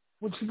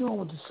 what you doing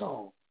with the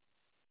song?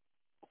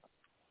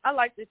 I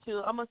liked it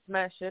too. I'm gonna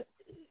smash it.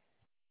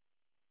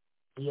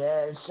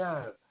 Yes,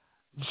 sir.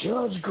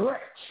 Judge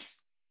Gretch,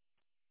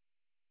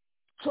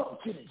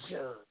 talk to the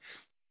judge.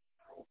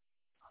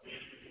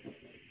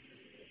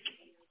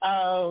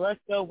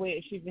 Let's go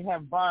with she didn't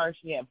have bars,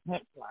 she had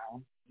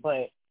punchline,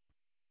 but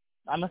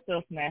I'ma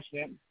still smash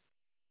it.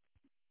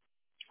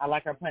 I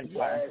like her punchline,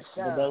 yes,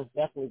 but those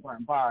definitely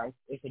weren't bars.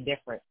 It's a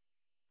difference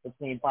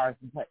between bars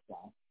and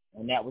punchline,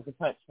 and that was a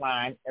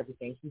punchline.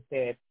 Everything she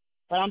said,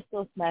 but I'm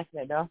still smashing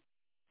it though.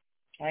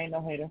 I ain't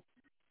no hater.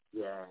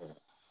 Yeah,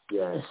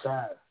 yes,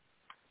 sir.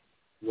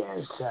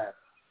 Yes, sir.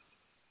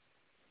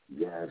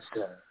 Yes,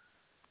 sir.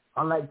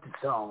 I like the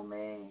song,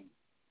 man.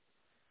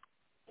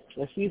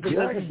 Well, she's a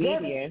good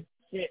comedian.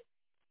 Shit.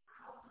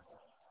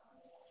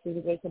 She's a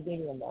good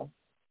comedian, though.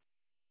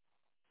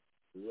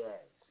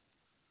 Yes.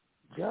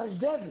 Judge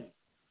Devy,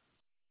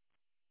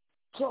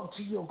 talk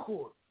to your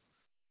court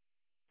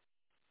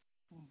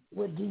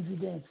with Devy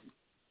Dancing.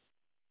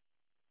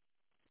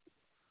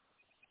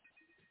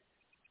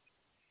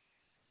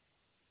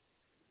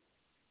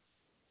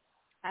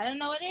 I don't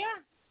know what they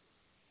are.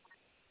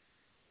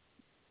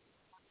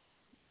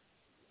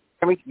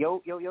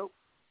 Yo.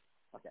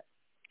 Okay.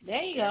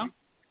 There you go.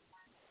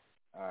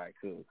 All right,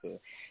 cool.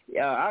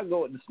 Yeah, I'll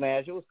go with the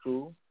smash. It was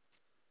cool.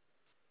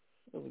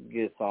 It was a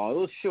good song. It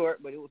was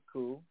short, but it was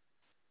cool.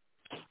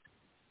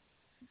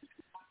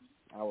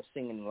 I was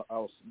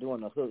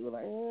doing the hook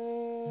like,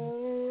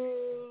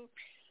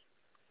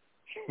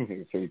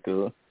 Pretty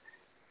cool.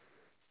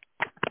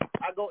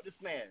 I go with the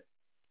Smash.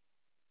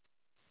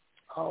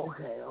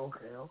 Okay.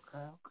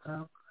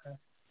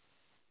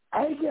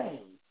 AJ,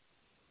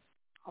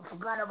 I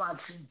forgot about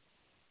you.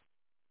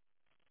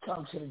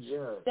 Talk to the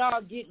judge.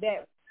 Y'all get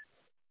that?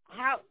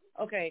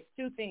 Okay,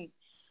 two things.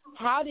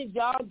 How did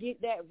y'all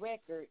get that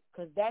record?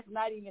 Because that's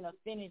not even a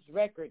finished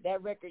record.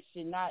 That record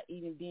should not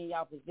even be in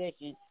y'all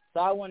possession. So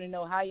I want to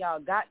know how y'all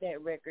got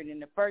that record in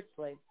the first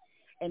place.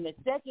 And the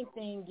second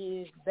thing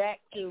is back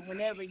to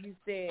whenever you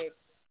said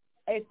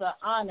it's an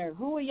honor.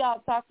 Who are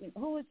y'all talking?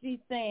 Who is he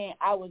saying?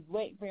 I was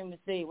waiting for him to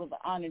say it was an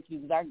honor to,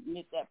 because I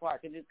missed that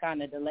part because it's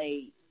kind of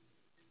delayed.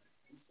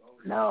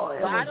 No,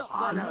 it was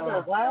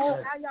honor.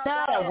 What?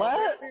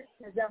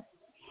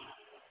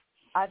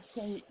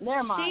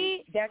 Never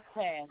mind. That's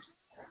past.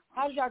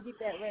 How did y'all get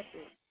that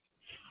record?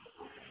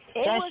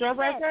 That's your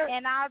record?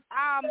 And I'll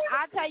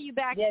tell you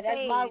backstage. Yeah,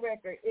 that's my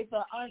record. It's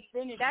an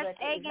unfinished record.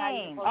 That's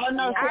A-Game. Oh,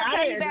 no, I'll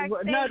tell you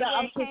backstage where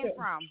it came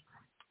from.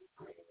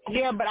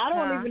 Yeah, but I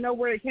don't even know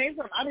where it came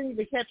from. I didn't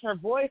even catch her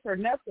voice or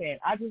nothing.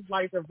 I just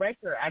like the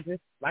record.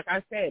 Like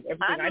I said,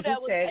 everything I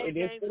just said, it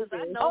is what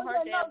it is. No,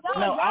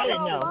 I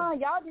didn't know.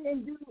 Y'all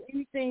didn't do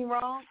anything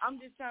wrong. I'm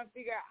just trying to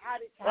figure out how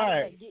did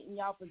that get in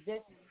y'all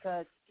possession,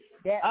 because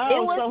that.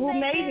 So who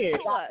made it?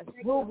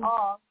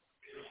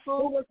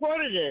 Who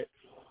recorded it?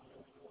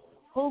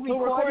 Who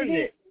recorded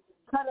it?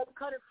 Cutter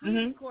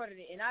recorded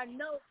it, and I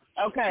know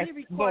he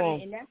recorded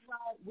it, and that's why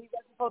we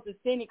wasn't supposed to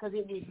send it, because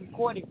it was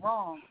recorded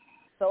wrong.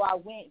 So I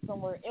went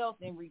somewhere else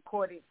and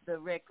recorded the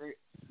record,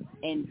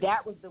 and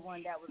that was the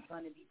one that was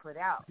going to be put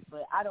out.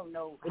 But I don't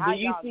know how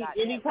y'all got that.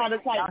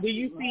 Do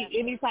you see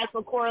any type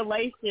of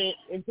correlation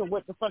into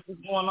what the fuck is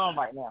going on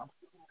right now?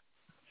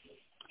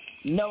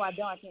 No, I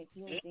don't. I can't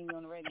see anything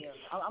on the radio.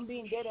 I'm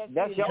being dead ass.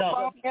 That's your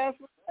podcast?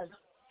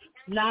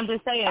 No, I'm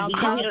just saying. Do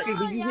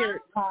you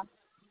hear?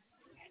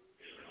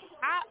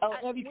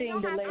 Everything we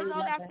don't delayed. have to go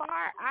that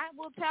far. I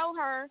will tell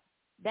her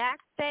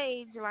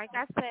backstage, like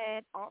I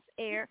said, off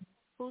air,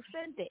 who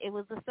sent it. It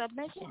was a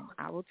submission.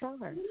 I will tell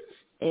her.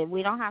 And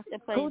we don't have to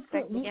play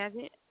second guess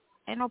it.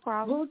 Ain't no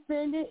problem. Who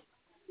sent it?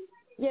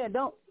 Yeah,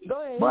 don't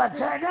go ahead. But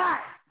tonight,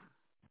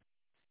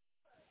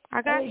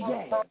 I got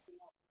AJ,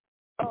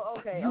 Oh,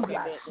 okay. You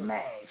got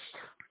smashed.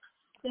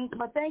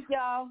 But thank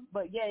y'all.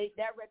 But yeah,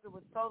 that record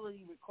was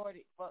totally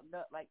recorded, fucked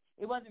up. Like,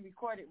 it wasn't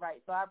recorded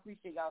right. So I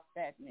appreciate y'all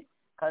stashing it,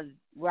 because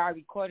where I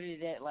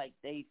recorded it at, like,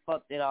 they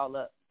fucked it all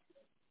up.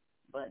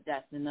 But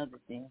that's another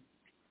thing.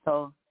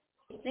 So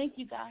thank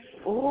you guys.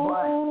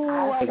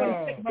 I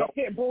gotta stick my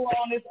pit bull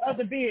on this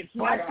other bitch.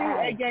 Not you,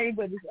 A-Game,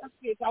 but this other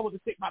bitch, I would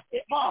have stick my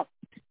pit boss.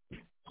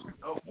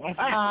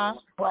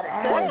 But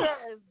as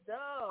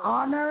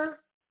honor,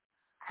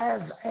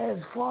 as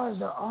far as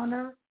the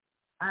honor,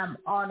 I'm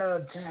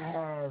honored to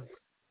have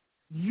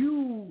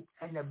you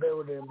in the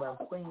building, but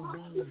Queen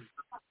B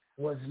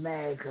was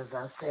mad because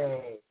I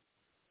said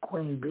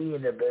Queen B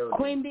in the building.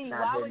 Queen B,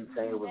 I didn't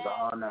say it was an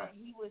honor.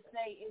 He would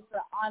say it's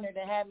an honor to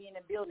have me in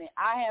the building.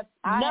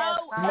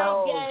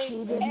 No,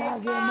 she did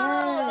not get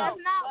mad. That's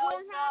not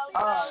what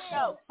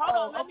happened.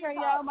 Hold on, okay,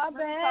 y'all. My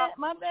bad,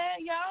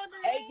 y'all.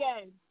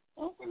 A-Game.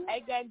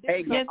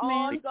 This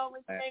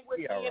ongoing thing with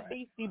me and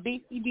Beastie.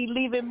 Beastie be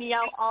leaving me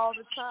out all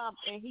the time,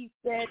 and he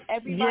said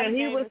everybody.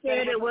 Yeah, he was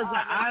saying it was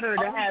an honor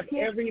to have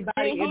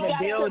everybody in the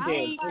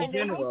building in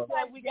general.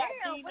 We got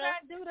Dina,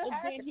 and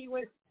then he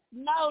went,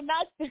 no,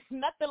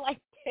 nothing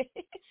like that.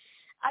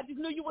 I just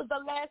knew you was the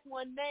last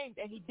one named,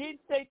 and he did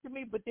say to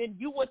me, but then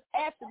you was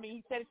after me.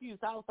 He said it to you,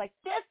 so I was like,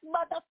 this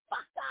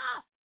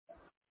motherfucker.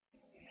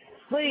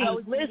 Please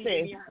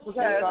listen,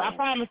 because I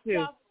promise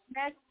you,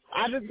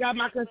 I just got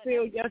my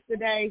concealed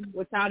yesterday.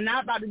 What y'all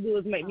not about to do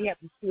is make me have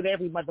to shoot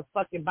every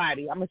motherfucking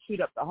body. I'm gonna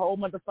shoot up the whole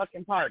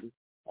motherfucking party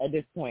at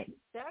this point.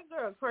 That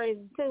girl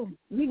crazy too.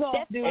 We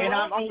gonna do and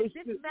I'm only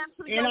shooting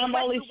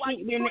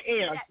in the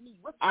air.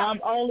 I'm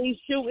only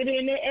shooting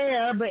in the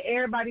air, but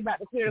everybody about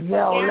to clear the fuck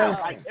out.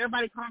 Like,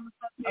 everybody calm the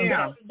fuck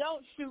down.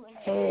 Don't shoot in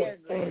the air.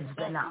 It's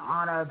been an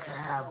honor to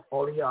have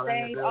all of y'all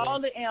in the building. All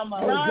the ammo.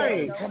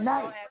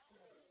 Tonight,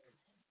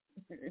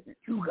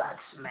 you got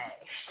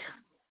smashed.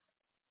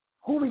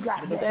 Who we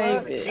got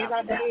today? Ain't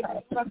I made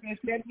fucking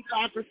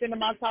 75% of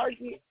my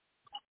target?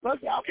 Fuck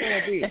y'all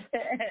playing this. I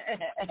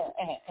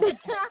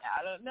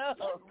don't know.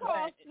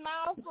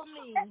 Smile for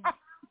me.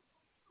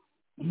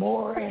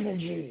 More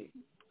energy.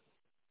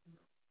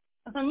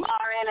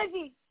 More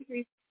energy.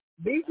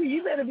 BC,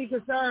 you better be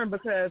concerned,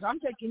 because I'm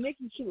taking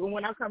Nikki shooting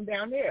when I come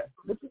down there.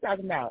 What you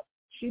talking about?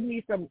 She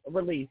needs some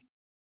relief.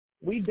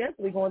 We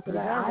definitely going to the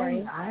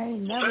range. I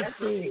ain't never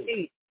seen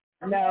it.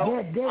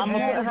 No, I'm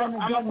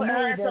gonna put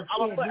her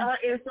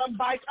in some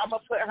bike. I'm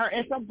gonna put her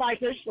in some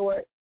biker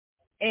shorts,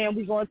 and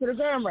we going to the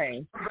gun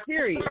range.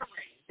 Period.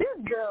 This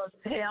girl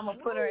said I'm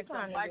gonna put her in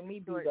some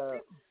biker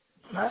shorts.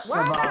 First of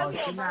all,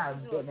 she's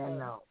not getting in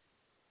no.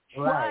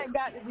 Why ain't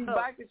got to be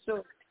biker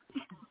shorts?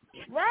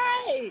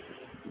 Right.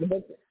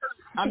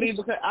 I mean,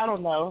 because I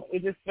don't know,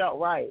 it just felt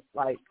right.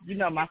 Like, you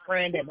know, my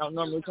friend that don't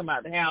normally come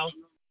out the house,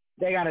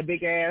 they got a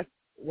big ass,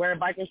 wear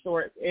biker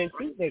shorts and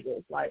shoot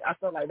niggas. Like, I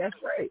feel like that's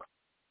great.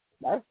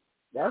 That's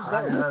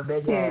her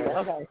big ass.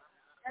 Okay.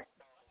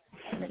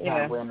 Yeah.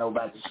 Not wearing no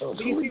biker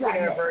shorts.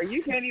 Whatever.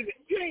 You can't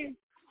even.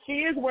 She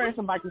is wearing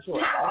some biker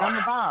shorts. And I'm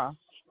a bomb.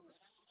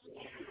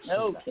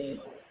 Okay.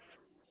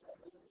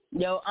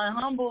 Yo,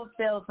 Unhumble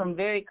sells some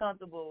very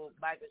comfortable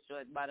biker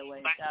shorts, by the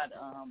way. Shout out to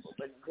Unhumble,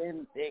 but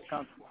they're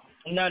comfortable.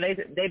 No,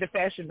 they the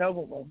Fashion Nova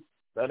one,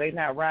 so they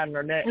not riding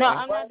or nothing. No,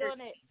 I'm not doing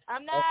it.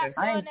 I'm not doing it.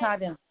 I ain't tried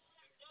them.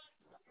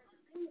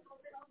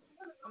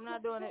 I'm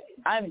not doing it.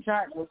 I haven't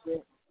tried this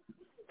yet.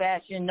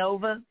 Fashion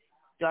Nova.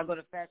 Do I go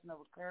to Fashion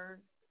Nova Curve?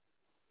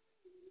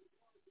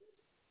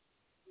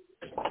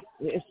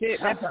 Yeah, shit,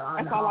 that's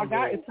all I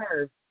got is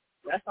Curve.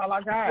 That's all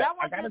I got.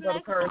 I gotta go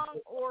to Curve.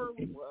 Or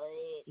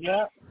what?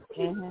 Yep.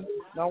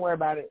 Don't worry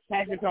about it.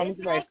 Package on this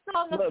way.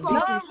 Look, for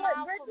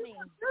me.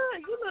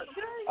 You look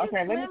good.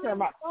 Okay,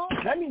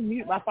 let me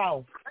mute my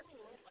phone.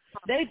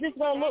 They just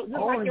gonna look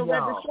just like your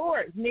leather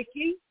shorts,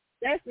 Nikki.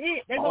 That's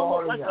it. They're gonna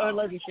look like your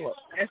leather shorts.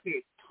 That's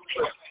it.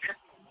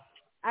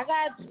 I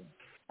got you.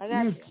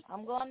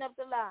 I'm going up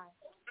the line.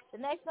 The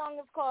next song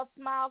is called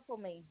Smile For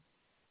Me.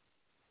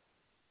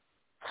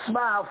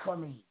 Smile for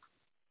me.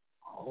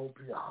 I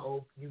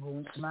hope you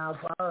won't smile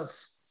for us.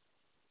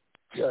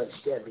 Judge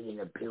Devy in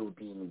the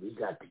building. We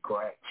got the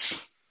Gretch.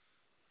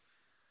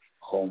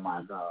 Oh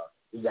my God.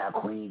 We got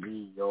Queen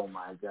Bee. Oh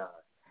my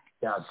God.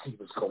 Y'all see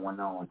what's going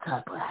on.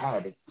 Type of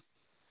havoc.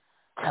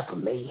 Type of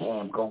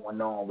mayhem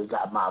going on. We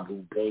got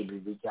Mabu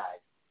Baby. We got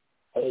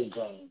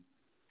A-Game.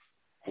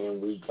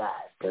 And we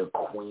got the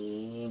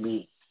Queen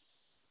Bee.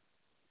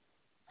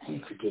 I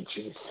ain't forget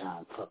you this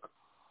time, fucker.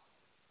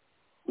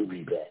 We'll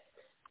be back.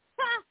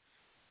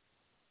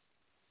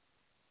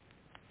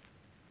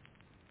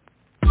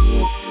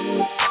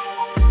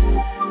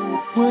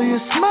 Will you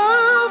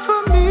smile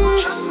for me?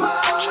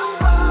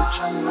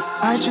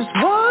 I just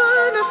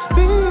wanna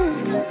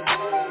speak.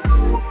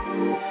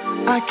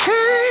 I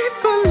can't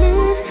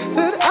believe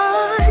that I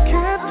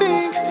can't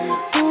think.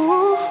 Ooh.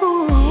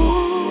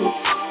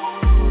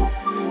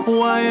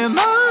 Why am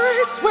I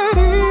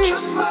sweating?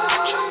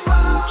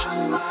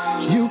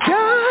 You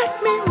got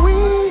me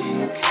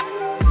weak.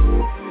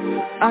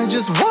 I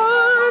just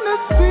wanna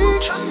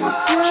speak.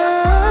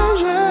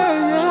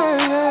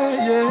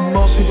 Yeah.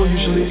 Most people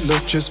usually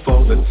look just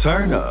for the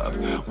turn up.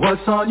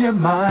 What's on your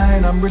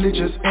mind? I'm really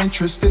just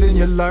interested in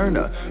your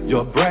learner.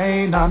 Your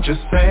brain, I'm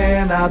just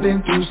saying I've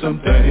been through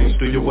some things.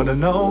 Do you wanna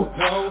know?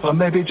 Or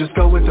maybe just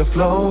go with the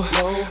flow.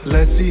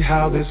 Let's see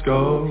how this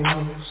goes.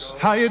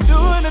 How you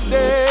doing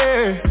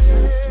today?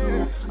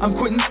 I'm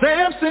Quentin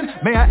Sampson,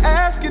 may I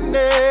ask your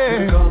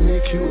name? You call me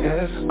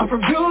QS. I'm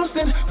from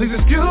Houston, please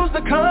excuse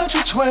the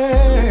country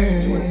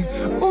twang.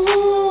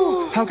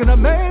 Ooh, how can I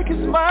make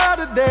you smile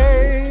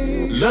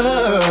today?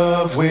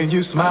 Love when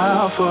you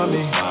smile for me.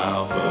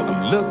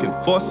 I'm looking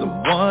for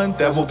someone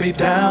that will be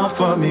down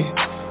for me.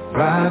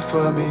 Ride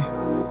for me,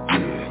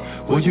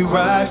 yeah. Will you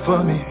ride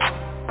for me?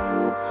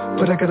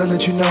 But I gotta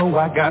let you know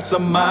I got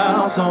some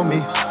miles on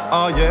me.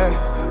 Oh yeah,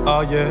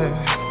 oh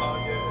yeah.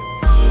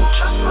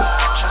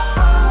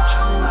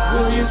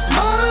 Will you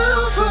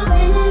smile for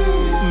me?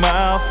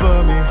 Smile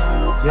for me,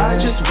 yeah. I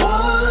just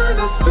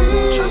wanna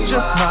see.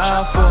 Just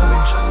smile for me,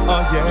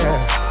 oh yeah.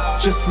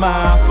 Just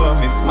smile for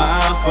me,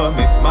 smile for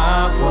me,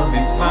 smile for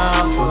me,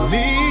 smile for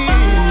me.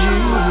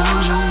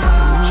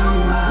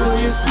 Will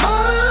you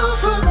smile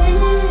for me?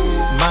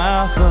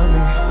 Smile for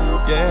me,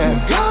 yeah. You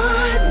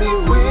got me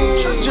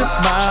weak. Just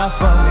smile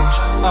for me,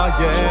 oh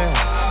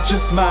yeah.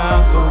 Just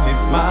smile for me,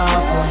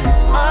 smile for me,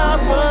 smile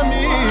for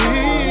me.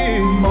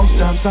 Most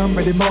times I'm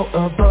really more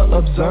of a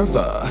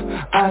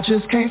observer. I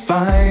just can't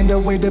find a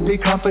way to be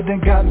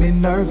confident, got me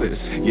nervous.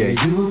 Yeah,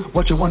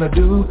 what you wanna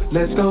do?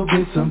 Let's go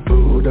get some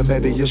food, or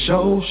maybe a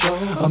show,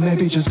 or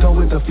maybe just go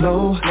with the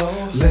flow.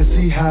 Let's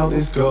see how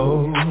this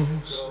goes.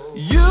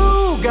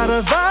 You got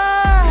a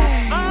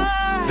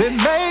vibe that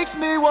makes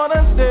me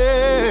wanna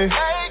stay,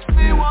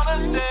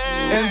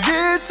 and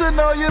get to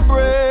know your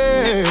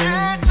brain,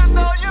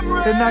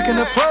 and I can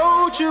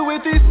approach you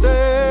with these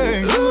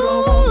things.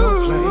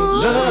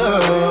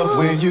 Love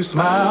when you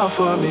smile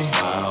for me.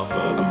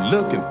 I'm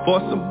looking for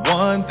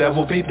someone that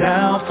will be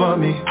down for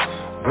me.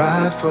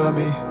 Ride for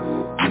me,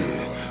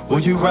 yeah. Will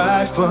you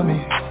ride for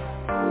me?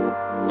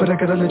 But I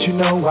gotta let you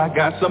know I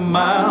got some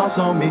miles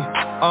on me.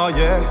 Oh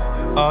yeah,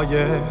 oh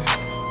yeah.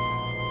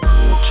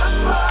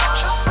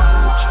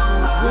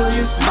 Will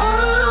you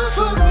smile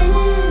for me?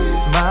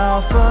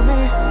 Smile for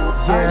me,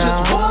 yeah. I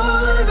just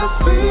wanna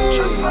speak.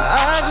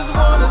 I just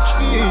wanna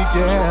speak,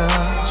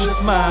 yeah. Just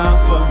smile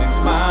for me,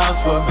 smile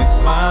for me,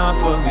 smile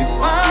for me,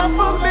 smile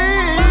for me.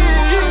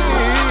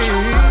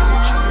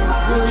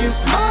 Will you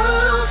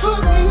smile for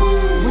me?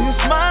 Will you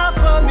smile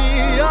for me?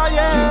 Oh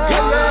yeah. You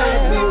got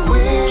me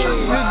weak.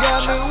 You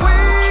got me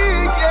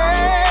weak,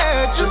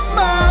 yeah. Just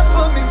smile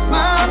for me,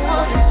 smile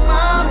for me,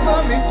 smile for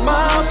me,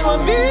 smile for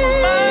me.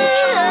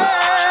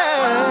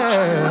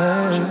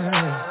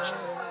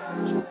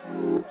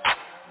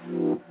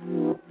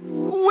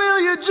 Will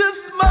you just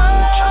smile?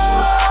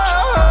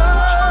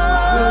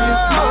 Will you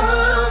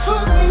smile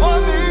for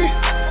me?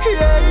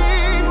 Yeah.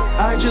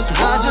 I just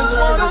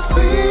wanna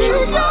see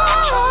you.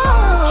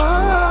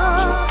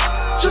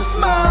 Just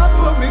smile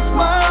for me,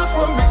 smile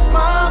for me,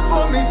 smile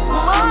for me,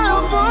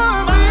 smile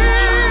for me.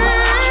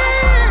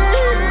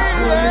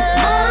 Will you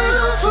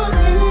smile for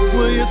me?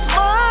 Will you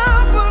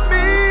smile for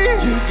me?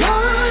 You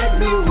got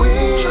me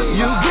weak.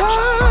 You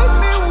got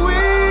me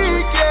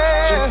weak,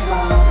 yeah.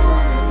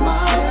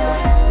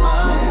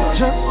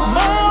 Just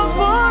smile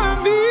for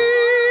me,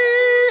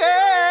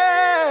 yeah.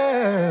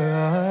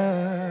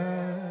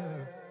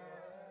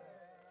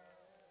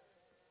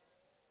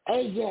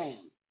 Hey, gang.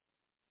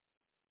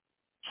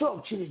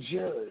 Talk to the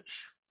judge.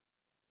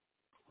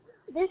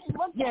 This is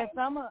what. Yes,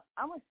 I'm a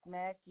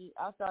smacky.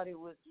 I thought it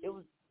was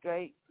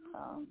great.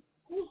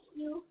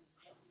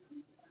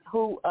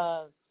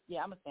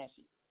 Yeah, I'm a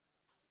smacky.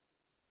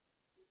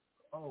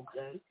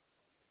 Okay.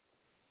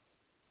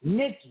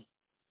 Nikki,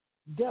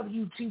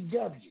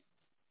 WTW.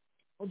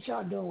 What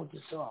y'all doing with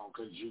the song?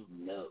 Because you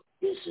know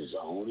this is the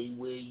only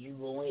way you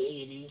gonna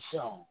hear these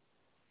songs.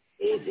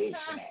 If it's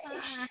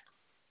smashed.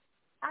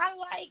 I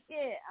like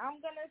it. I'm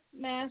going to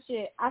smash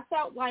it. I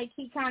felt like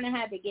he kind of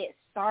had to get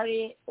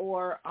started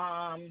or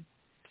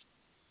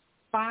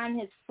find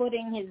his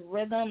footing, his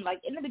rhythm.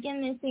 Like, in the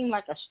beginning, it seemed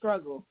like a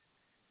struggle.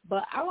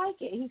 But I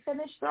like it. He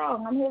finished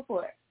strong. I'm here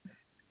for it.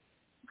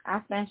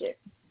 I'll smash it.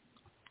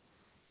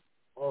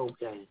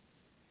 Okay.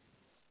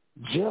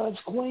 Judge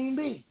Queen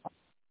B.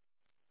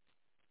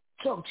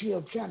 Talk to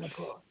your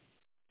counterpart.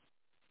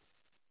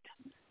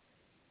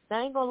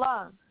 I ain't going to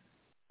lie.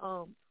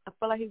 I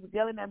felt like he was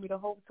yelling at me the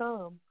whole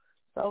time,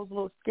 so I was a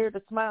little scared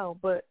to smile,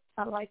 but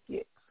I like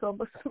it, so I'm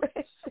going to smash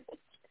it.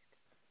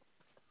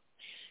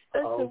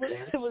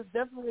 It was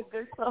definitely a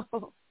good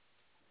song.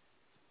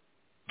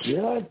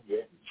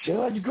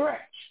 Judge Gretch,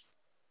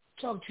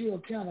 talk to your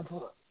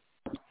counterpart.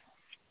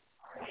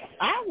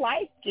 I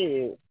liked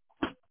it,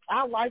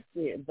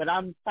 but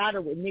I'm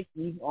sided with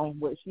Nikki on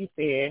what she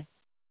said.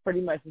 Pretty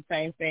much the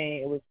same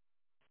thing. It was,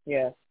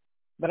 yeah.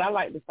 But I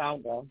like the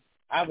song, though.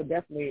 I would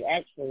definitely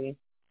actually,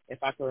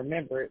 if I could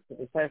remember it to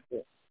detest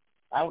it,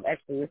 I would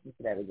actually listen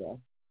to that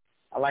again.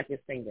 I like his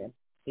singing.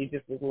 He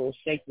just was a little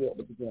shaky at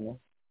the beginning.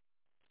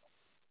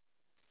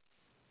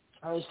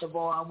 First of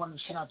all, I want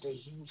to shout out to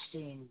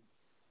Houston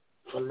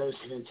for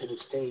listening to the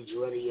Stage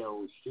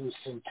Radio.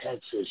 Houston,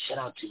 Texas. Shout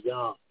out to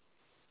y'all.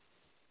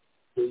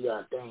 Do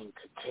y'all thing.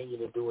 Continue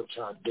to do what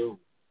y'all do.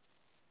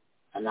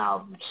 And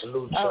I'll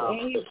salute y'all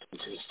for listening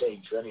to the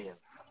Stage Radio.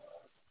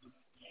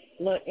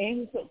 Look, and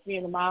he puts me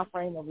in the mind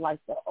frame of like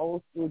the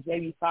old school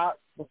J.B. Fox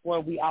before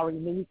we already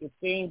knew he could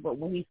sing, but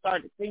when he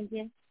started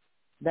singing,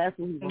 that's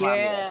when he reminded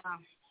me of. Yeah,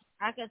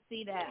 I could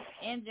see that.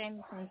 And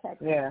James from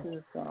Texas,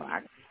 too, so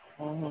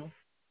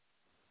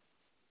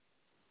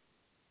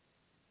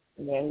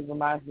Yeah, he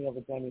reminds me of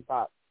a Jamie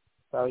Foxx.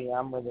 So, yeah,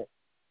 I'm with it.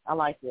 I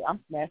like it. I'm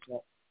smashing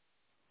it.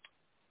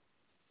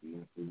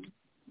 Mm-hmm.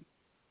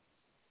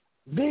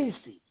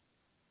 Beastie,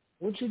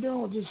 what you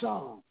doing with this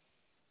song?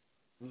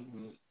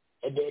 Mm-hmm.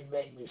 It did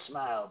make me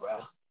smile,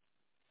 bro.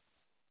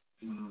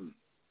 Mm-hmm.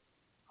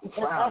 I'm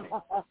frowning.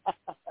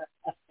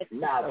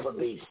 Not for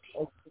Beastie.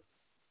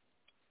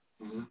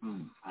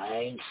 Mm-hmm. I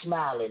ain't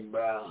smiling,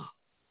 bro.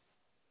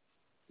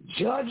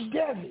 Judge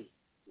Devy,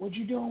 what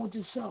you doing with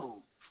this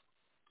song?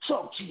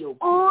 Talk to your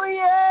Oh,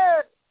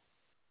 yeah.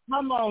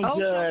 Come on,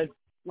 Judge.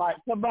 Like,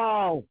 come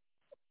on.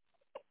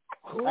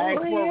 I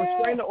asked for a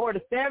restraining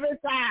order 7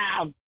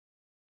 times,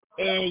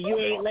 and you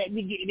ain't let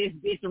me get this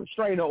bitch a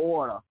restraining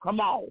order. Come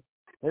on.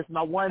 It's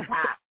my one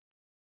time.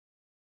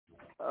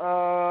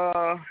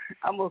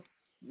 I'm going to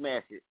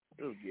smash it.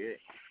 It was good.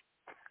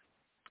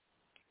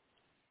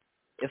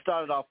 It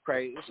started off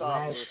crazy. It started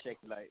off a little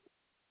shaky like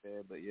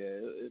that, but yeah,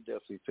 it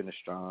definitely finished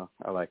strong.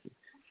 I like it.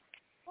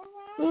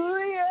 Oh,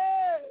 yeah.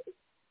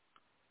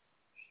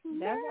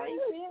 That's how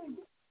you feel.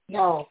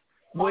 No.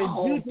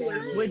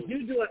 Would you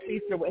do a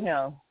feature with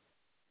him?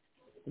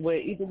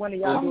 Would either one of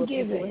y'all do a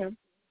feature with him?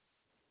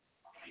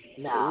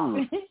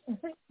 No.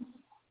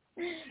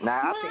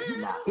 Nah, I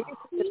think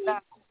he's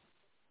not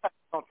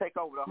gonna take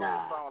over the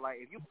whole song. Like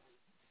if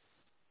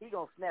he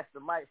gonna snatch the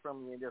mic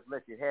from you and just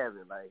let you have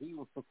it. Like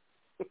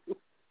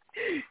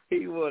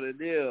he want to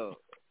deal.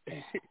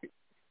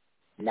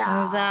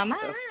 Nah.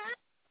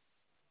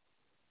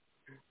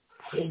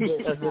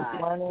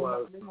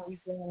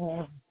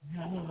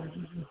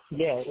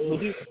 Yeah.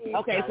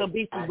 Okay, so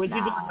BC, would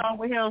you do a song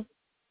with him?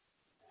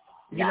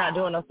 You're not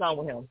doing no song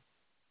with him.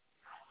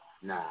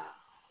 Nah.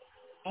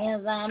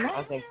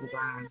 I think you're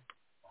fine.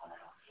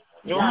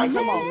 You're right.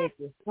 Come on,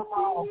 Nikki.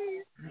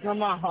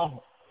 Come on.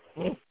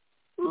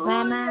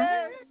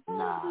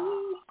 Nah.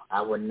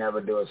 I would never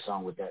do a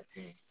song with that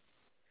thing.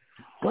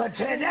 But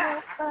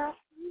tonight,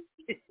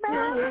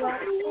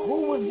 who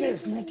was this,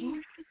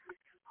 Nikki?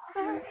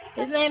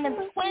 His name is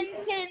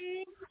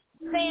Quentin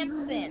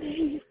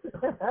Sampson.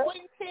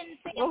 Quentin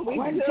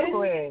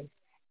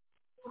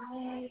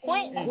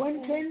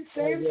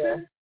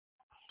Sampson?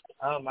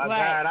 Oh, my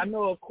God. I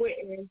know a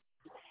Quentin,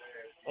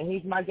 and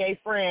he's my gay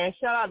friend.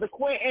 Shout out to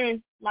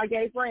Quentin, my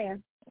gay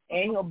friend.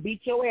 And he'll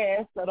beat your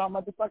ass, so don't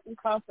motherfucking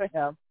come for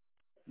him.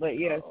 But,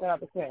 yeah, shout out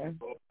to Quentin.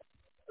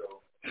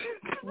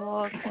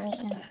 Lord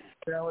Clinton.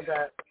 Done with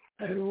that.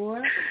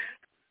 What?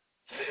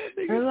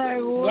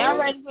 Y'all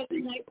ready for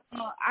the next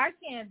song? I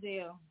can't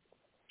deal.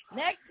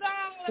 Next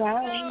song,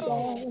 let's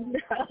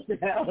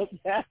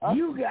go.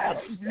 You got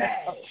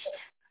smashed.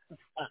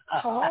 I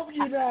hope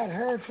you not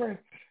heard from.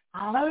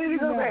 I need to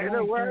go back to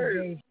the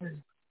word.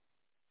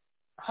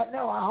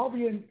 No, I hope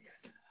you.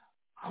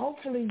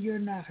 Hopefully, you're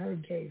not her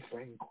gay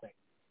friend, Quinn.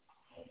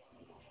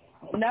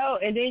 No,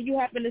 and then you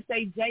happen to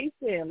say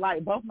Jason.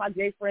 Like, both my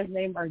gay friends'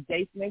 names are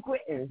Jason and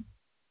Quentin.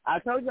 I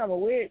told you I'm a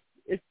witch.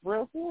 It's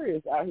real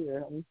serious out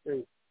here on the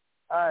street.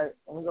 All right,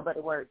 I'm going to go back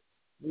to work.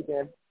 You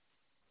did.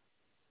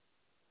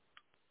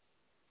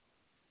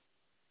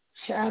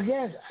 I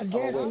guess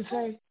you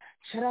say,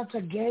 shout out to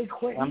gay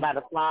Quentin. I'm about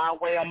to fly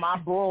away on my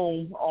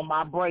broom on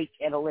my break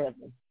at 11.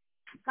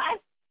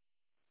 Okay?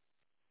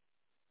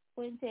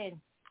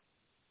 Quentin.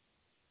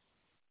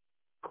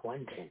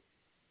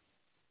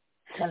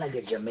 Sound like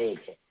a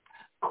Jamaican.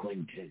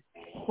 Quentin.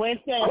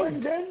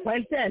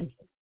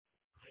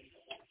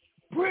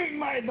 Bring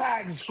my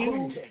bags,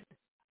 Quentin.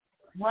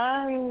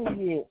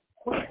 Right.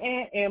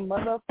 Quentin and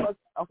motherfucker.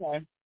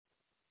 Okay.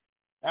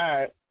 All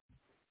right.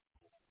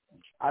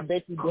 I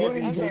bet you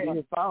Devin using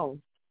his phone.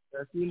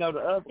 If you know the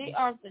other. They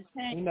off the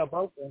tank. You know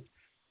both of them.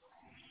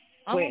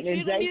 I want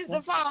you to use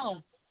the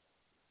phone.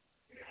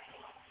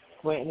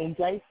 Quentin and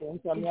Jason.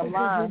 Tell me I'm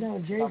lying.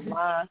 I'm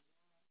lying.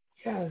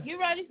 You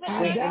ready for the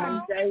next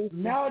song?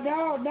 No,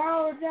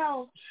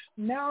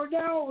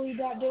 we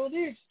not doing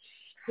this.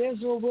 This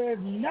is what we're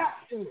not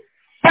doing.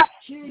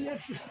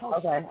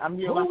 Okay, I'm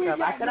muting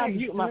myself. I said I'm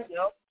muting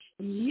myself.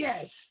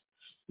 Yes.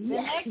 The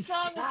next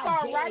song is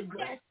called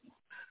Righteous.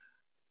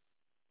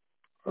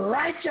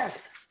 Righteous.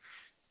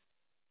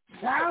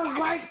 Sounds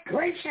like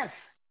gracious.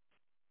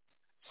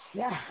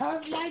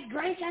 Sounds like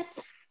gracious.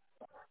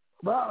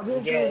 Well,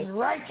 this is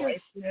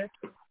righteous.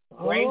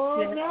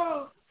 Oh,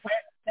 no.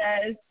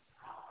 Says,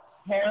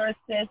 Harris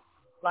says,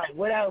 like,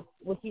 what else?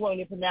 What you want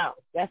to pronounce?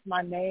 That's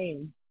my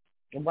name.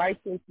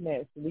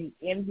 Righteousness. We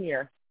in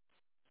here.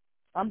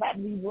 I'm about to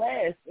be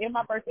blessed. And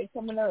my birthday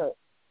coming up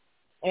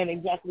in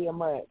exactly a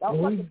month.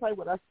 Don't fucking play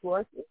with us,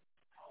 Forrest.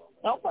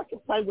 Don't fucking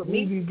play with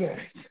me. Be back.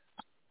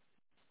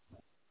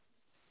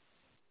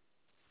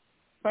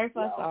 First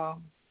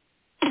song.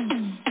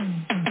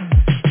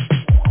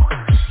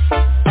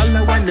 All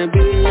I wanna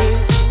be,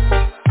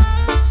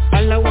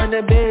 all I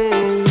wanna be,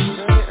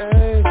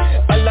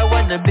 all I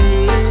wanna be,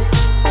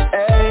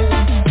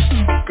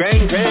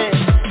 great.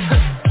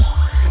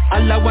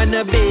 All I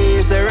wanna be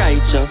is the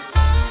righteous.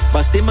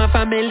 But see my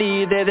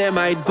family, they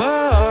might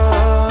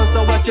bow.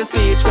 So watch your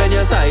speech when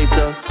you sight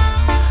up.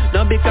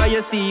 Not because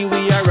you see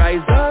we are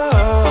rise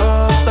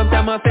up.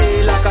 Sometimes I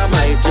feel like I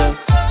might just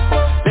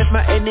left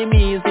my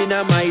enemies in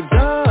a my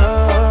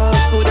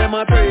dust. To them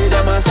I pray,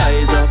 them I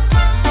size up.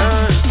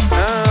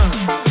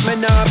 Me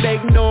nah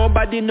beg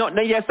nobody, not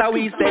no yes, how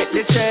we set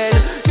the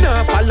trend.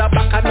 Nah follow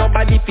back and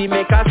nobody fi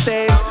make a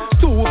sense.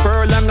 2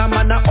 furlong a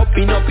man a up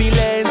in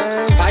lane.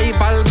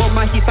 5 album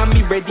a hit and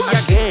me ready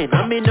again.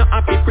 And me not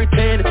happy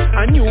pretend.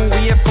 A new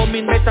wave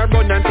coming, better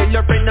run and tell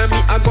your friend and me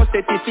I go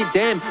set it for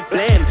them.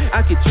 Blame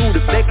attitude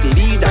reflect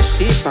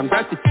leadership, and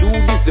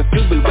gratitude is the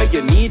fuel where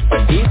you need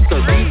for this. So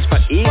reach for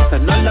it,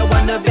 and all I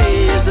wanna be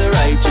is the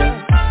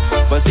righteous.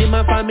 But see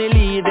my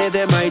family,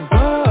 they might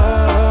go.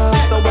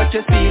 So watch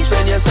your speech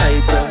when you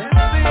sight up.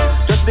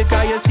 Just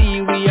because you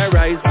see we are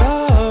rise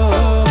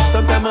up.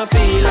 Sometimes I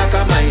feel like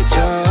I might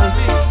just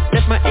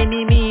left my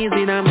enemies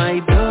in a my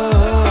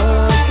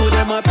dust. To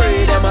them I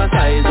pray, them I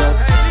size up.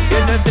 You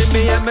know see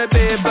me and my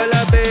people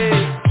a bit.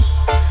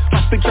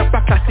 Happy drop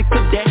a classic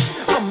today.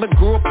 I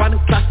grew up on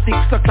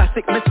classics, so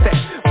classic me say.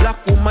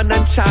 Black woman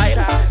and child,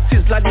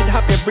 Sizzla did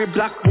have every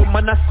black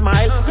woman a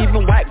smile.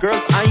 Even white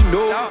girls I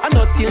know, I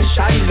not till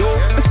shy low.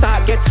 Me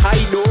start get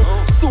high low.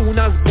 Soon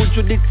as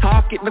Buju did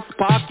talk it, me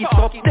spark it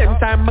up. Them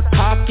time me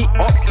cock it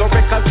up. So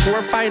records more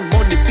find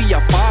money for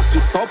your park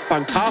it up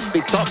and cough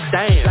it up.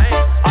 Damn,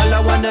 all I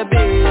wanna be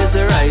is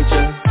the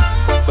righteous.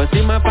 But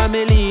see my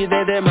family,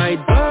 they might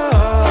go.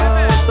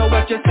 So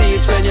watch your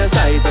speech when you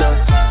sight up.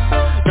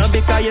 Not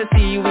because you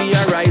see we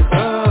are rise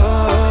up.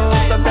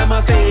 Sometimes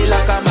I feel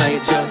like I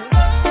might just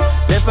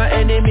left my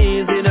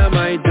enemies in a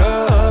my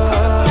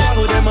dust.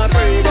 To them I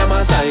pray, them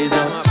I size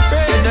up.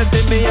 You know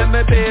see me and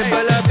my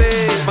people a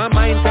bit. My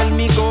mind tell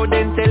me go,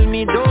 then tell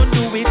me don't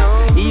do it.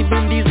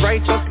 Even these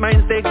righteous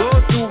minds they go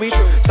through it.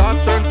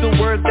 Thoughts turn to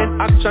words,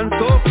 then action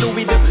so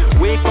fluid.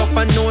 Wake up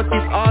and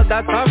notice all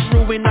that I've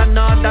ruined, and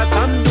all that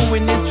I'm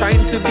doing is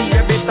trying to be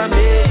a better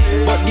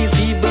me. But these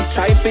evil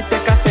try to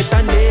take a set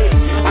a name,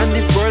 and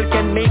this world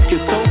can make you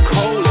so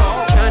cold.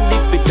 Can't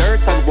dig the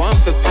dirt and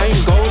want to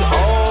find gold.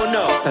 Oh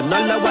no, and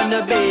all I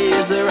wanna be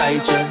is the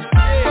righteous.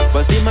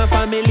 But see my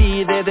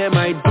family, they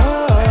might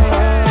go.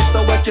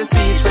 So watch your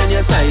speech when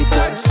you sight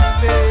up.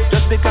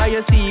 Just because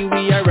you see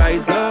we are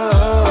rise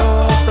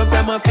up.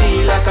 Sometimes I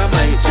feel like I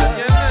might just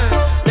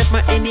left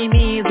my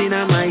enemies in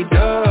a my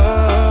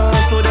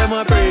dust. So them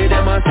I pray,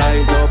 them I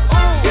size up.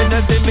 You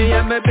know see me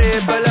and my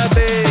people a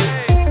bit.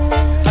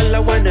 All I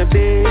wanna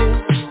be,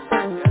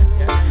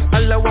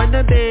 all I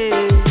wanna be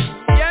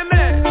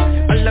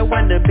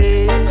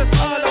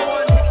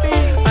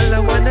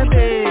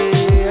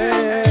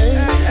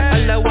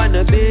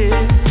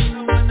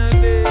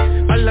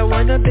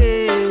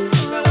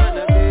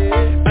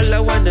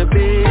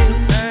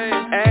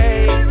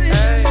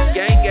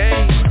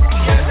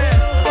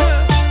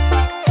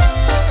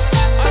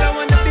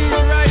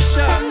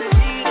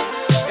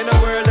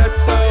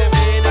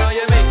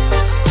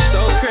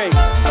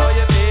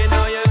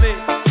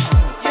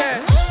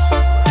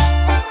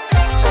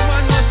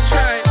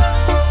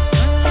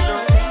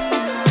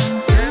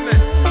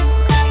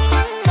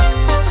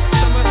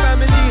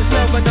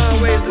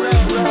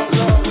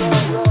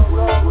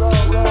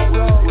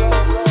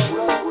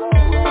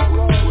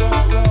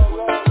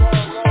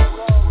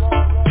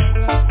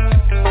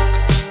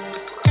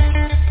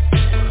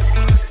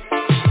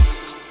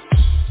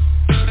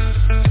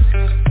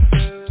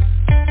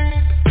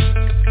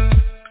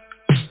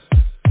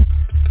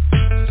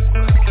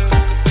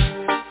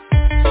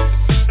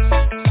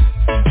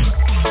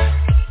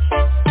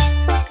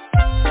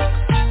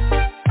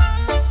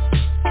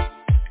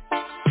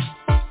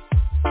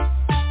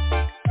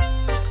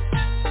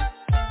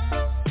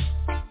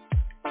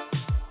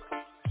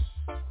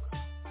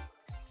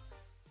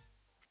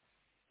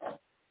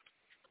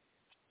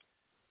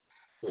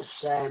The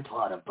sad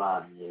part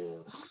about it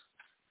is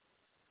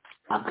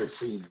I could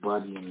see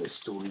Buddy in the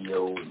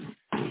studio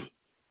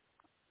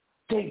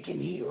thinking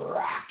he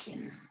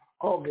rocking.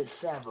 August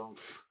 7th,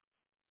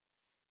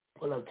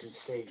 pull up to the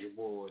Stage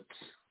Awards.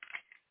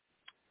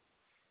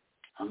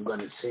 I'm going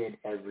to say it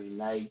every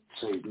night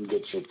so you can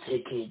get your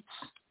tickets.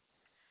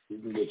 You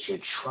can get your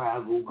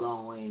travel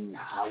going,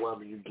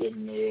 however you get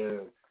in there.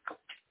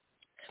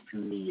 If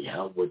you need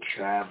help with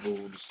travel,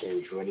 the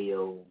Stage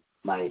Radio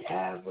might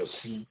have a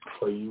seat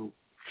for you.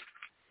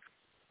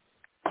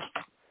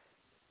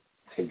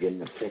 If you're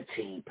in a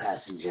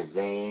 15-passenger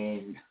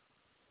van.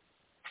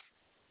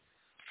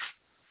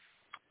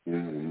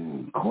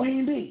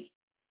 Queen B,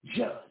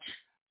 Judge,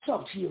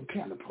 talk to your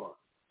counterpart.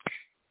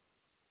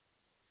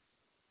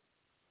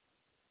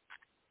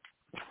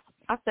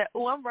 I said,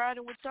 I'm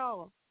riding with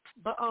y'all.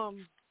 But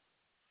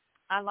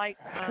I like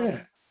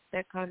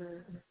that kind of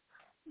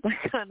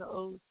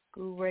old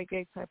school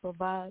reggae type of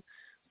vibe.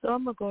 So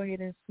I'm gonna go ahead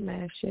and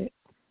smash it.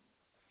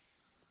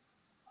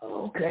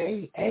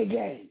 Okay,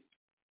 A-Game.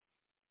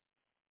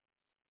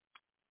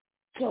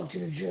 Talk to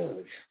the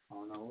judge. I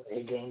don't know,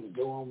 A-Game's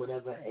doing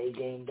whatever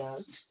A-Game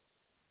does.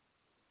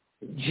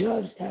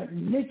 Judge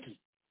Nikki,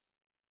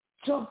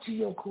 talk to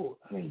your court.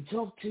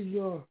 Talk to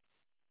the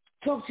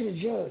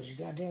judge.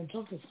 Goddamn,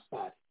 talk to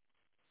somebody.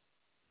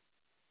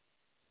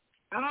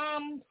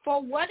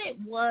 For what it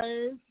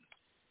was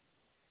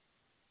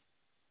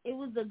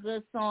a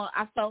good song.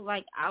 I felt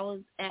like I was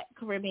at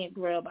Caribbean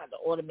Grill about to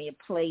order me a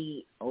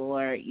plate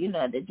or,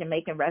 the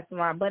Jamaican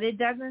restaurant, but it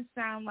doesn't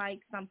sound like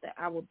something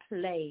I would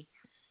play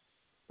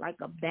like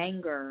a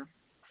banger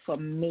for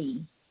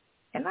me.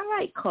 And I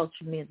like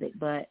culture music,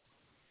 but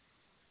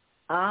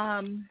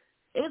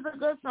it was a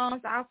good song,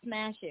 so I'll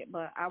smash it,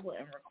 but I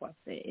wouldn't request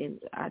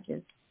it. I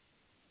just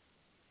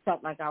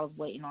felt like I was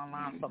waiting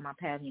online for my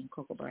patty and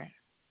cocoa bread.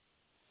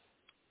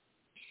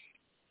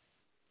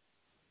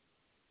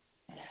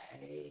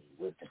 Hey,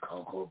 with the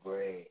cocoa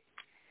bread.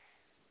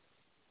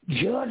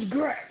 Judge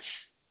Gretch,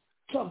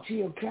 talk to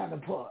your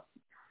counterpart.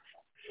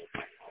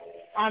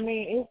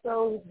 It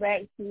goes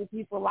back to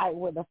people like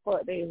what the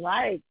fuck they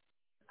like.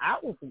 I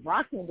was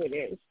rocking with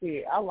that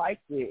shit. I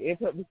liked it. It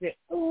put me say,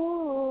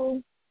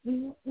 ooh,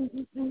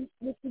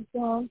 what's the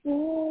song?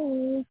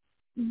 Ooh.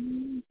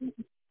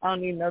 I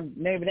don't even know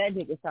the name of that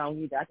nigga song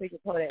either. I think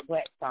it's called that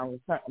Black song or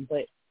something,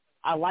 but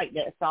I like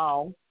that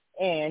song,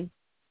 and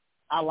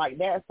I like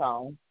that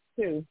song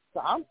too. So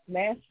I'm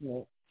smashing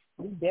it.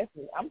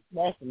 I'm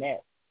smashing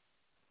that.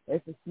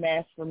 It's a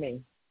smash for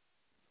me.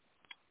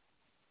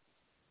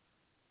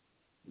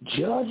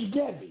 Judge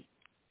Devy,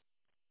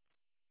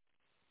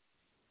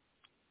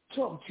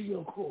 talk to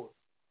your court.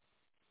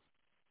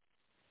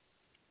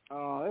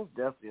 Oh, it's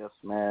definitely a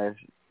smash.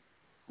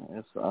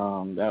 It's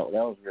that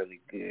was really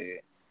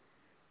good.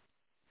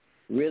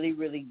 Really,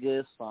 really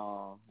good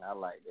song. I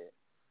like that.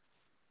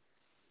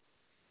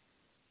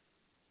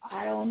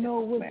 I don't know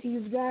what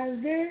these guys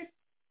did.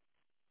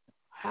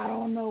 I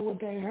don't know what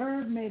they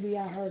heard. Maybe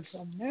I heard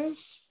something else.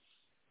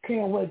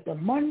 Can't wait till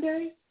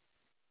Monday,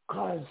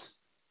 because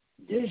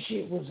this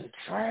shit was a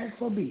track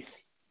for BC.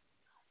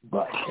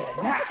 But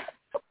tonight,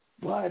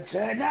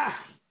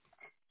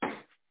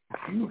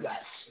 you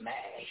got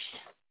smashed.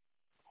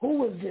 Who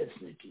was this,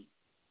 Nikki?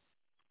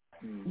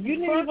 You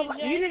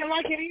didn't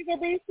like it either,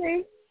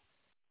 BC?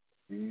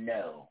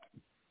 No.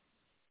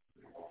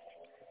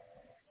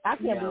 I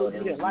can't believe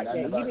you didn't like that.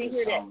 You didn't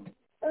hear that.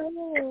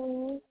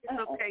 Oh, it's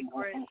okay,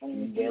 Greg.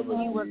 He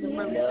wasn't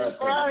really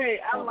right.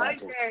 I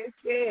like that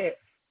shit.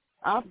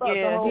 I thought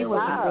the whole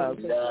vibe.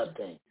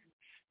 Nothing.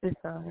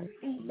 It's all right.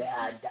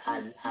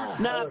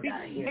 No,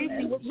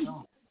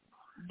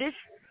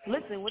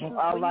 listen, when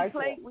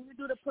you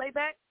do the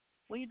playback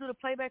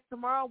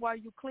tomorrow while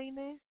you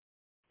cleaning,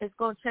 it's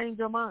gonna change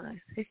your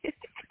mind.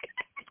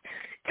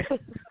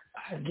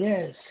 I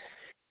guess.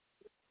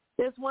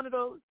 It's one of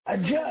those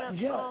Judge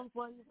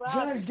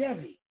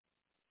Devy.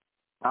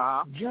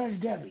 Judge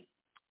Devy,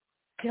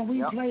 can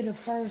we play the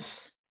first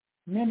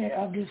minute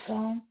of this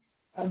song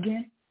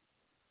again?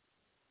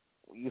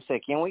 You say,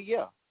 can we?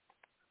 Yeah.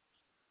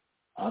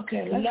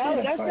 Okay, let's get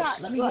it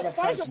first. Let me get it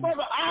first.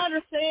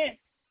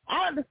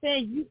 I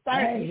understand you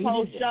started this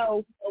whole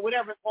show or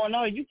whatever's going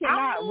on. You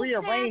cannot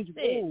rearrange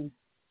rules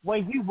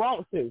when you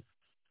want to.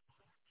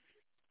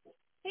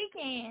 He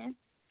can.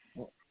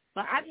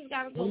 But I just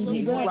got to go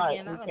look for it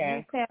again. I don't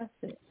move past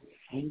it.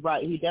 He's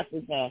right. He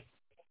definitely can.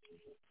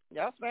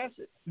 Y'all smash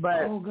it.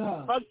 But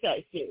fuck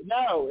that shit.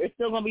 No, it's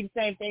still going to be the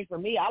same thing for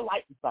me. I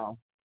like the song.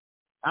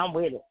 I'm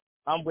with it.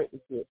 I'm with the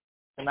shit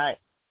tonight.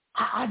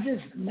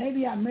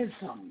 Maybe I missed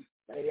something.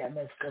 Maybe I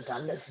missed because I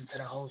listened to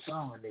the whole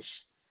song of this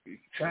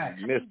track.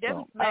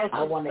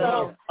 I want to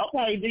hear.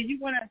 Okay, do you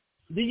want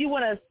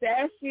to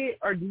stash it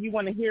or do you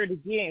want to hear it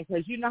again?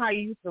 Because you know how you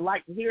used to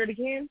like to hear it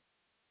again?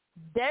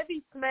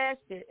 Debbie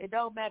smashed it. It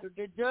don't matter.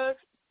 The judge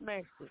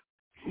smashed it.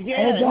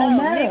 Yeah, it don't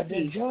matter.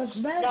 The judge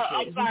smashed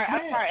it.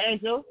 I'm sorry,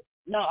 Angel.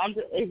 No,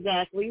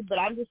 exactly. But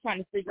I'm just trying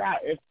to figure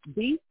out if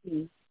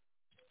BC,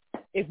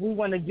 if we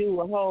want to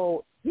do a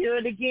whole hear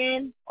it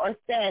again or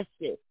stash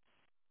it.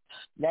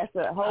 That's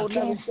a whole I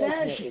nother can't smash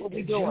segment. it. What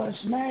we They doing?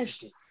 just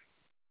smashed it.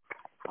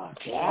 Oh,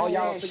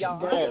 y'all, so y'all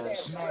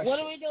What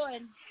are we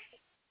doing?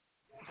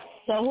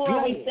 So who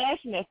are we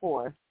stashing it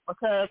for?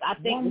 Because I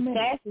think the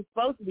stash is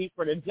supposed to be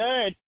for the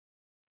judge,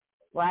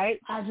 right?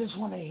 I just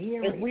want to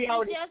hear if it. We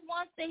already, just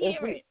wants to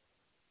hear it.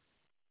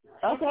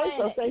 Okay,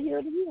 so say hear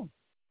it again.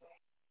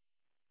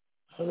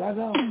 So let's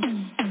go.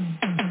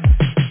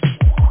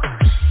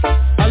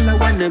 All I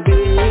wanna be,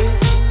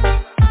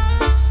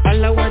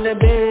 all I wanna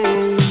be,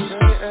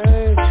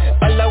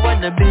 all I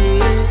wanna be,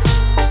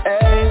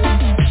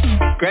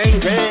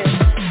 great.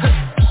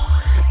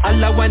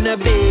 All I wanna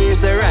be is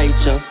the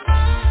righteous,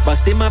 but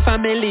see my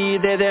family,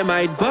 they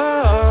might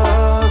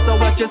bow. So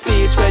watch your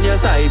speech when you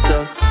cite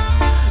us.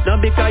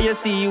 Not because you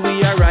see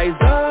we are rise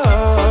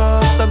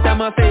up.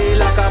 Sometimes I feel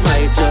like I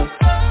might just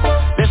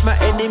left my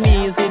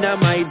enemies in a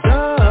my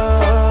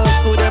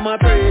dust. Who them a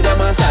pray,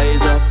 them a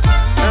size up.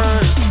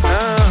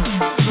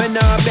 Me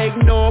nah beg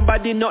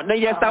nobody, not no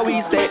yes, how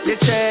we set the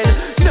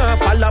trend. Nah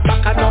follow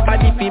back and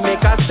nobody fi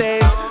make a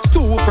sense.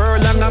 Super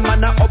long a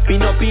man a up in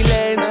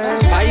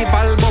lens. 5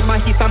 album a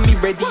hit and me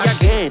ready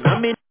again. I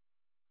mean,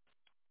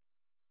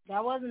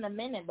 that wasn't a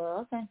minute, but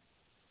okay.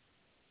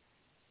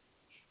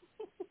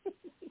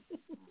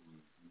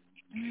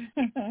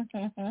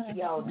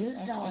 Yo, this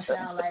don't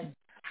sound like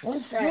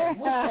what's that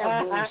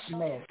Will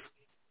Smith?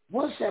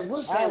 What's that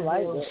Will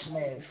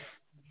Smith?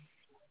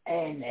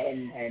 And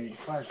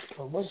first,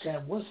 what's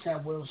that Will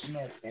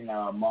Smith and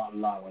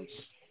Martin Lawrence?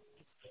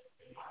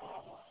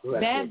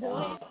 Bad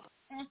Boy.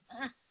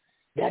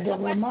 That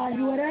don't remind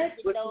you of that?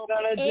 What you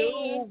gonna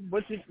do?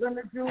 What you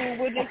gonna do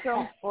when it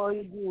comes for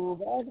you?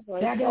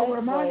 That don't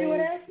remind you of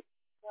that?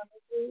 What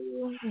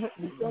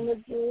you gonna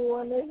do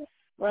when it?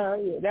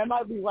 Well, yeah, that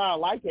might be why I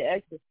like it.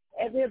 Actually,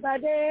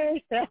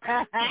 everybody. The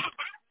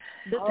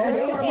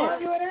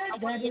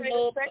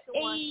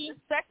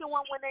second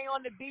one when they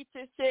on the beach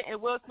and shit, and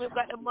Will Smith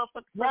got the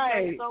motherfucker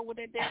right on with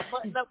that damn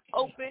button up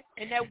open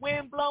and that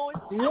wind blowing.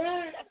 You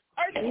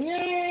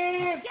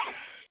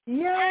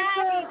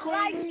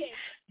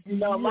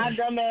know, my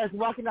dumb ass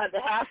walking out the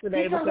house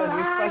today because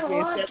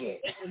it's fucking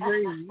 7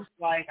 degrees.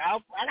 Like, I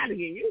gotta get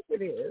used to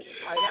this.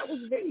 Like, that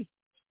was me.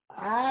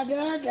 I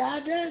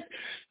did.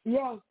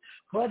 Yo,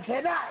 but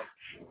tonight,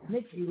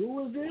 Nikki, who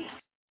was this?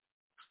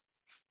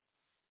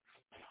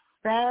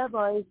 Bad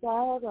boys.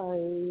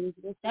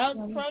 That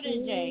was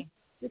Protege.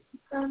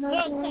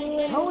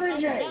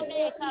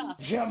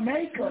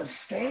 Jamaica,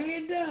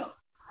 stand up.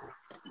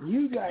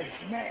 You got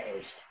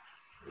smashed.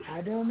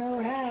 I don't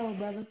know how,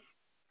 brother.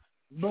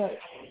 But,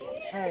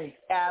 hey.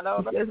 I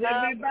don't know.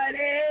 Everybody,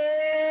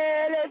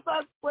 let's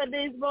fuck with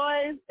these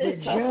boys. The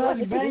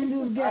judge banged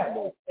his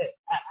gavel.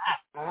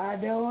 I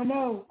don't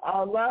know.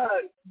 Oh,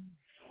 look.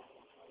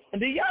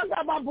 Do y'all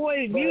got my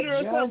boy muted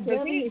or something?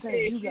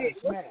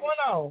 What's going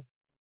on?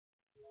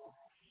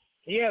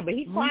 Yeah, but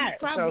he's quiet.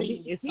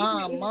 Probably so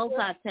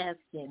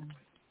multitasking.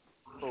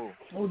 Oh,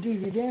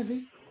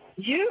 Devy.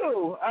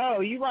 You?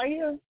 Oh, you right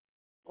here?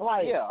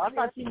 Like, yeah, I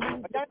thought you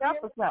got up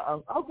or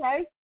something.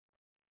 Okay.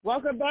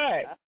 Welcome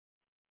back.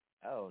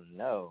 Oh,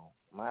 no.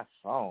 My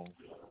phone.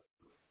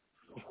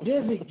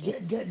 Devy,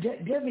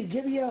 give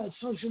me your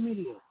social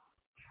media.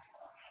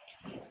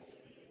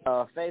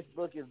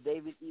 Facebook is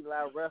David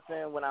Eli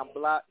Ruffin. When I'm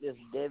blocked, it's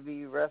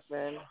Devy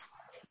Ruffin.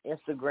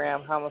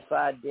 Instagram,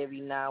 Homicide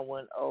Devy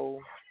 910.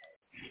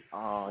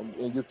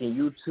 And you can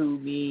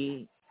YouTube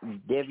me,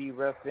 Devy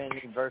Ruffin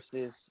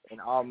versus,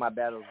 and all my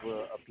battles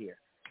will appear.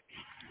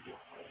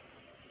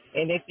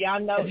 And if y'all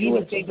know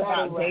anything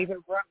about David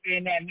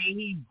Ruffin, that means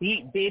he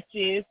beat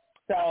bitches.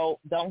 So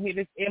don't hit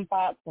his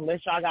inbox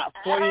unless y'all got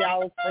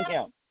 $40 for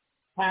him.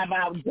 How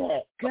about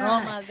that? God.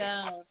 Oh my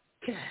God.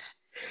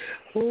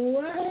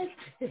 What?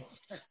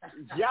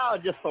 Y'all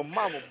just some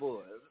mama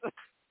boys.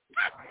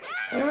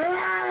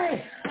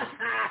 Right.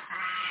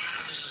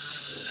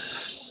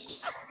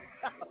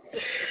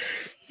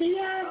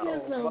 Yeah,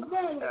 just some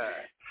mama.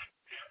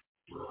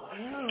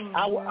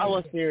 I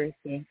was serious.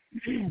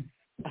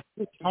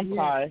 I'm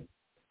sorry.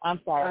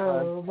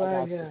 Oh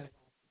my God.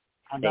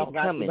 I don't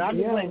got no,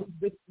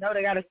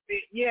 they gotta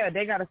spend. Yeah,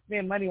 they gotta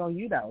spend money on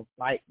you though.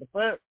 Like the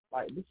fuck,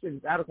 like this shit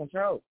is out of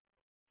control.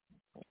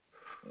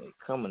 They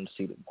coming to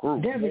see the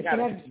group. Debbie, they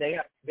gotta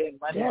spend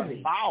money on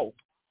the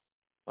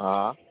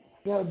ball.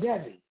 Yo,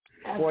 Debbie.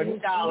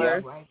 $40,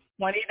 $20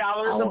 a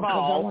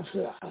ball.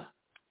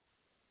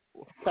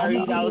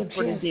 $30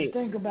 for the dick.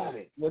 Think about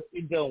it. What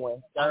you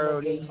doing?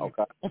 30.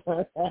 Okay.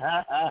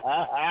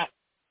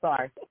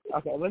 Sorry.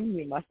 Okay, let me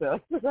mute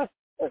myself.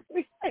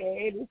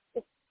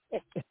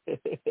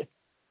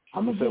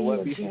 I'm going to give you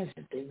a chance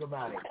to think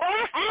about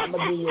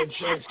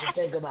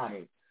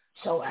it.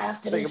 So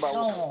after this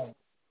song,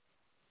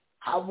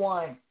 I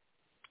want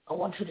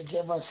you to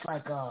give us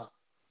like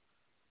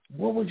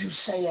what would you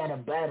say at a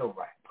battle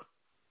rap?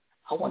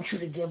 I want you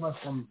to give us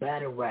some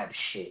battle rap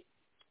shit.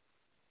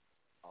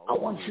 I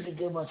want you to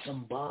give us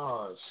some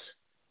bars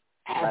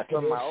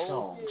after this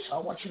song. So I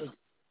want you to,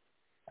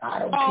 I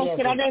don't care if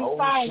it's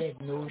old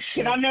shit, new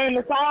shit. Can I name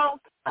the song?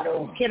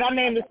 Can I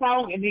name the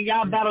song and then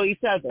y'all battle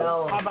each other?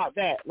 No. How about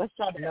that? Let's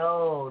try that.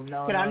 No.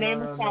 Can I name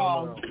the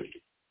song?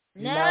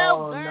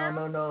 No.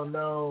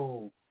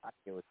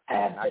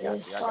 After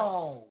this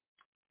song,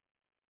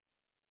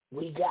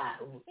 we got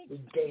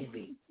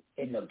Davey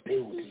in the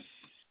building.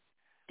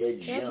 The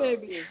That judge.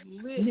 baby is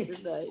lit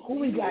today. Who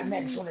we got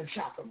next on the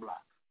chopping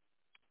block?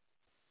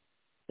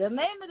 The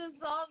name of the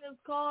song is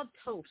called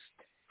Toast.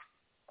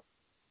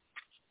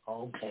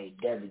 Okay,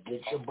 Debbie,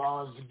 get your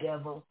bars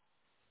together.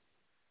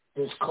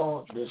 This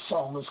song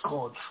is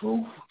called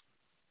Truth.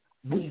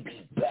 We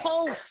be back.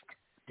 Toast.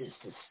 This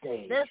the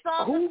stage. This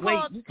song is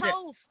called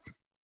Toast.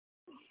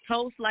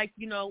 Toast, like,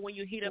 you know, when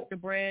you heat up the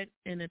bread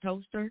in the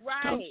toaster?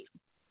 Right.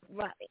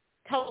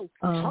 Toast.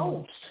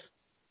 Toast.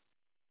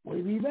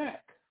 We be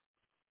back.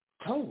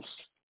 Toast.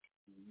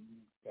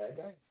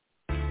 Okay.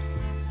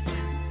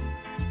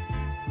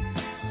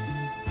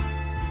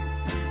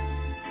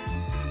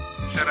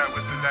 Shut up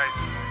with the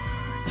dice.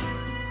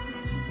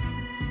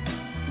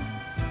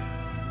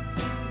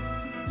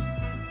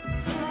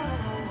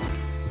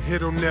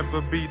 It'll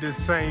never be the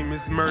same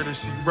as Murder,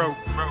 She Wrote.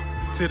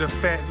 To the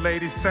fat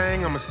lady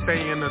saying I'ma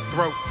stay in her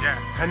throat.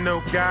 I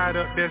know God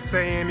up there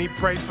saying he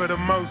pray for the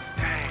most,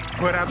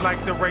 but I'd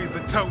like to raise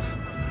a toast.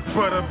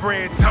 Butter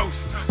bread toast,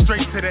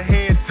 straight to the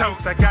head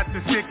toast. I got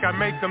the sick, I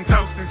make them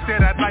toast.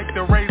 Instead I'd like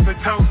to raise a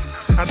toast.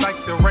 I'd like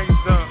to raise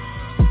a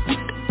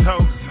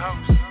toast.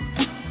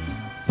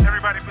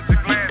 Everybody put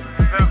your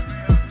glasses up.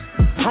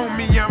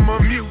 Homie, I'm a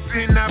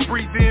mutant. I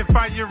breathe in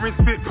fire and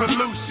spit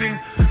pollution.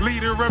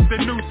 Leader of the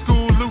new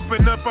school,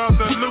 looping up all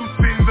the loose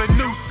ends, a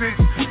nuisance.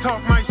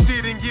 Talk my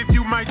shit and give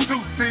you my 2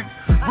 cents.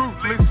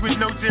 Ruthless with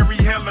no Jerry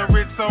Heller,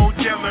 it's old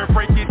Yeller.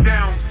 Break it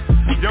down.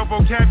 Your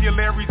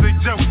vocabulary's a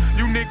joke.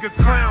 You niggas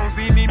clowns,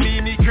 eeny,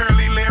 meeny,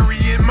 curly,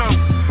 Larry, and Mo.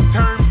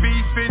 Turn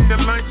beef into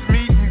lunch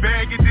meat and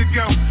bag it to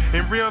go.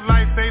 In real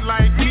life, they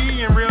like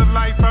me. In real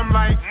life, I'm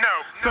like, no.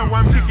 So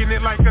I'm kicking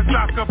it like a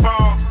soccer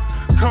ball.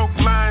 Coke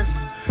lines.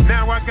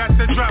 Now I got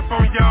the drop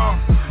on y'all.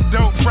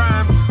 Dope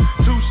rhymes,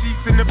 2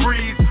 sheets in the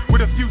breeze,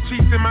 with a few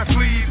cheeks in my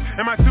sleeve,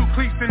 and my 2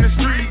 cleats in the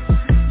streets.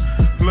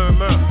 Look,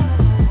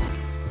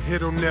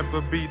 it'll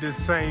never be the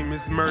same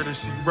as Murder,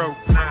 She Wrote.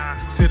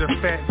 To the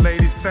fat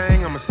lady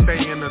saying I'ma stay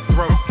in her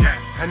throat.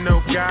 I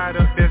know God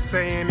up there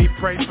saying he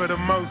pray for the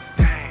most,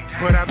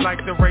 but I'd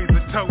like to raise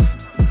a toast.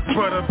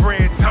 Butter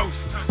bread toast,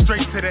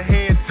 straight to the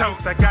head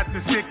toast. I got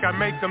the sick, I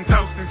make them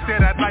toast.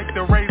 Instead I'd like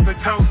to raise a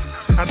toast.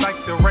 I'd like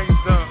to raise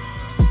a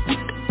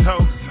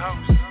toast.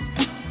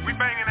 We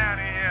banging out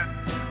in here.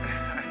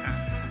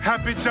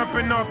 I've been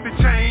jumping off the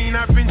chain,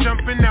 I've been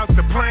jumping out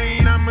the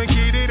plane. I'ma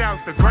get it out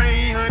the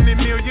grain, 100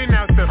 million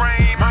out the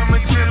frame.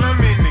 Mama chill,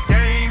 I'm in the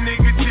game,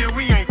 nigga chill,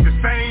 we ain't the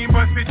same.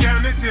 Bust it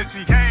down until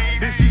she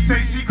came, then she say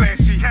she glad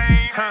she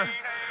came.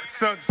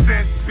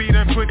 Success, be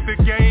done put the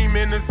game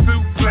in a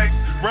suplex.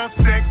 Rough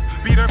sex,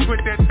 be done put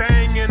that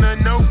thing in a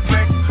no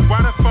flex.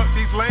 Why the fuck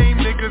these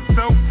lame niggas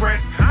so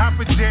pressed? I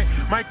project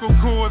Michael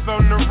Kors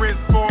on the wrist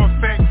for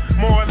effect,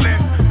 more or less.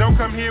 Don't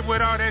come here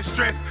with all that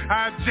stress,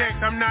 I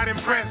object, I'm not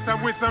impressed.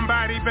 I'm with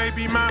somebody,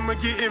 baby mama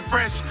getting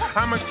fresh.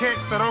 I'm a catch,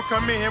 so don't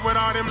come in here with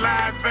all them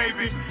lies,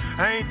 baby.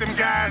 I ain't them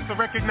guys, so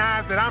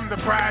recognize that I'm the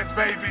prize,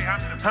 baby.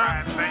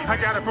 I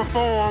gotta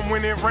perform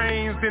when it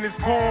rains, then it's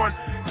pouring.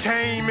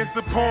 Came, it's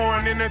a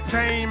porn,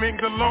 entertainment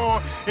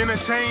galore.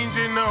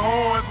 Interchanging the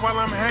whores while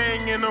I'm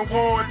hanging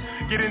awards.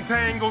 Get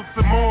entangled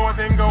some more,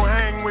 then go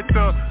hang with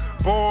the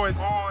boys.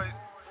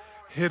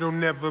 It'll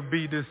never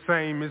be the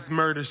same as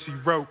Murder, She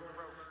Wrote.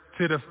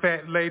 To the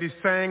fat lady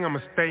saying I'ma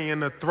stay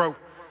in her throat.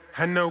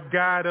 I know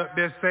God up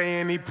there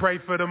saying he pray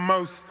for the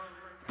most,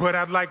 but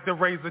I'd like to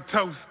raise a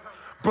toast.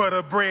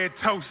 Butter bread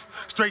toast,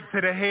 straight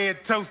to the head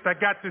toast. I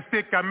got the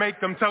stick, I make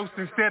them toast.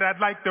 Instead I'd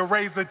like to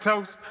raise a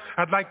toast.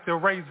 I'd like to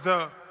raise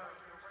a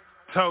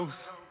toast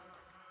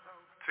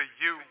to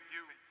you.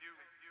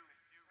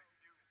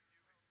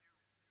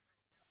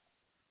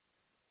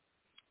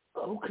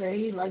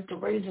 Okay, he'd like to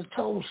raise a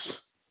toast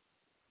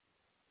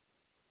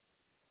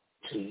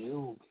to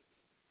you.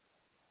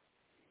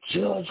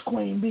 Judge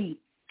Queen B,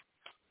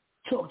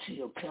 talk to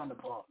your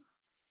counterpart.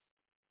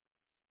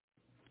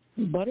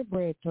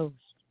 Butterbread toast.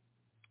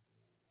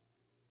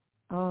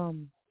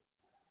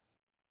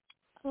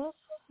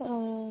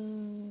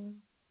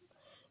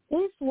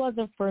 This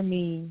wasn't for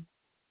me.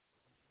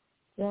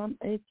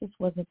 It just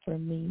wasn't for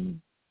me.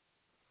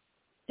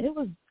 It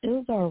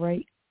was all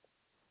right,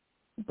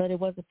 but it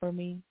wasn't for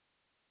me.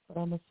 But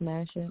I'm gonna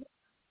smash it.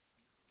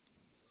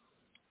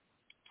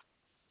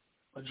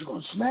 But you're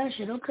gonna smash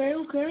it? Okay.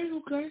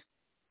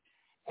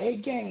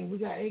 A-Game, we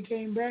got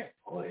A-Game back,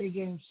 or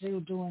A-Game still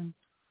doing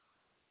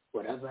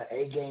whatever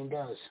A-Game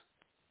does?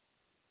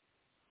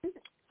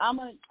 I'm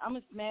a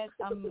smash.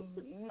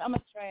 I'm a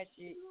trash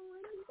it.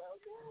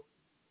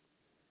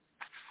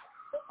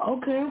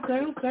 Okay.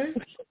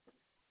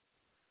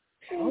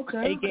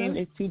 A-Game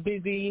is too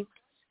busy.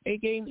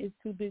 A-Game is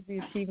too busy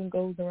achieving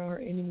goals around her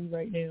enemy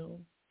right now.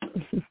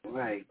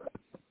 Right.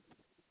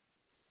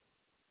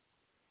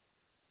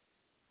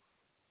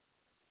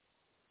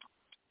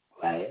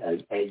 Right?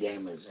 A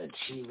game is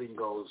achieving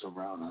goals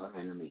around her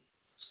enemies.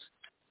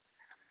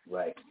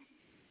 Right.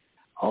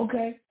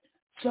 Okay.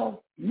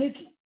 So,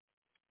 Nikki,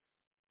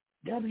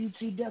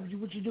 WTW,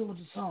 what you doing with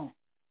the song?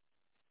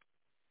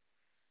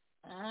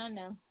 I don't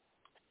know.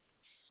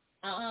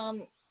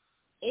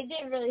 It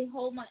didn't really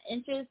hold my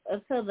interest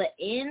until the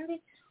end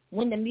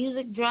when the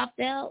music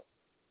dropped out.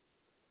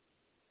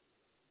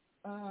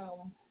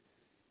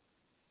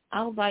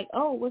 I was like,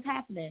 oh, what's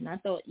happening? I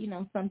thought,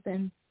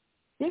 something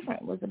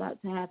different was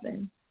about to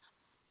happen.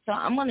 So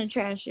I'm going to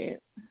trash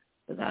it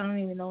because I don't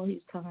even know what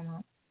he's talking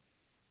about.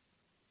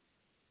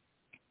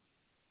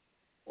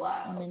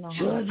 Wow.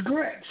 Judge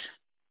Gretch.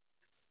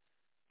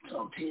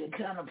 Talk to your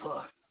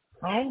counterpart.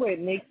 I'm with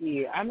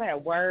Nikki. I'm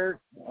at work,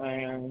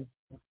 and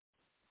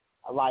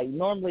like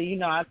normally,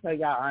 I tell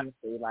y'all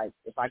honestly, like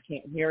if I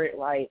can't hear it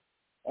right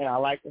and I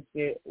like the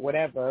shit,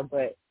 whatever.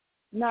 But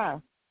nah,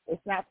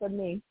 it's not for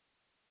me.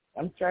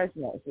 I'm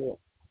trashing that shit.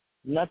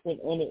 Nothing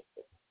in it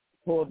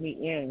pulled me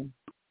in.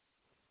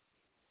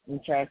 I'm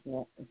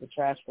trashing it. It's a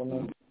trash for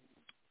me.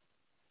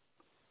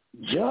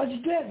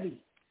 Judge Devy,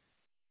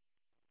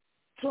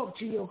 talk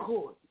to your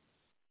court.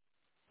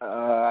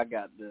 I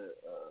got to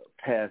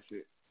pass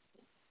it.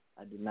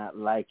 I did not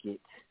like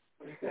it.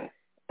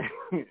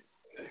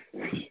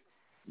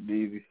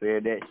 Devy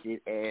said that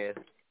shit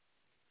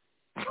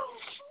ass.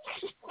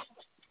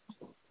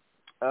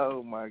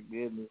 Oh my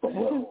goodness.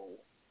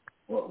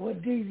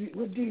 What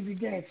Devy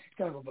Dance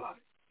talk about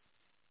it?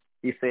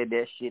 He said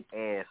that shit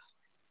ass.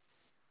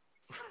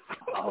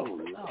 Oh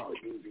Lord,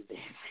 Devy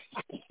Dance.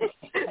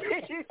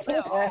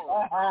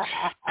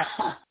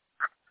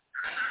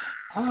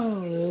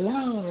 Oh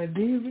Lord,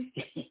 Devy.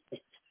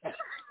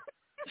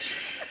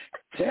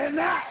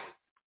 Tonight,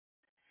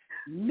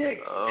 Nick,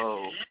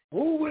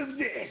 who was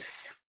this?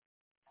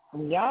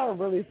 Y'all are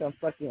really some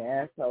fucking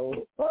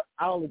assholes. Fuck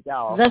all of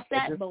y'all. The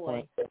fat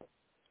boy.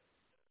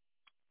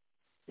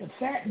 The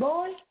fat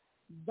boy?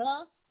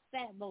 The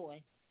fat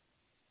boy.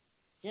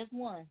 Just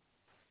one.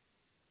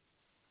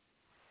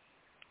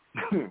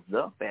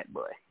 The fat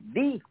boy.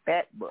 The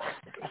fat boy.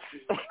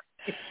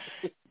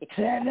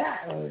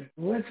 Tonight,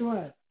 which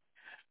one?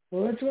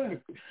 Which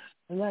one?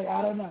 Like,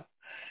 I don't know.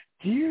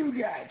 You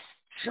got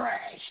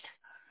trashed.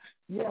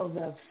 Yo,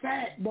 the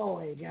fat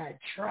boy got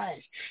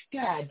trashed.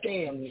 God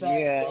damn,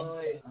 fat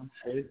boy.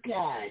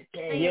 God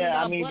damn.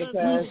 Yeah, I mean,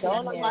 because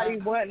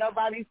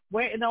nobody's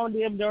sweating on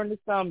them during the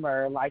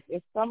summer. Like,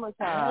 it's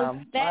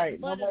summertime. Right,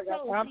 nobody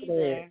got time for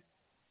that.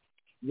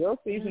 Your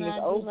season is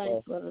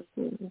over.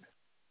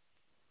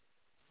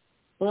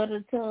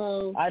 Butter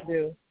toast. I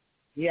do.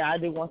 Yeah, I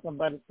do want some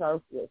butter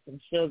toast with some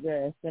sugar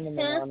and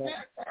cinnamon on it.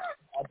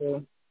 I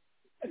do.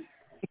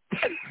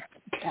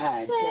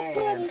 God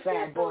damn,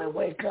 fat boy,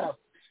 wake up.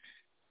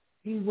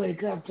 You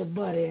wake up to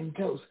butter and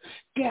toast.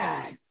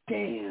 God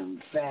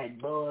damn, fat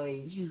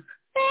boy, you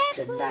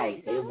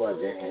tonight. It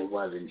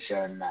wasn't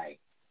sure night.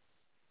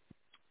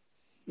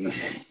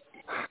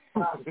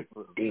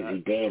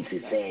 Devy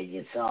Dancer said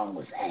your song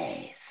was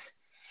ass.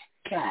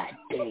 God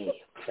damn,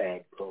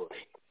 fat boy.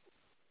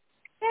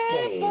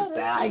 Damn,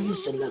 I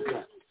used to look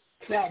up.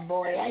 Fat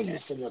boy, I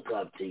used to look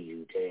up to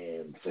you,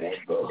 damn,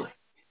 fat boy.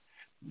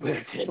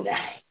 But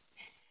tonight,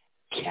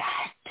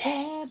 God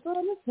damn.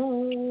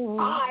 All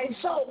right,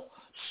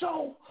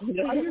 so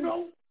you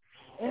know,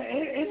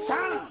 it's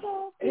time.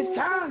 It's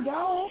time,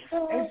 y'all.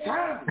 It's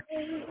time.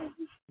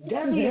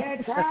 Devy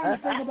had time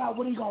to think about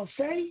what he gonna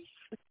say.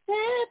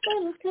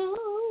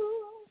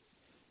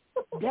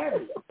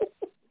 Devy.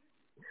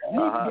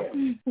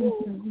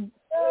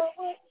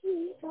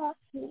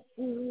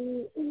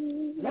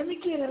 Let me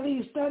get at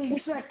least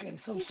 30 seconds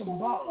of some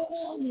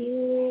balls.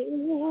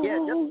 Yeah,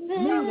 just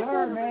mute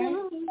her, man.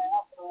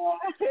 All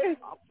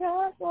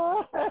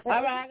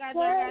right, I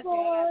got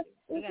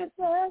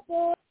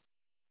you.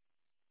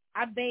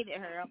 I baited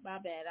her. My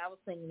bad. I was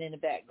singing in the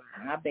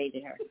background. I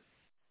baited her.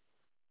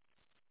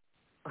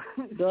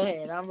 Go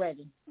ahead. I'm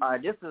ready.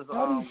 This is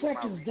 30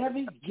 seconds,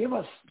 Devy.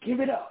 Give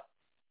it up.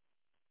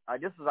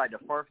 This is like the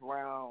first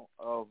round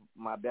of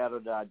my battle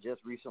that I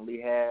just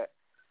recently had.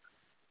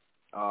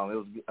 It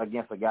was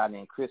against a guy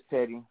named Chris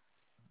Petty.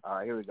 All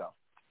right, here we go.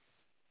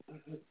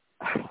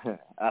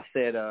 I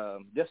said,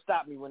 just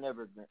stop me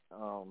whenever,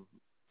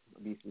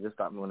 BC, just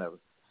stop me whenever.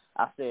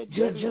 I said,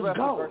 just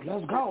go.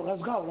 Let's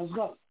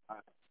go.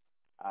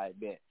 All right,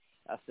 bet.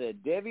 I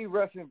said, Devy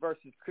Ruffin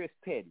versus Chris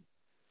Petty.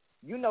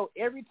 You know,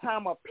 every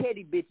time a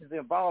petty bitch is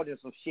involved in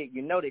some shit,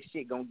 you know that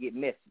shit gonna get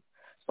messy.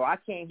 So I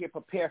came here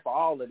prepared for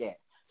all of that.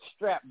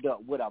 Strapped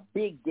up with a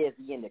big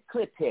Desi in the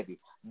clip heavy.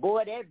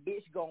 Boy, that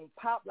bitch gonna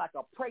pop like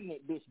a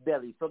pregnant bitch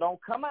belly. So don't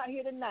come out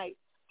here tonight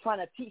trying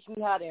to teach me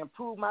how to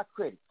improve my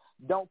credit.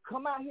 Don't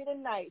come out here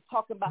tonight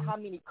talking about how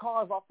many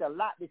cars off the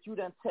lot that you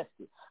done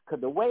tested. Because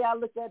the way I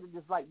look at it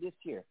is like this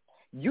here.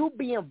 You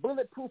being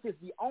bulletproof is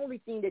the only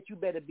thing that you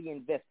better be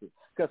invested.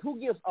 Because who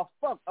gives a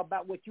fuck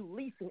about what you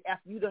leasing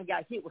after you done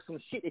got hit with some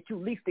shit that you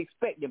least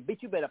expected?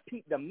 Bitch, you better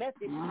peep the message.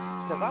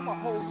 Because I'm a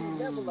whole new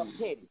level of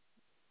petty.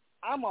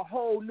 I'm a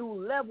whole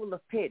new level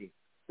of petty.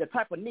 the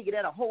type of nigga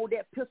that'll hold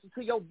that pistol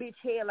to your bitch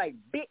head like,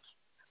 bitch,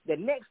 the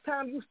next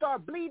time you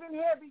start bleeding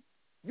heavy,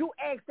 you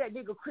ask that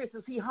nigga Chris,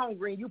 is he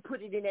hungry, and you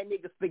put it in that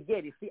nigga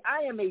spaghetti. See,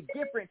 I am a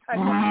different type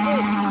of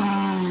petty.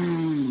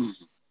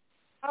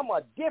 I'm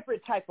a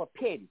different type of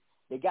petty.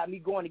 They got me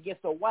going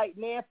against a white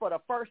man for the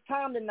first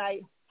time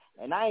tonight,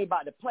 and I ain't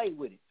about to play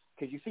with it.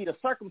 Because you see, the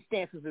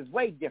circumstances is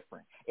way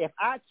different. If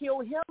I kill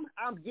him,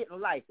 I'm getting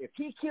life. If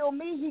he kill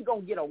me, he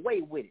gonna get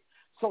away with it.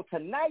 So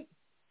tonight,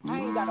 I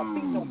ain't gotta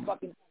beat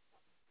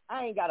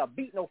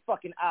no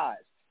fucking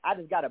odds. I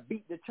just gotta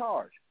beat the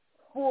charge.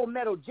 Full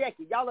Metal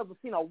Jacket. Y'all ever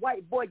seen a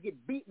white boy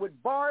get beat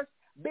with bars?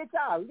 Bitch,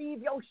 I'll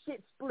leave your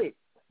shit split.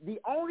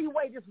 The only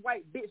way this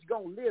white bitch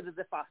gonna live is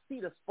if I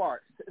see the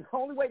sparks. The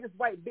only way this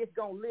white bitch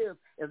gonna live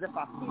is if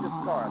I see the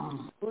scars.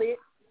 Split,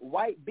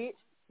 white bitch,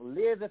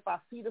 live if I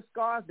see the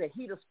scars, the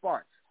heat of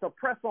spark. So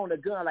press on the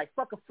gun like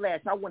fuck a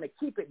flash. I want to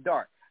keep it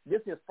dark.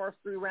 This is first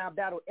 3-round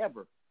battle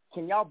ever.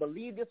 Can y'all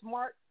believe this,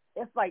 Mark?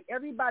 It's like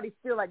everybody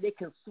feel like they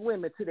can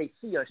swim until they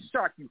see a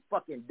shark, you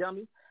fucking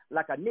dummy.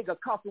 Like a nigga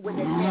coughing with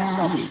that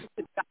mask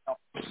off.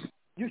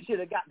 You should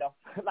have got the,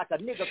 like a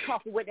nigga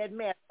coughing with that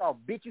mask off.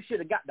 Bitch, you should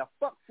have got the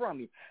fuck from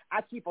me.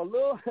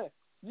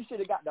 You should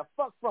have got the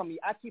fuck from me.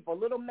 I keep a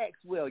little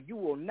Maxwell. You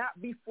will not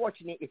be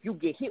fortunate if you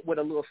get hit with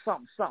a little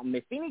something.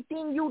 If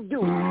anything you do,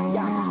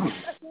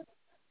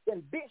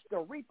 then bitch, the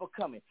Reaper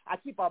coming. I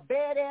keep a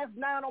badass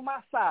 9 on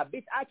my side.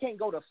 Bitch, I can't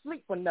go to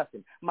sleep for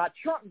nothing. My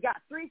trunk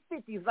got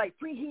 350s like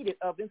preheated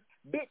ovens.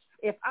 Bitch,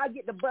 if I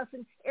get the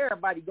busting,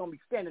 everybody gonna be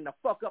standing the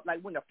fuck up like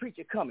when the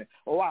preacher coming.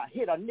 Or I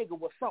hit a nigga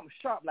with something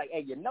sharp like,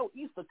 hey, you know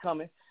Easter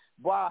coming.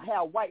 Boy, I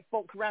have white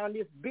folks around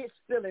this bitch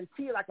spilling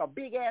tea like a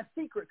big-ass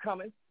secret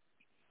coming.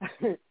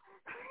 That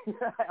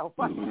was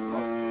a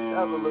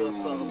little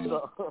something.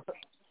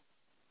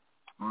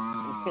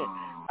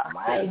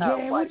 Hey,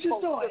 gang, what you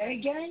thought? Hey,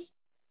 gang?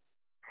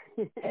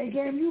 Hey,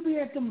 gang, you be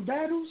at them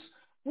battles?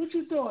 What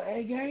you thought,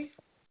 hey, gang?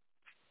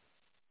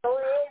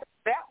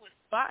 That was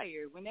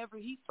fire. Whenever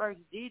he first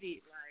did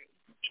it, like,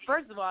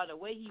 first of all, the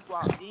way he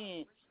walked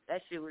in,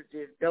 that shit was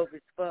just dope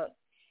as fuck.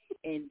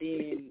 And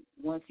then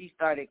once he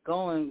started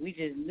going, we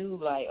just knew,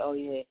 like, oh,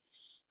 yeah,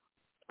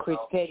 Chris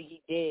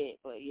Petty, he dead.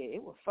 But, yeah,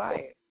 it was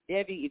fire.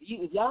 Devy,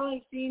 if y'all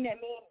ain't seen that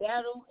man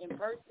battle in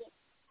person,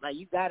 like,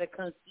 you got to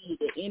come see it.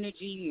 The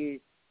energy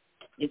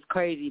is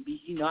crazy.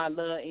 Because, you know, I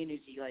love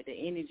energy. Like, the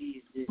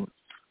energy is just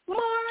more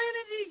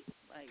energy.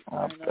 Like,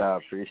 I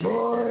appreciate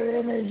more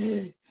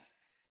energy.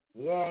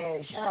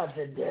 Yeah, shout out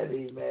to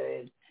Devy,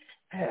 man.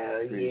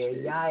 Hell yeah,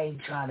 y'all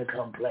ain't trying to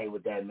come play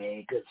with that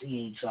man because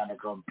he ain't trying to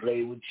come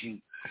play with you.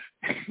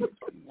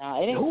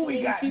 Nah, it ain't who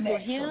we got people,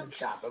 next him on the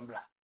chopping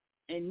block?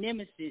 And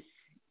Nemesis.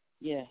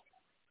 Yeah.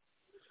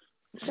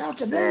 Shout out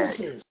to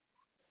Nemesis.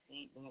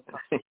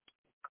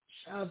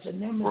 Shout out to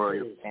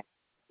Nemesis.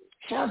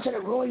 Shout out to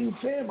the Royal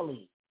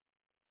family.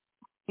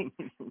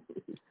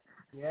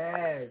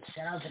 Yeah,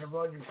 shout out to the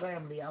Royal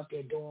family out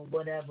there doing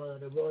whatever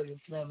the Royal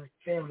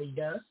family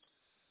does.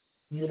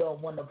 You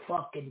don't want to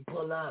fucking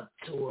pull up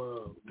to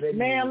a video.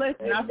 Man,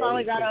 listen, I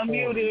finally got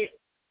unmuted.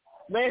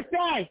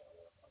 Listen,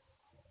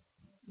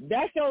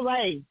 that's your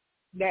lane.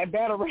 That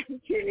battle rap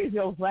shit is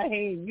your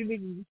lane. You need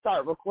to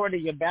start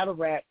recording your battle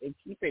rap and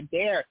keep it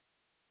there.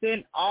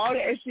 Send all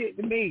that shit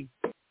to me.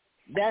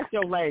 That's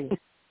your lane.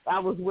 I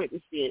was with the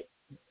shit.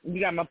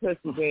 You got my pussy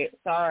wet.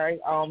 Sorry,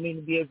 I don't mean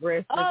to be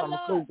aggressive. I'm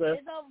a cougar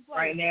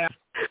right now.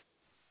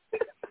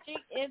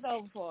 It's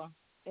over for.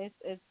 It's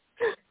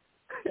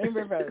in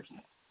reverse.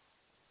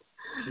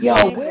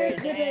 Yo, where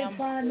did they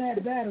find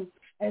that battle?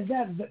 Is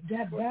that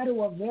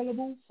battle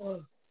available for?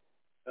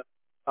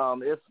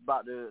 It's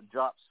about to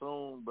drop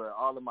soon, but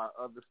all of my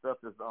other stuff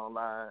is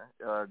online.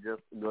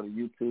 Just go to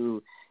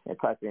YouTube and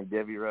type in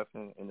Devy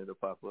Ruffin and it'll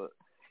pop up.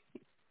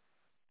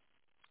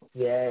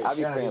 Yeah, I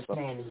be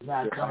saying it's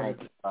not coming.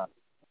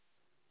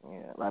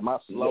 Yeah, like my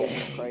slogan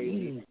is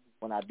crazy.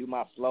 When I do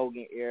my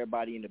slogan,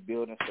 everybody in the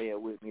building say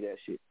it with me. That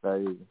shit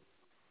crazy.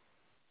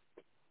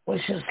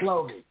 What's your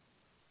slogan?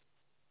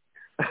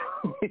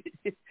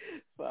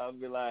 So I'll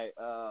be like,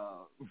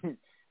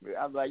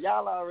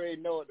 y'all already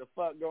know what the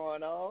fuck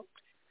going on.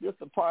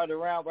 Just a part of the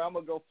round where I'm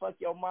going to go fuck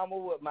your mama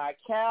with my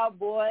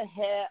cowboy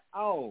hat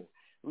on,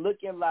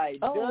 looking like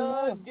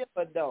Doug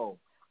Dimmadome,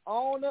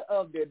 owner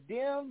of the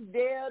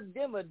Dimdale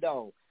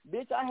Dimmadome.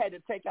 Bitch, I had to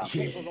take out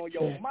papers on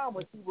your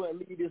mama. She wouldn't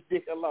leave this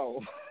dick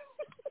alone.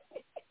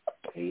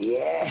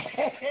 Yes.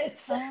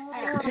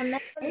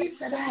 He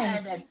said I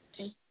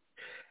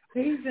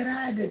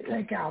had to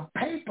take out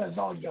papers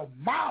on your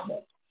mama.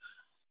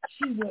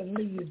 She wouldn't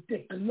leave his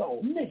dick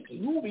alone. Nikki,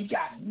 who we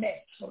got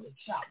next on the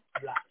chop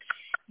block?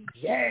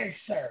 Yes,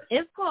 sir.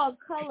 It's called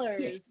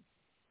Colors.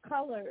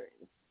 Colors.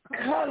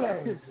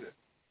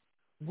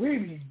 We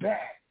be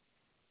back.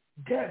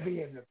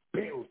 Devy in the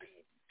building.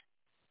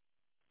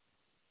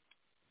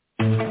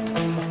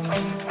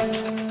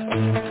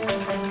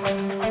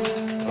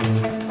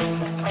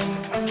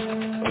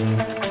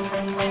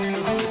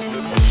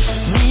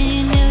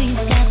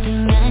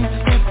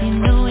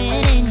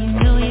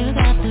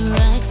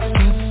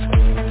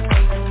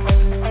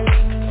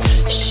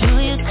 Show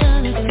your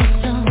colors.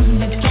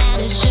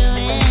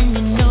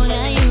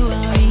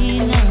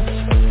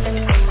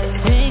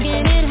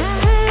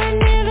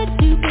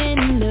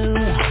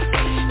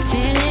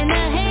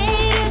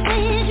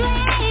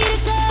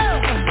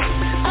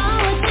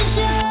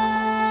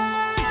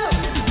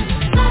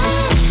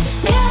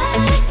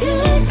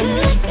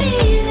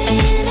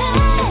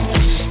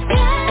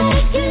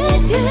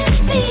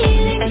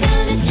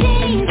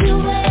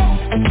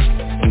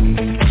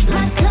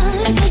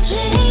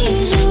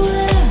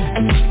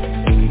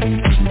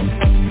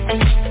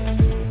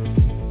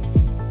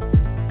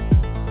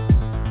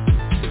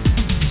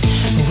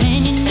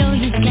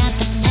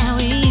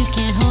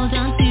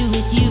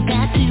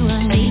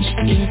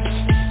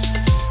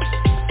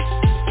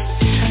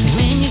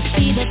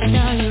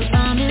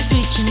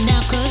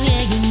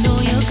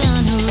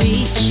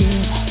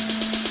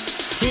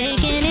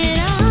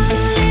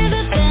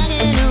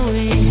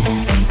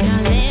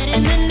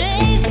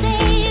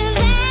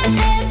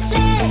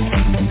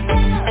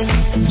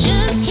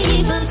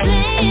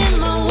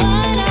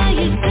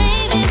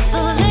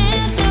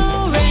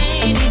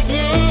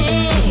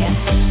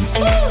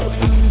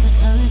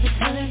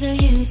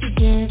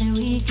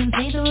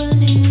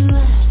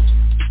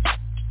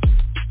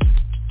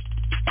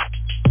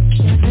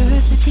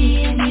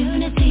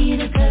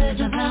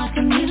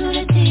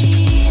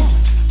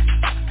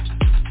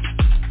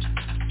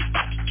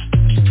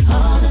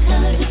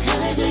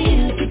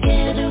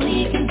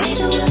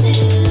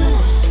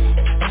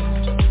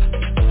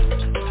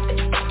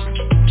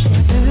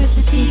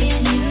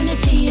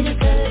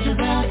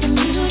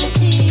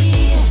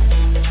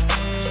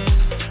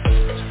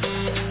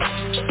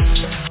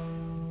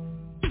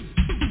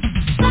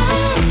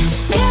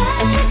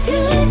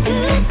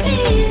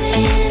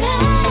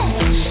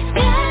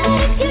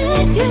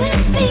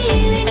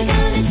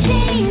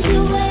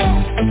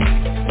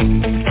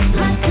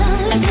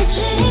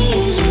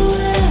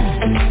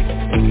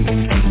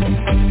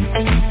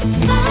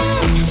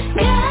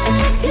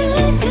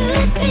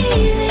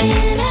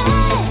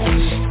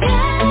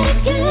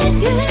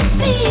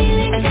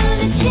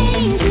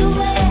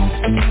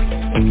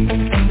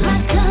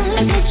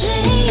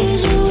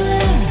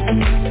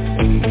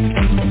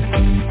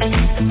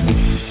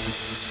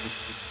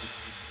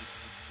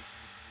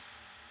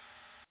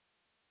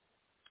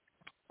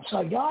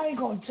 So y'all ain't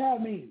gonna tell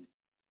me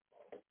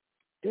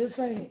this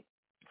ain't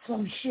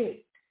some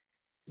shit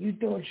you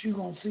thought you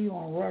gonna see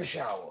on Rush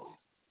Hour.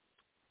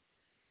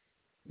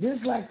 This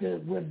like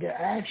with the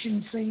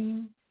action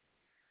scene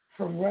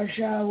from Rush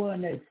Hour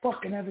and they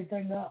fucking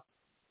everything up.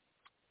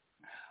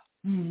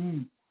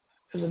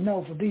 There's a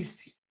no for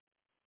Beastie.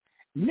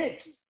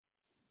 Nikki,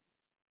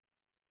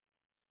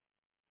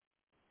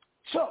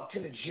 talk to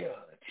the judge.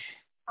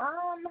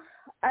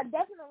 I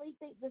definitely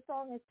think the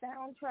song is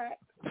soundtrack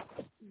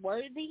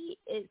worthy.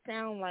 It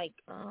sounds like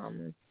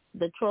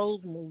the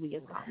Trolls movie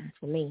or something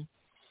to me.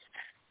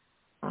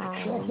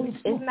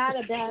 It's not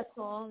a bad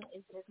song.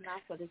 It's just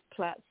not for this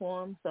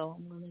platform, so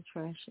I'm gonna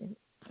trash it.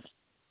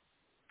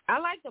 I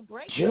like the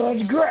break.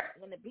 Judge Gregg.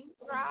 When the beat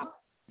drops,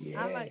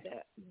 yeah. I like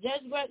that.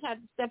 Judge Gregg had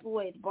to step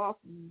away. The boss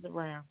is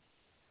around.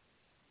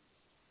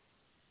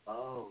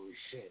 Oh,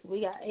 shit.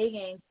 We got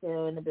A-Game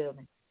still in the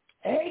building.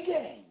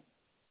 A-Game.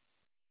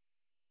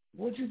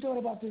 What you thought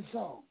about this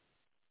song?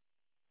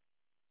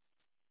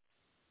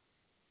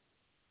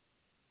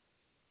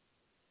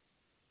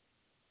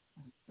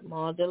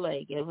 Small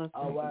delay. Give us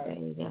all right. There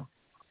you go.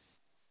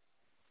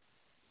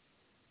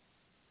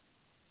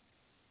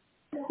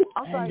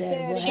 I'm sorry,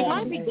 she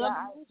might be good.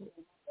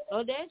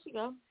 Oh, there she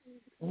go.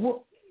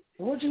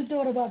 What you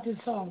thought about this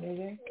song,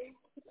 A-Game?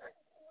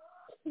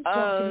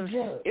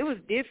 It was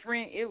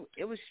different.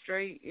 It was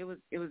straight. It was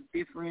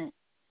different.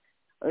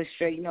 It was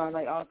straight. You know, I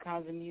like all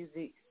kinds of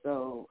music.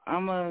 So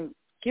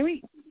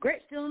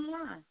Gret's still in the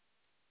line.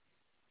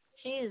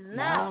 She is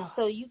not.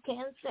 So you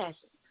can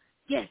session.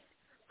 Yes,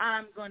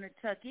 I'm gonna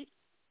tuck it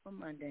for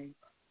Monday.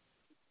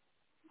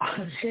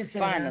 She said,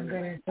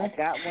 finally, I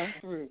got one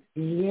through.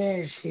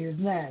 Yeah, she's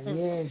not.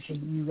 Yeah,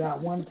 you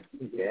got one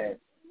through. Yeah.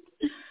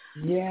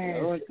 Yeah.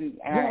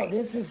 Right.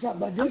 This is something.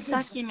 But this is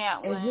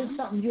this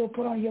something you'll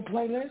put on your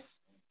playlist?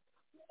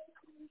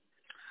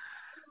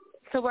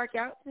 To work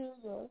out to,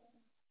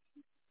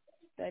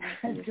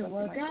 yes. To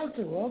work out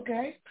to,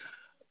 okay.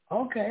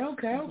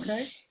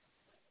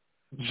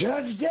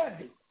 Judge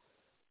Devy,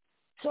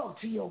 talk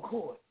to your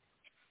court.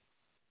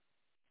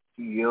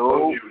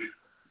 Yo.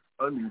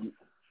 Unmuted.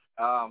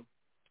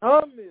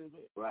 Unmuted.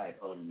 Right,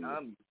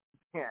 unmuted.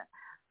 Yeah.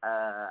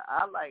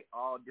 I like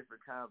all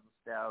different kinds of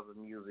styles of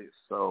music,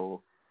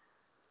 so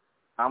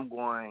I'm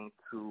going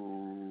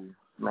to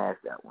smash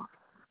that one.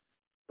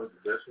 What's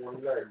the best one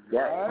you like?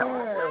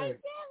 Yeah.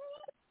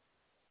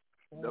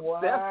 The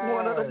best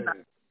one of the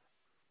night.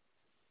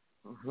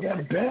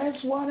 The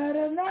best one of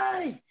the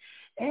night.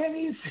 And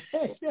he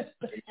said that's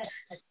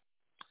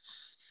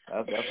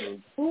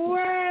definitely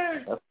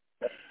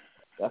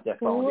that's that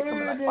song that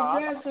coming like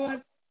Pop.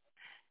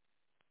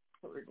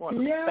 We're going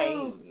to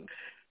Spain.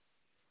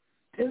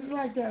 It's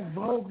like that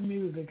Vogue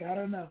music. I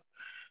don't know.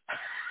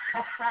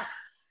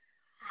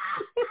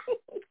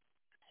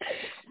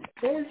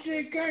 This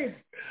shit crazy.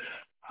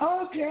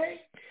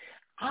 Okay.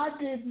 I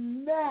did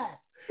not.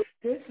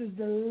 This is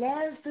the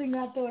last thing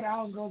I thought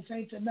I was going to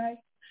say tonight.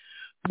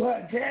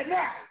 But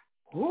tonight,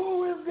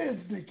 who is this,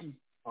 Nikki?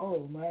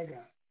 Oh, my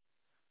God.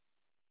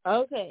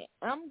 Okay.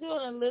 I'm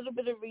doing a little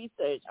bit of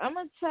research. I'm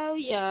going to tell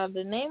y'all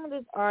the name of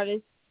this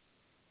artist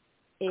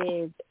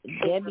is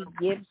Debbie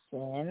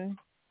Gibson.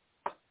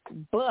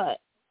 But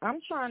I'm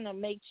trying to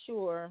make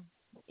sure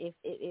if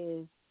it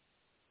is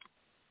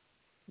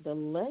the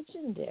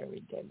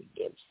legendary Debbie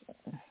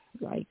Gibson.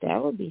 Like,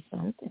 that would be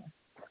something.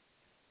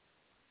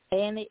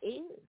 And it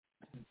is.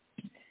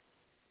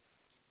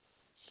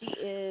 She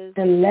is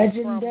the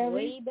legendary from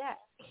way back.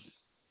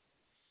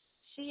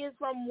 She is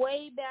from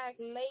way back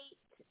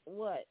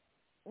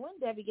when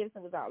Debbie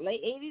Gibson was out?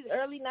 Late 80s,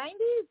 early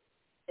 90s?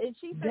 And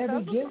she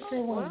Debbie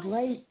Gibson was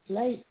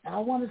late. I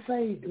want to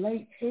say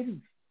late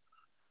 80s.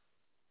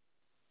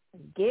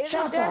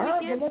 Shout out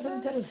to her for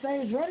listening to the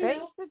Sage Radio.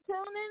 Thanks for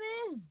tuning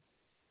in.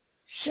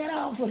 Shout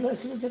out for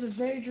listening to the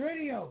Sage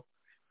Radio.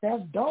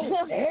 That's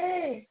dope.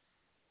 Hey,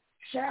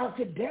 shout out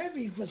to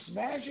Debbie for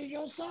smashing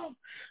your song.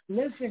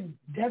 Listen,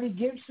 Debbie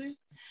Gibson,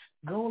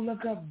 go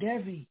look up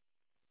Debbie.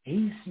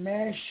 He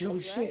smashed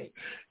your shit.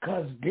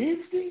 Because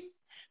Beastie,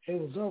 it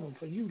was over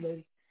for you,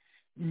 lady.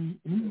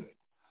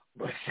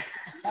 But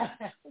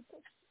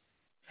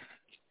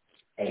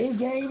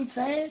A-Game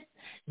said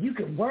you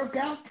can work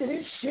out to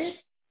this shit.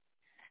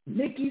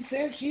 Nikki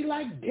said she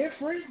like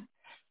different.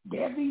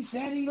 Debbie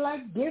said he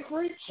like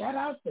different. Shout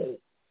out to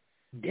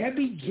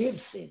Debbie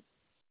Gibson.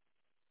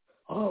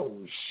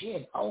 Oh,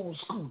 shit. Old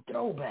school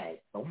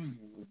throwback. Old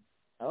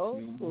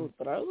school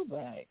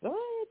throwback. Go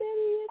ahead,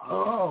 Debbie.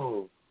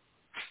 Oh,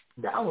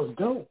 that was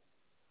dope.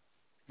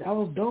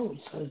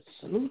 So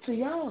salute to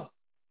y'all.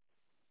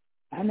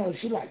 I know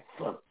she like,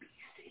 fuck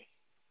Beastie.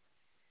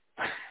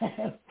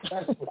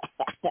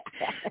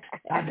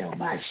 I know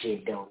my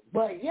shit don't.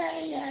 But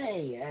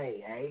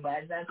hey,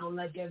 everybody's not gonna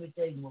like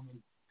everything,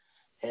 woman.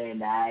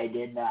 And I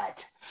did not.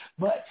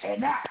 But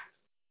tonight,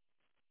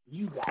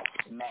 you got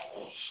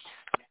smashed.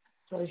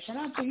 So shout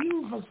out to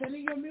you for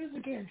sending your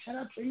music in. Shout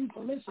out to you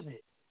for listening.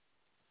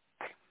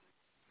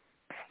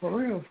 For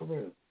real.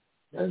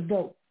 That's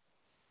dope.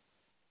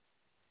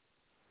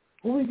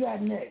 Who we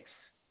got next?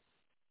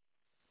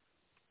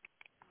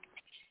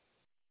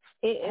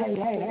 Hey,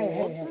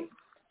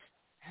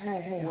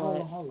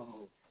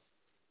 hold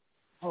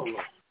on.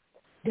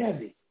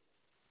 Devy.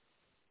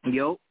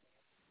 Yo.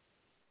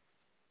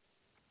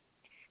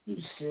 You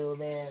still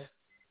there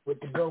with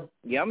the goat?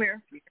 Yeah, I'm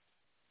here.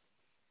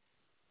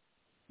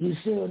 You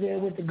still there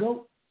with the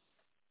goat?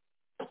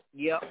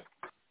 Yep.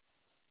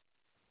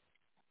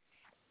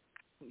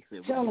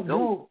 Tell the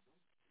goat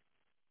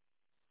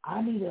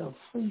I need a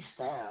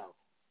freestyle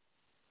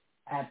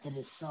after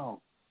this song.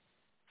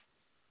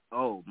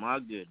 Oh my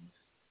goodness.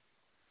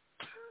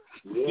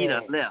 Yeah. He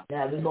done left.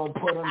 Now we're gonna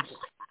put him.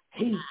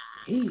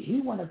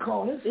 He wanna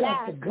call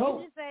himself the goat.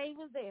 He didn't say he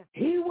was there.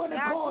 He wanna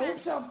call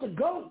himself the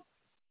goat.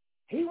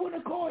 He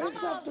wanna call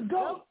himself the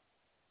goat.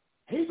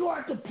 He gonna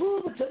have to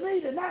prove it to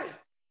me tonight.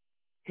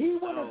 He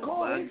wanna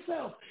call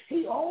himself.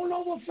 He all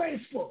over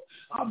Facebook.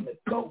 I'm the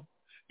goat,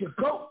 the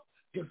goat,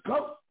 the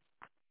goat.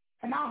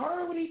 And I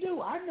heard what he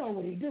do. I know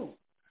what he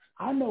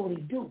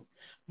do.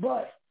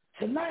 But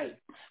tonight,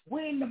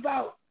 we're in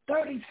about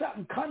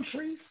 30-something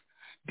countries.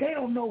 They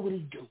don't know what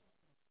he do.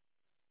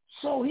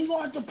 So he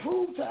going to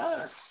prove to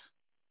us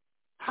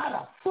how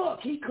the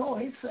fuck he call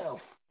himself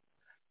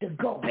the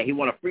GOAT. Hey, he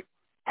want to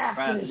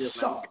after this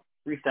song.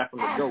 Freestyle from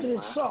the after GOAT,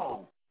 this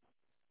song,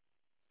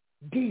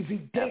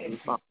 Devy Ruffin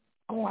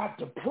going to have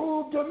to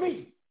prove to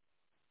me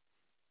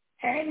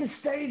and the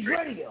stage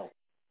radio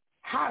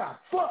how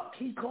the fuck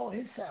he call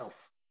himself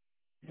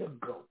the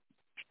GOAT.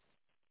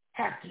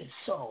 After this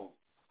song,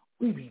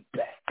 we be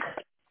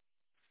back.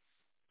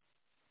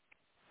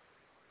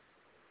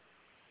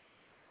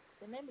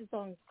 The name of the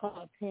song is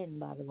called 10,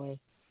 by the way.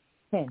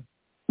 10.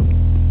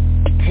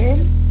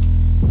 10?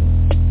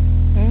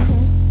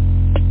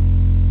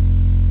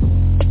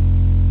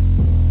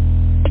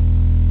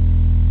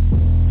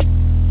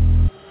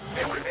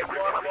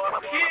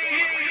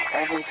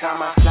 Every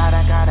time I slide,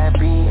 I gotta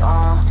be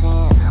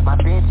on 10. My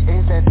bitch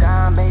is a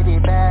dime, baby,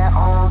 bad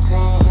on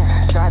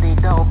 10. Shawty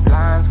dope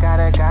lines,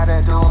 gotta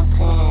do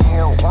 10.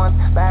 Hit once,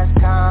 last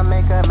time,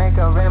 make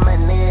her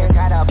reminisce.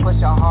 Gotta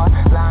push a hard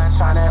line,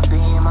 tryna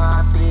be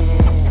my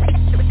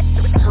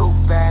bitch. Two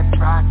bad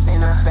rocks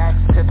in a back,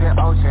 tipping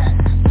ocean.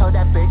 Told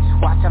that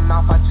bitch, watch her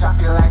mouth, I chop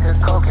you like a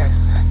cocaine.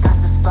 Got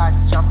the spot,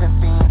 jumping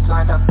fiends,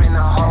 lined up in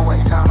the hallway.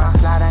 Time I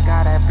slide, I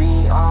gotta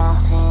be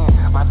on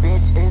 10. My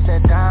bitch is a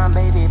dime,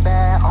 baby,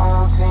 bad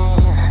on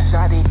 10.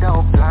 Shawty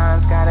dope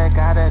lines, gotta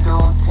do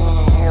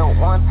 10.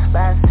 Hit once,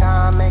 last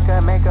time, make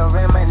her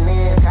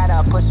reminisce.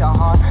 Gotta push a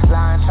hard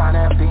line,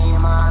 tryna be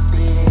my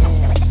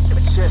bitch.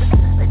 Shit,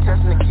 they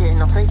testing the kid,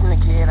 no facing the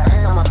kid. I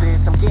hit on my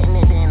bitch, I'm getting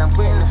it in, I'm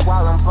getting it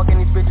swallow. I'm fucking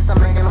these bitches,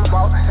 I'm making them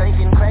fall. They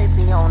getting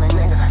crazy on it,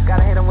 nigga.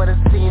 Gotta hit them with a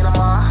C in my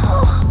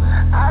heart.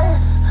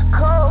 Ice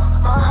cold,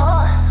 my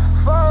heart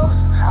froze.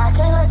 I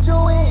can't let you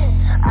in,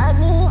 I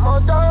need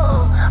more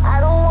dough.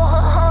 I don't want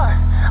her heart,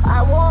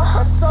 I want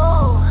her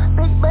soul.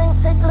 Big bang,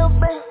 take little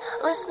bang,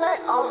 let's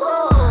not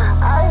roll.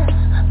 Ice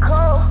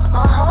cold,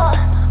 my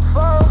heart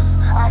froze.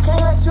 I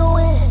can't let you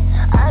in,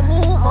 I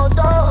need more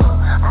dough.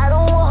 I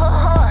don't want her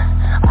heart,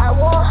 I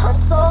want her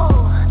soul.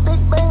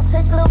 Big bang,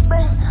 take little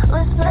bang,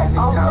 let's not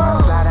roll. Every time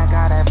I slide, I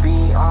gotta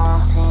be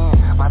on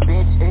 10. My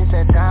bitch is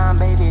a dime,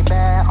 baby,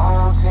 bad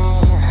on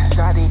 10.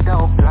 Shawty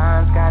dope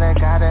lines, gotta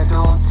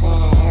do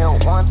 10.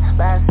 Hit once,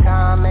 last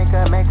time, make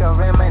her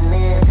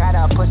reminisce.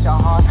 Gotta push a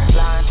hard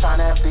line,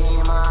 tryna be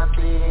my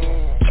bitch.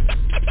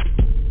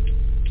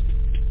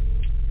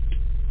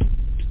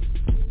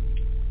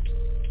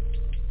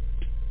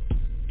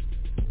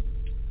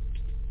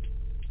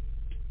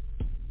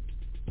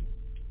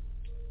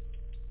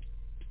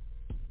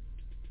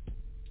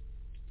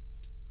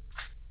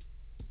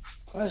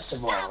 First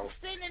of all, I'm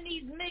sending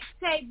these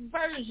mixtape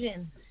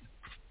versions.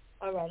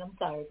 All right, I'm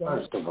sorry. Go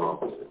First of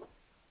all,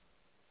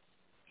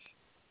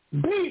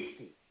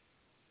 Beefy,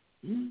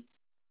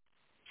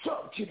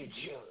 talk to the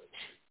judge.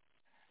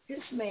 This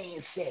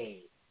man said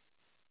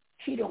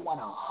he don't want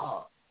a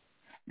hug.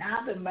 Now,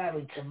 I've been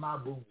married to my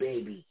boo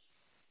baby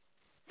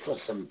for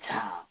some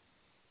time.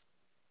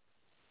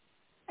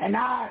 And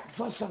I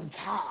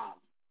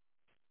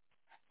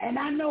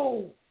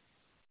know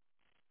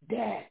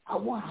that I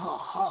want her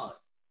heart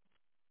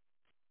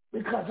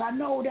because I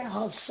know that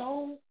her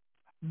soul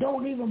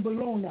don't even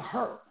belong to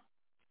her.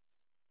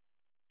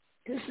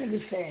 This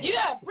nigga said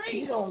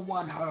he don't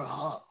want her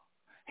heart.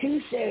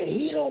 He said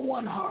he don't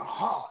want her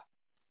heart.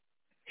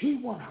 He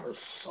want her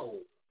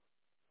soul.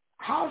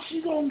 How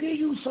she gonna give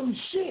you some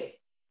shit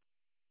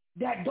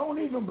that don't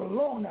even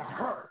belong to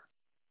her?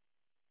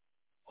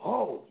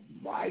 Oh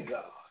my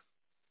God.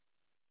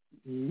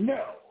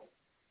 No.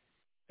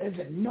 It's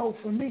a no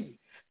for me.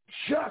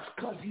 Just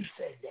because he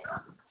said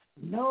that.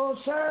 No,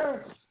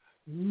 sir.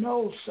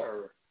 No,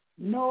 sir.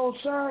 No,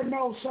 sir.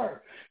 No,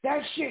 sir.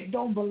 That shit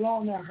don't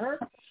belong to her.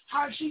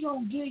 How she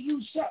gonna give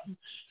you something?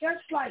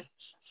 That's like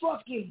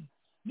fucking,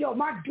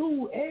 my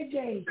dude,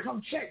 AJ,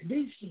 come check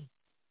BC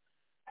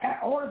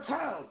all the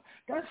time.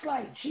 That's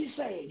like she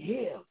saying,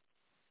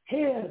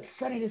 here,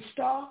 Sonny the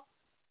Star,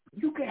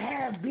 you can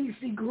have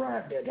BC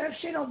Grinder. That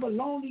shit don't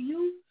belong to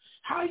you.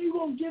 How you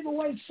gonna give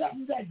away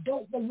something that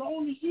don't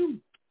belong to you?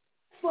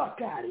 Fuck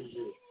out of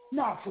here.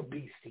 Not for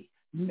Beastie.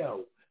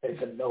 No,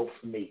 it's a no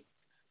for me.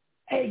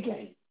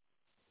 A-Game,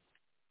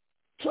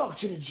 talk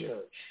to the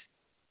judge.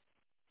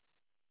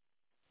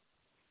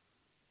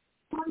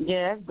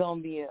 Yeah, that's going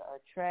to be a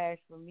trash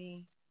for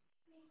me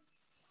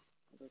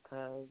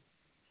because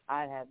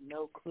I have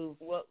no clue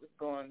what was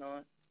going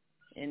on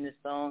in the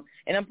song.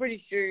 And I'm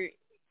pretty sure,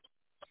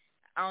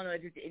 I don't know,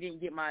 it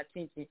didn't get my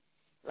attention.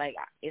 Like,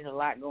 it's a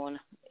lot going on.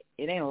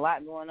 It ain't a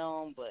lot going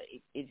on, but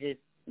it just,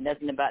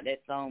 nothing about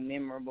that song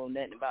memorable,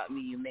 nothing about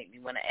me. You make me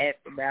want to ask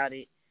about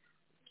it.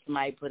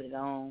 Somebody put it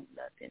on,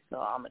 nothing. So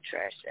I'm going to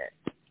trash that.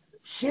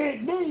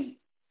 Shit me.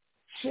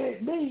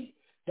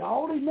 The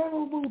only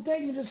memorable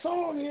thing in the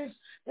song is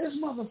this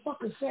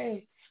motherfucker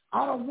said,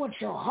 I don't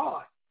want your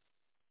heart.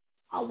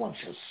 I want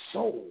your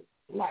soul.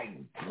 Like,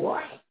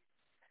 what?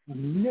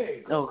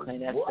 Nigga. Okay,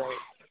 that's what? right.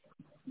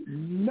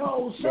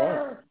 No,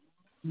 sir.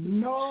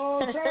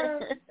 No,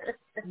 sir.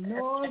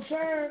 No,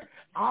 sir.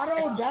 I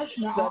don't, that's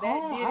not, so that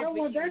I don't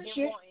want that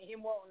shit.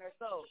 Him wanting her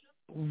soul.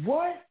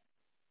 What?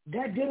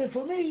 That did it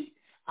for me.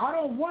 I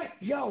don't want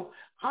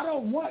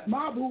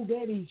my boo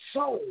daddy's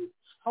soul.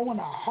 I want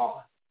a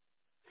heart.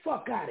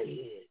 Fuck out of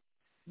here.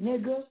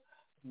 Nigga,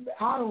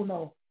 I don't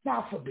know.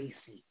 Not for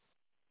BC.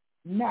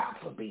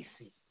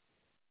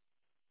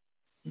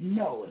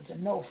 No, it's a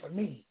no for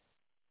me.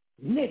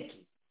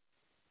 Nikki,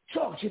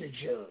 talk to the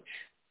judge.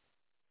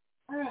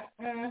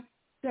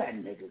 That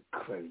nigga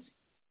crazy.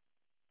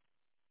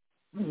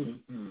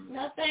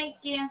 No,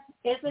 thank you.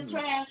 It's a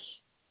trash.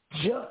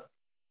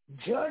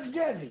 Judge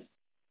Devy,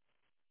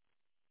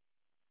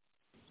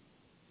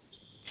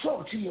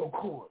 talk to your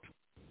court.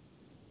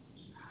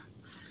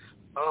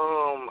 I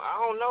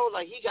don't know.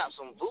 Like, he got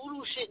some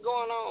voodoo shit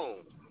going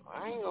on.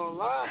 I ain't gonna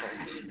lie.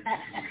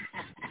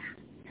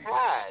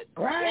 God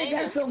right, damn,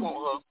 that's some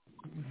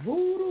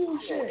voodoo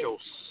shit. I want your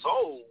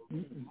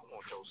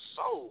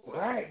soul.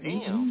 Right.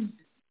 Damn.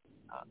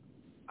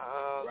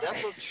 That's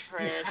a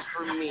trash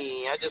for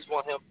me. I just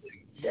want him to.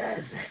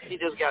 He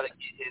just got to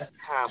get his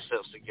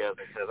concepts together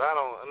because I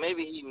don't.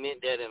 Maybe he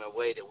meant that in a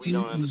way that we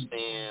don't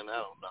understand. I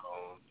don't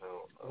know.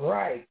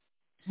 Right.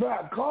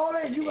 Bro, call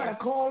in. You gotta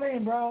call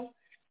in, bro,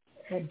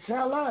 and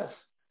tell us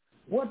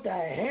what the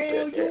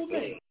hell you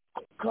mean.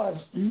 Cause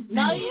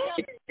no, you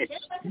don't.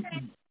 It's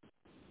okay.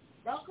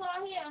 Don't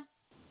call here.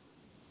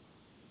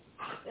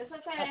 It's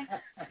okay.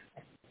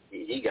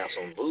 He got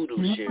some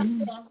voodoo shit.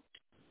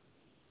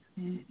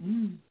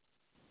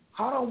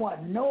 I don't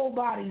want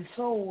nobody's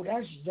soul.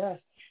 That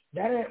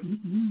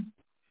ain't.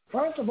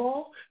 First of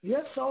all,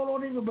 your soul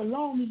don't even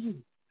belong to you.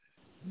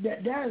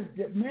 That's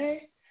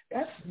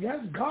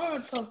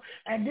God's soul.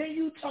 And then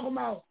you talking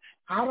about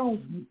I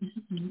don't.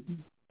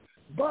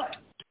 But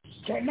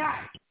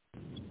tonight,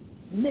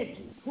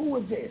 Nikki, who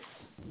was this?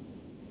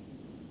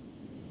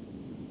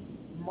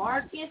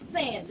 Marcus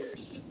Sanders.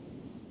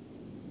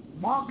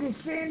 Marcus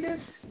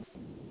Sanders?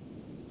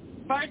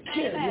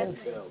 Kill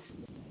yourself.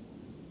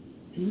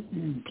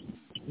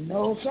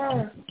 No,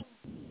 sir.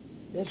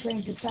 This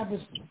ain't the type of...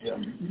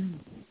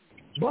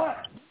 But,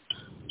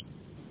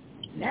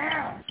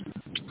 now,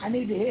 I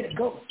need to hear the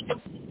goat.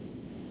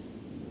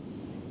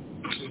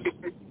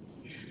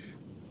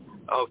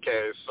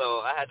 Okay, so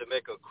I had to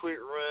make a quick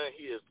run.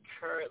 He is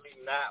currently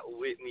not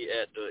with me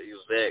at the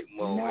exact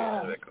moment. I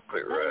had to make a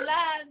quick run.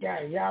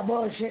 Y'all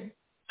bullshit.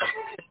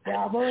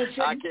 Y'all bullshit.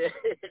 I can't.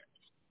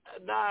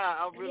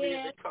 Nah, I'm really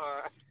in the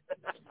car.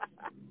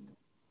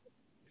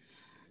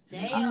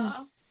 They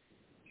are.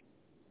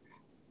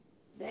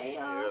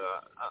 Yeah,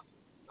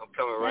 I'm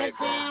coming right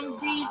back.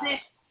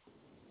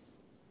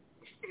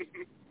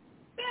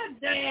 That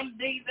damn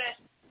Deezy.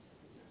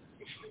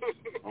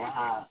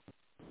 Wow.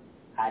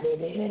 I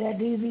didn't hear that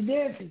Deezy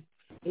dancing.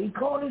 He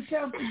called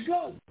himself the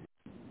GOAT.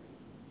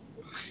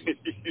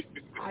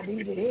 I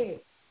need to hear.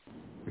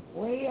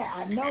 Well, yeah,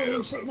 I know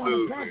he's sitting on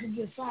the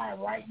passenger side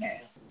right now.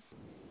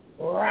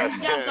 Right now.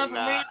 He got up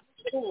around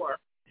the door.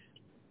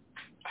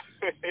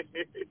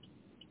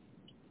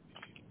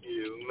 He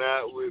is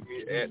not with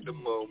me at the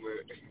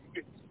moment.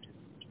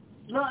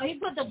 No, he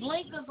put the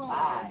blinkers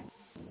on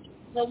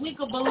so we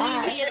could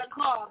believe he in the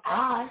car.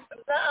 I'm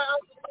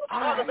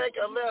trying to make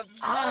a left.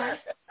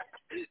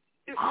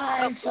 All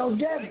right, so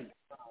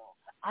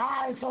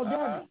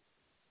Devy.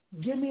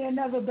 Give me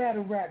another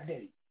battle rap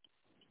day.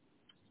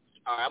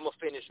 All right, I'm going to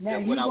finish now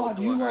what I was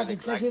doing. You want to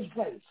take his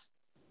place.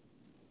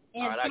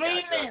 In 3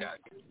 minutes.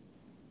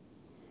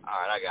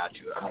 All right, I got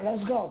you. All right,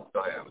 let's go. Go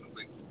ahead.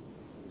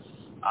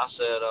 I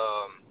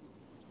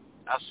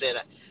said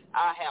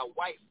I have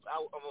white.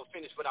 I'm going to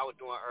finish what I was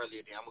doing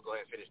earlier then. I'm going to go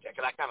ahead and finish that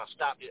because I kind of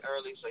stopped it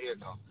early, so here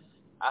it goes.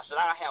 I said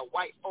I have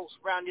white folks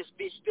around this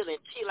bitch spilling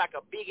tea like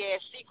a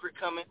big-ass secret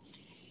coming.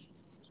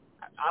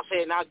 I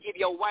said, now give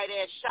your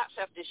white-ass shots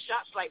after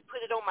shots, like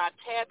put it on my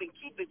tab and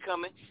keep it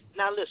coming.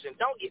 Now, listen,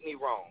 don't get me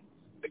wrong,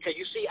 because,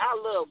 you see, I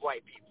love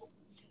white people.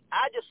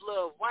 I just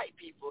love white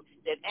people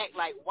that act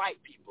like white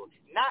people,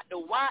 not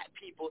the white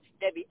people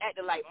that be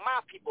acting like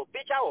my people.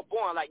 Bitch, I was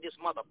born like this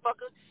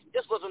motherfucker.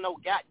 This wasn't no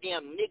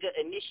goddamn nigga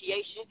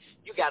initiation.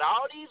 You got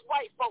all these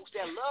white folks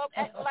that love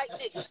acting like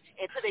niggas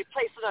until they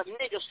place in a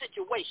nigga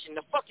situation.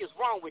 The fuck is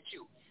wrong with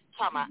you?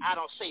 Talking about I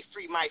don't say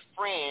free my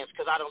friends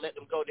because I don't let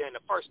them go there in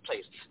the first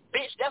place.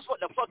 Bitch, that's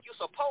what the fuck you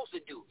supposed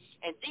to do.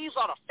 And these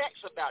are the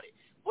facts about it.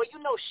 Well,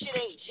 you know shit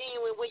ain't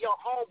genuine when your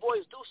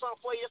homeboys do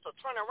something for you just to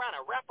turn around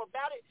and rap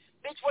about it.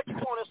 Bitch, what you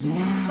want us to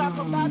talk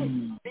about it?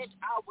 Bitch,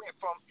 I went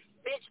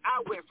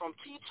from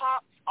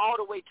T-top all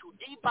the way to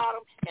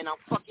D-bottom, and I'm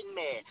fucking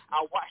mad.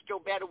 I watched your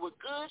battle with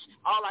Goods.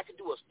 All I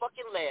could do was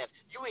fucking laugh.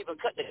 You even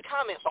cut the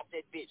comments off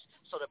that bitch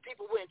so the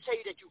people wouldn't tell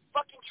you that you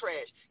fucking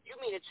trash. You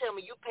mean to tell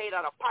me you paid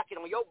out of pocket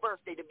on your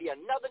birthday to be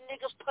another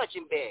nigga's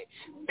punching bag?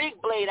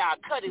 Big Blade, I'll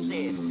cut his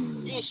ass.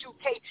 Then shoot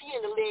KT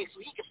in the leg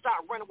so he can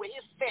start running with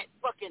his fat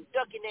fucking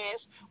ducking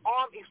ass,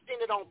 arm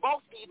extended on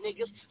both these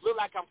niggas. Look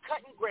like I'm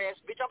cutting grass.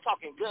 Bitch, I'm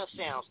talking gun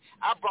sounds.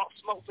 I brought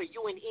smoke for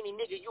you and any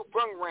nigga you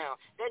brung around.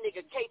 That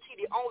nigga KT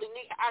the only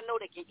nigga I know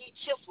that can eat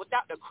chips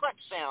without the crunch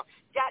sound.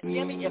 God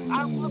damn it, if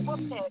I whip up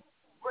that,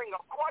 bring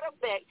a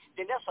quarterback,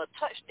 then that's a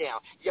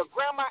touchdown. Your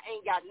grandma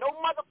ain't got no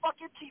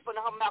motherfucking teeth in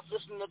her mouth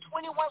listening to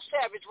 21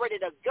 Savage ready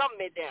to gum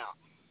me down.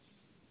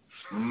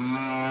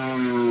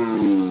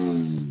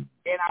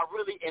 And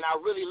I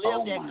really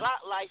live that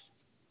Glock life.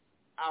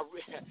 I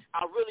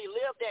really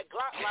live that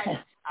Glock life.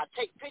 I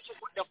take pictures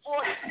with the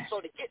 40, so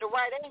to get the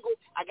right angle,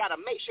 I got to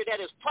make sure that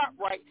it's propped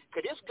right,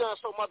 because this gun's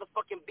so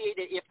motherfucking big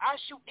that if I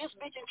shoot this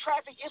bitch in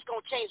traffic, it's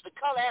going to change the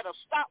color at a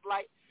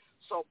stoplight.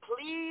 So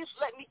please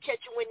let me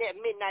catch you in that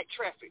midnight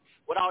traffic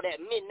with all that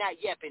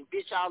midnight yapping.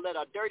 Bitch, I'll let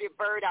a dirty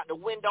bird out the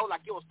window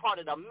like it was part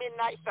of the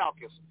Midnight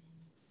Falcons.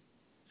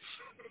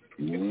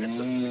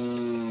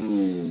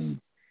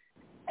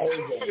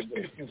 A-Game,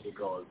 this nigga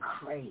going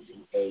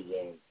crazy,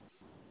 A-Game.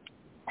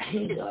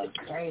 He going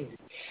crazy.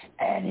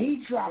 And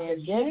he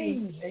dropping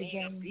games,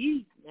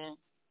 A-Game. Man.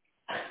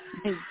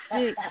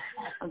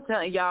 I'm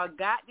telling y'all,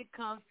 got to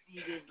come see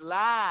this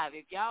live.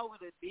 If y'all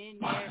would have been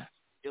there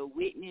to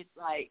witness,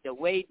 like, the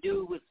way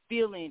dude was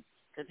feeling,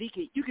 because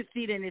you could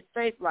see it in his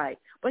face, like,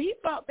 but he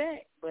fought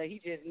back. But he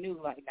just knew,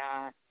 like,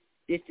 nah,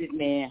 this is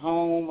man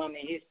home. I'm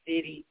in his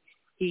city.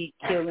 He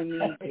killing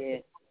me. Yeah.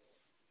 It's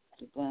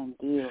a done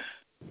deal.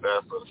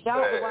 That's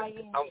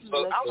I'm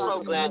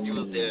so glad you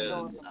was there.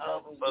 I'm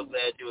so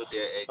glad you was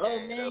there, A-Game. Oh,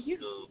 man,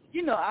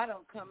 you know I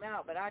don't come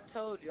out, but I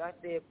told you. I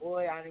said,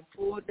 boy, I done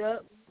pulled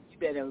up. You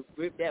better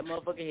rip that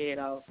motherfucking head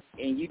off.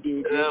 And you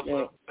did that.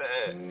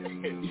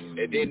 And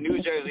then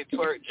New Jersey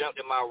Twerk jumped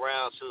in my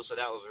round, too, so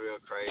that was real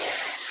crazy.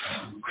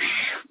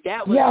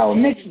 That was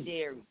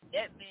legendary.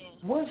 That man.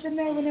 What's the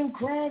name of them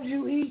crabs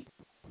you eat?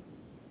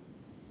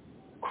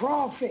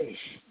 Crawfish.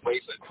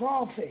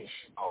 Crawfish.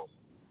 Oh.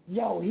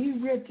 Yo, he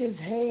ripped his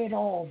head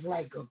off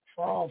like a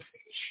crawfish.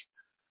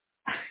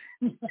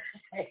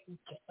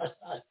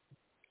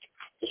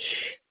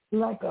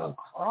 Like a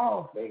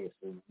crawfish.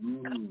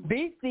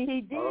 Beastie,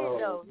 he did,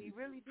 though. He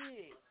really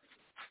did.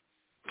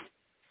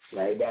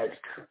 Like, that's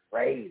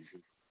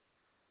crazy.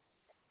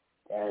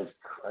 That's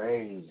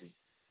crazy.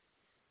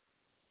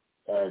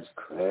 That's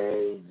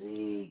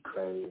crazy,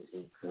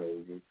 crazy,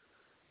 crazy.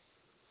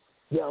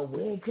 Yo,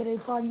 where can they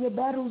find your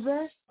battles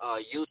at?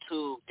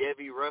 YouTube,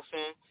 Devy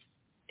Ruffin.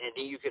 And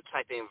then you could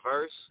type in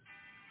verse,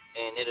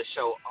 and it'll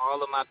show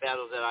all of my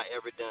battles that I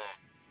ever done.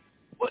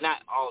 Well,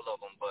 not all of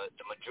them, but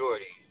the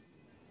majority.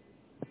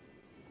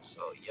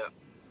 So, yep.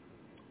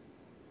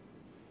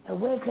 And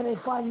where can they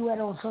find you at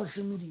on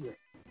social media?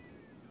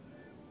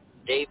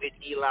 David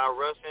Eli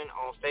Ruffin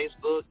on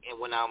Facebook, and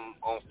when I'm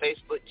on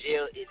Facebook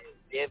jail, it is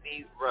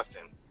Devy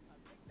Ruffin.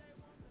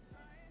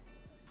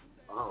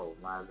 Oh,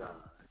 my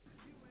God.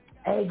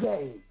 Hey,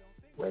 Gabe,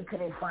 where can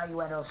they find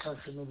you at on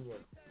social media?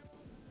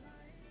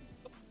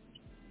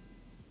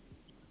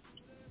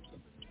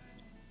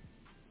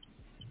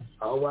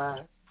 Oh,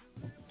 wow.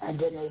 And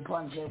then they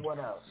punch in what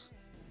else?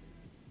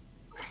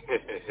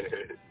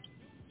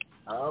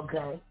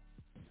 Okay.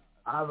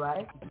 All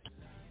right.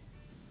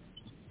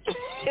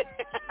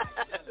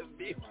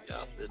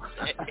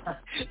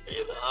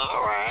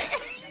 All right.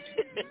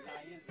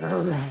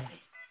 All right.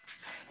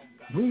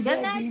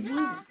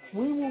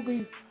 We will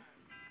be.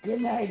 Good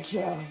night,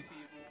 y'all.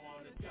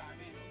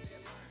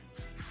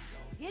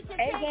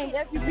 A-Game,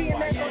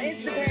 WPMS on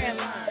Instagram.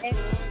 And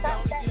stop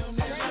that.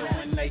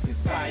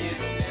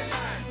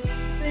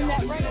 Sing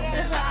that right at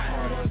the love.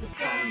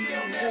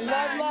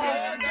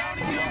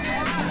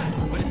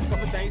 But it's a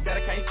couple things that I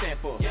can't stand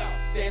for.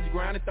 Stand your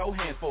ground and throw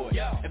hands for it.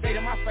 Invade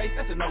in my face,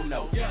 that's a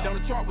no-no. Down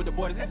the chart with the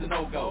boys, that's a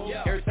no-go.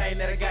 Everything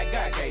that I got,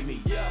 God gave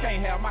me.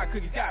 Can't have my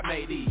cookies, God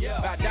made these. If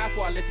I die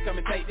for, I let you come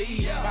and take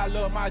these. If I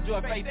love my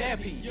joy, faith,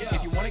 and peace.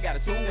 If you want it, got a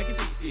tune, we can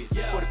teach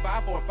this.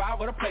 45, 4, 5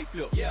 with a plate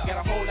flip. Got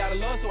a whole lot of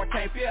love, so I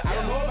can't feel. I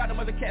don't know about them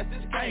other cats,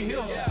 this can't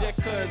heal. Just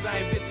cause I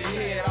ain't bit your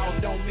head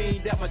off, don't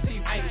mean that my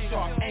teeth ain't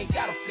sharp. Ain't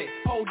got a flex,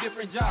 whole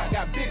different job.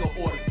 Got bigger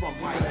orders from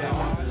White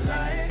House.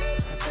 I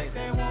think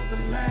they want the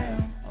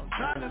lamb. I'm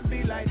trying to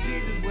be like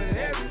Jesus with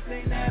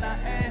everything that I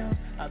am.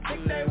 I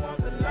think they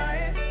want the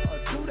lion, or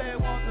do they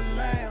want the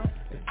lamb?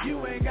 If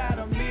you ain't got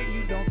a meat,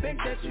 you don't think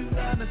that you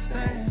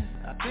understand.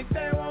 I think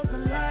they want the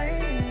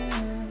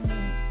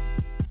lion,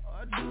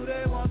 or do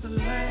they want the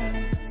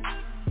lamb?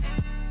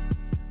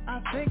 I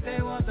think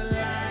they want the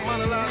lion.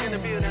 Monologue in the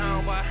building,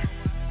 homeboy.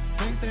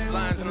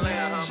 Lions and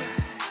lamb, homie.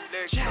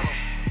 Let's go.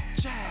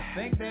 I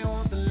think they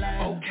want the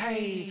lamb.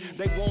 Okay,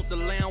 they want the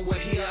lamb, well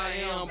here I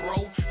am,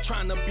 bro.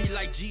 Trying to be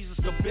like Jesus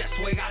the best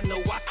way I know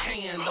I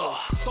can, though.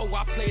 So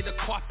I play the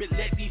carpet,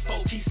 let these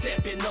folks keep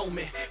stepping on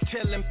me.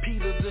 Telling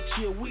Peter to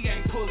chill, we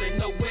ain't pulling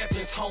no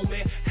weapons,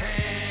 homie.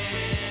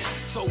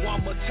 So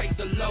I'ma take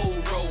the low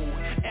road.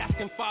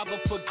 Asking Father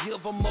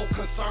forgive them, more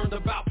concerned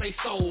about they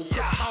soul.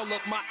 Call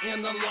up my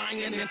inner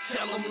lion and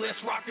tell them let's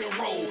rock and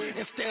roll.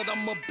 Instead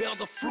I'ma bear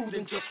the fruit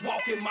and just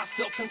walk in my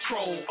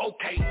self-control.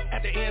 Okay,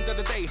 at the end of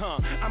the day,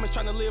 I'm just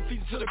trying to live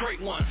pleasing to the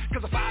great one.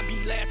 Cause if I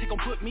be last, he gon'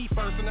 put me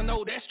first. And I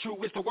know that's true,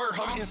 it's the word,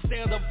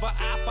 Instead of an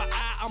eye for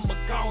eye, I'ma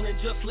go and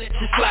just let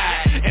you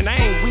slide. And I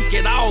ain't weak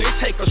at all, it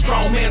take a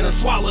strong man to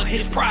swallow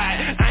his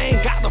pride. I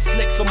ain't got to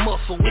flex a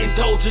muscle,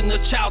 indulge in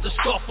the childish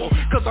scuffle.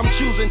 Cause I'm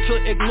choosing to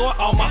ignore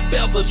all my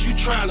feathers you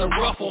trying to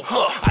ruffle.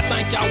 I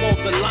think y'all want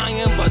the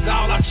lion, but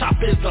all I chop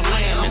is the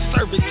lamb. And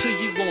serve it to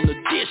you on the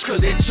dish, cause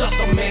it's just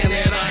a man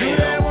that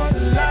I am.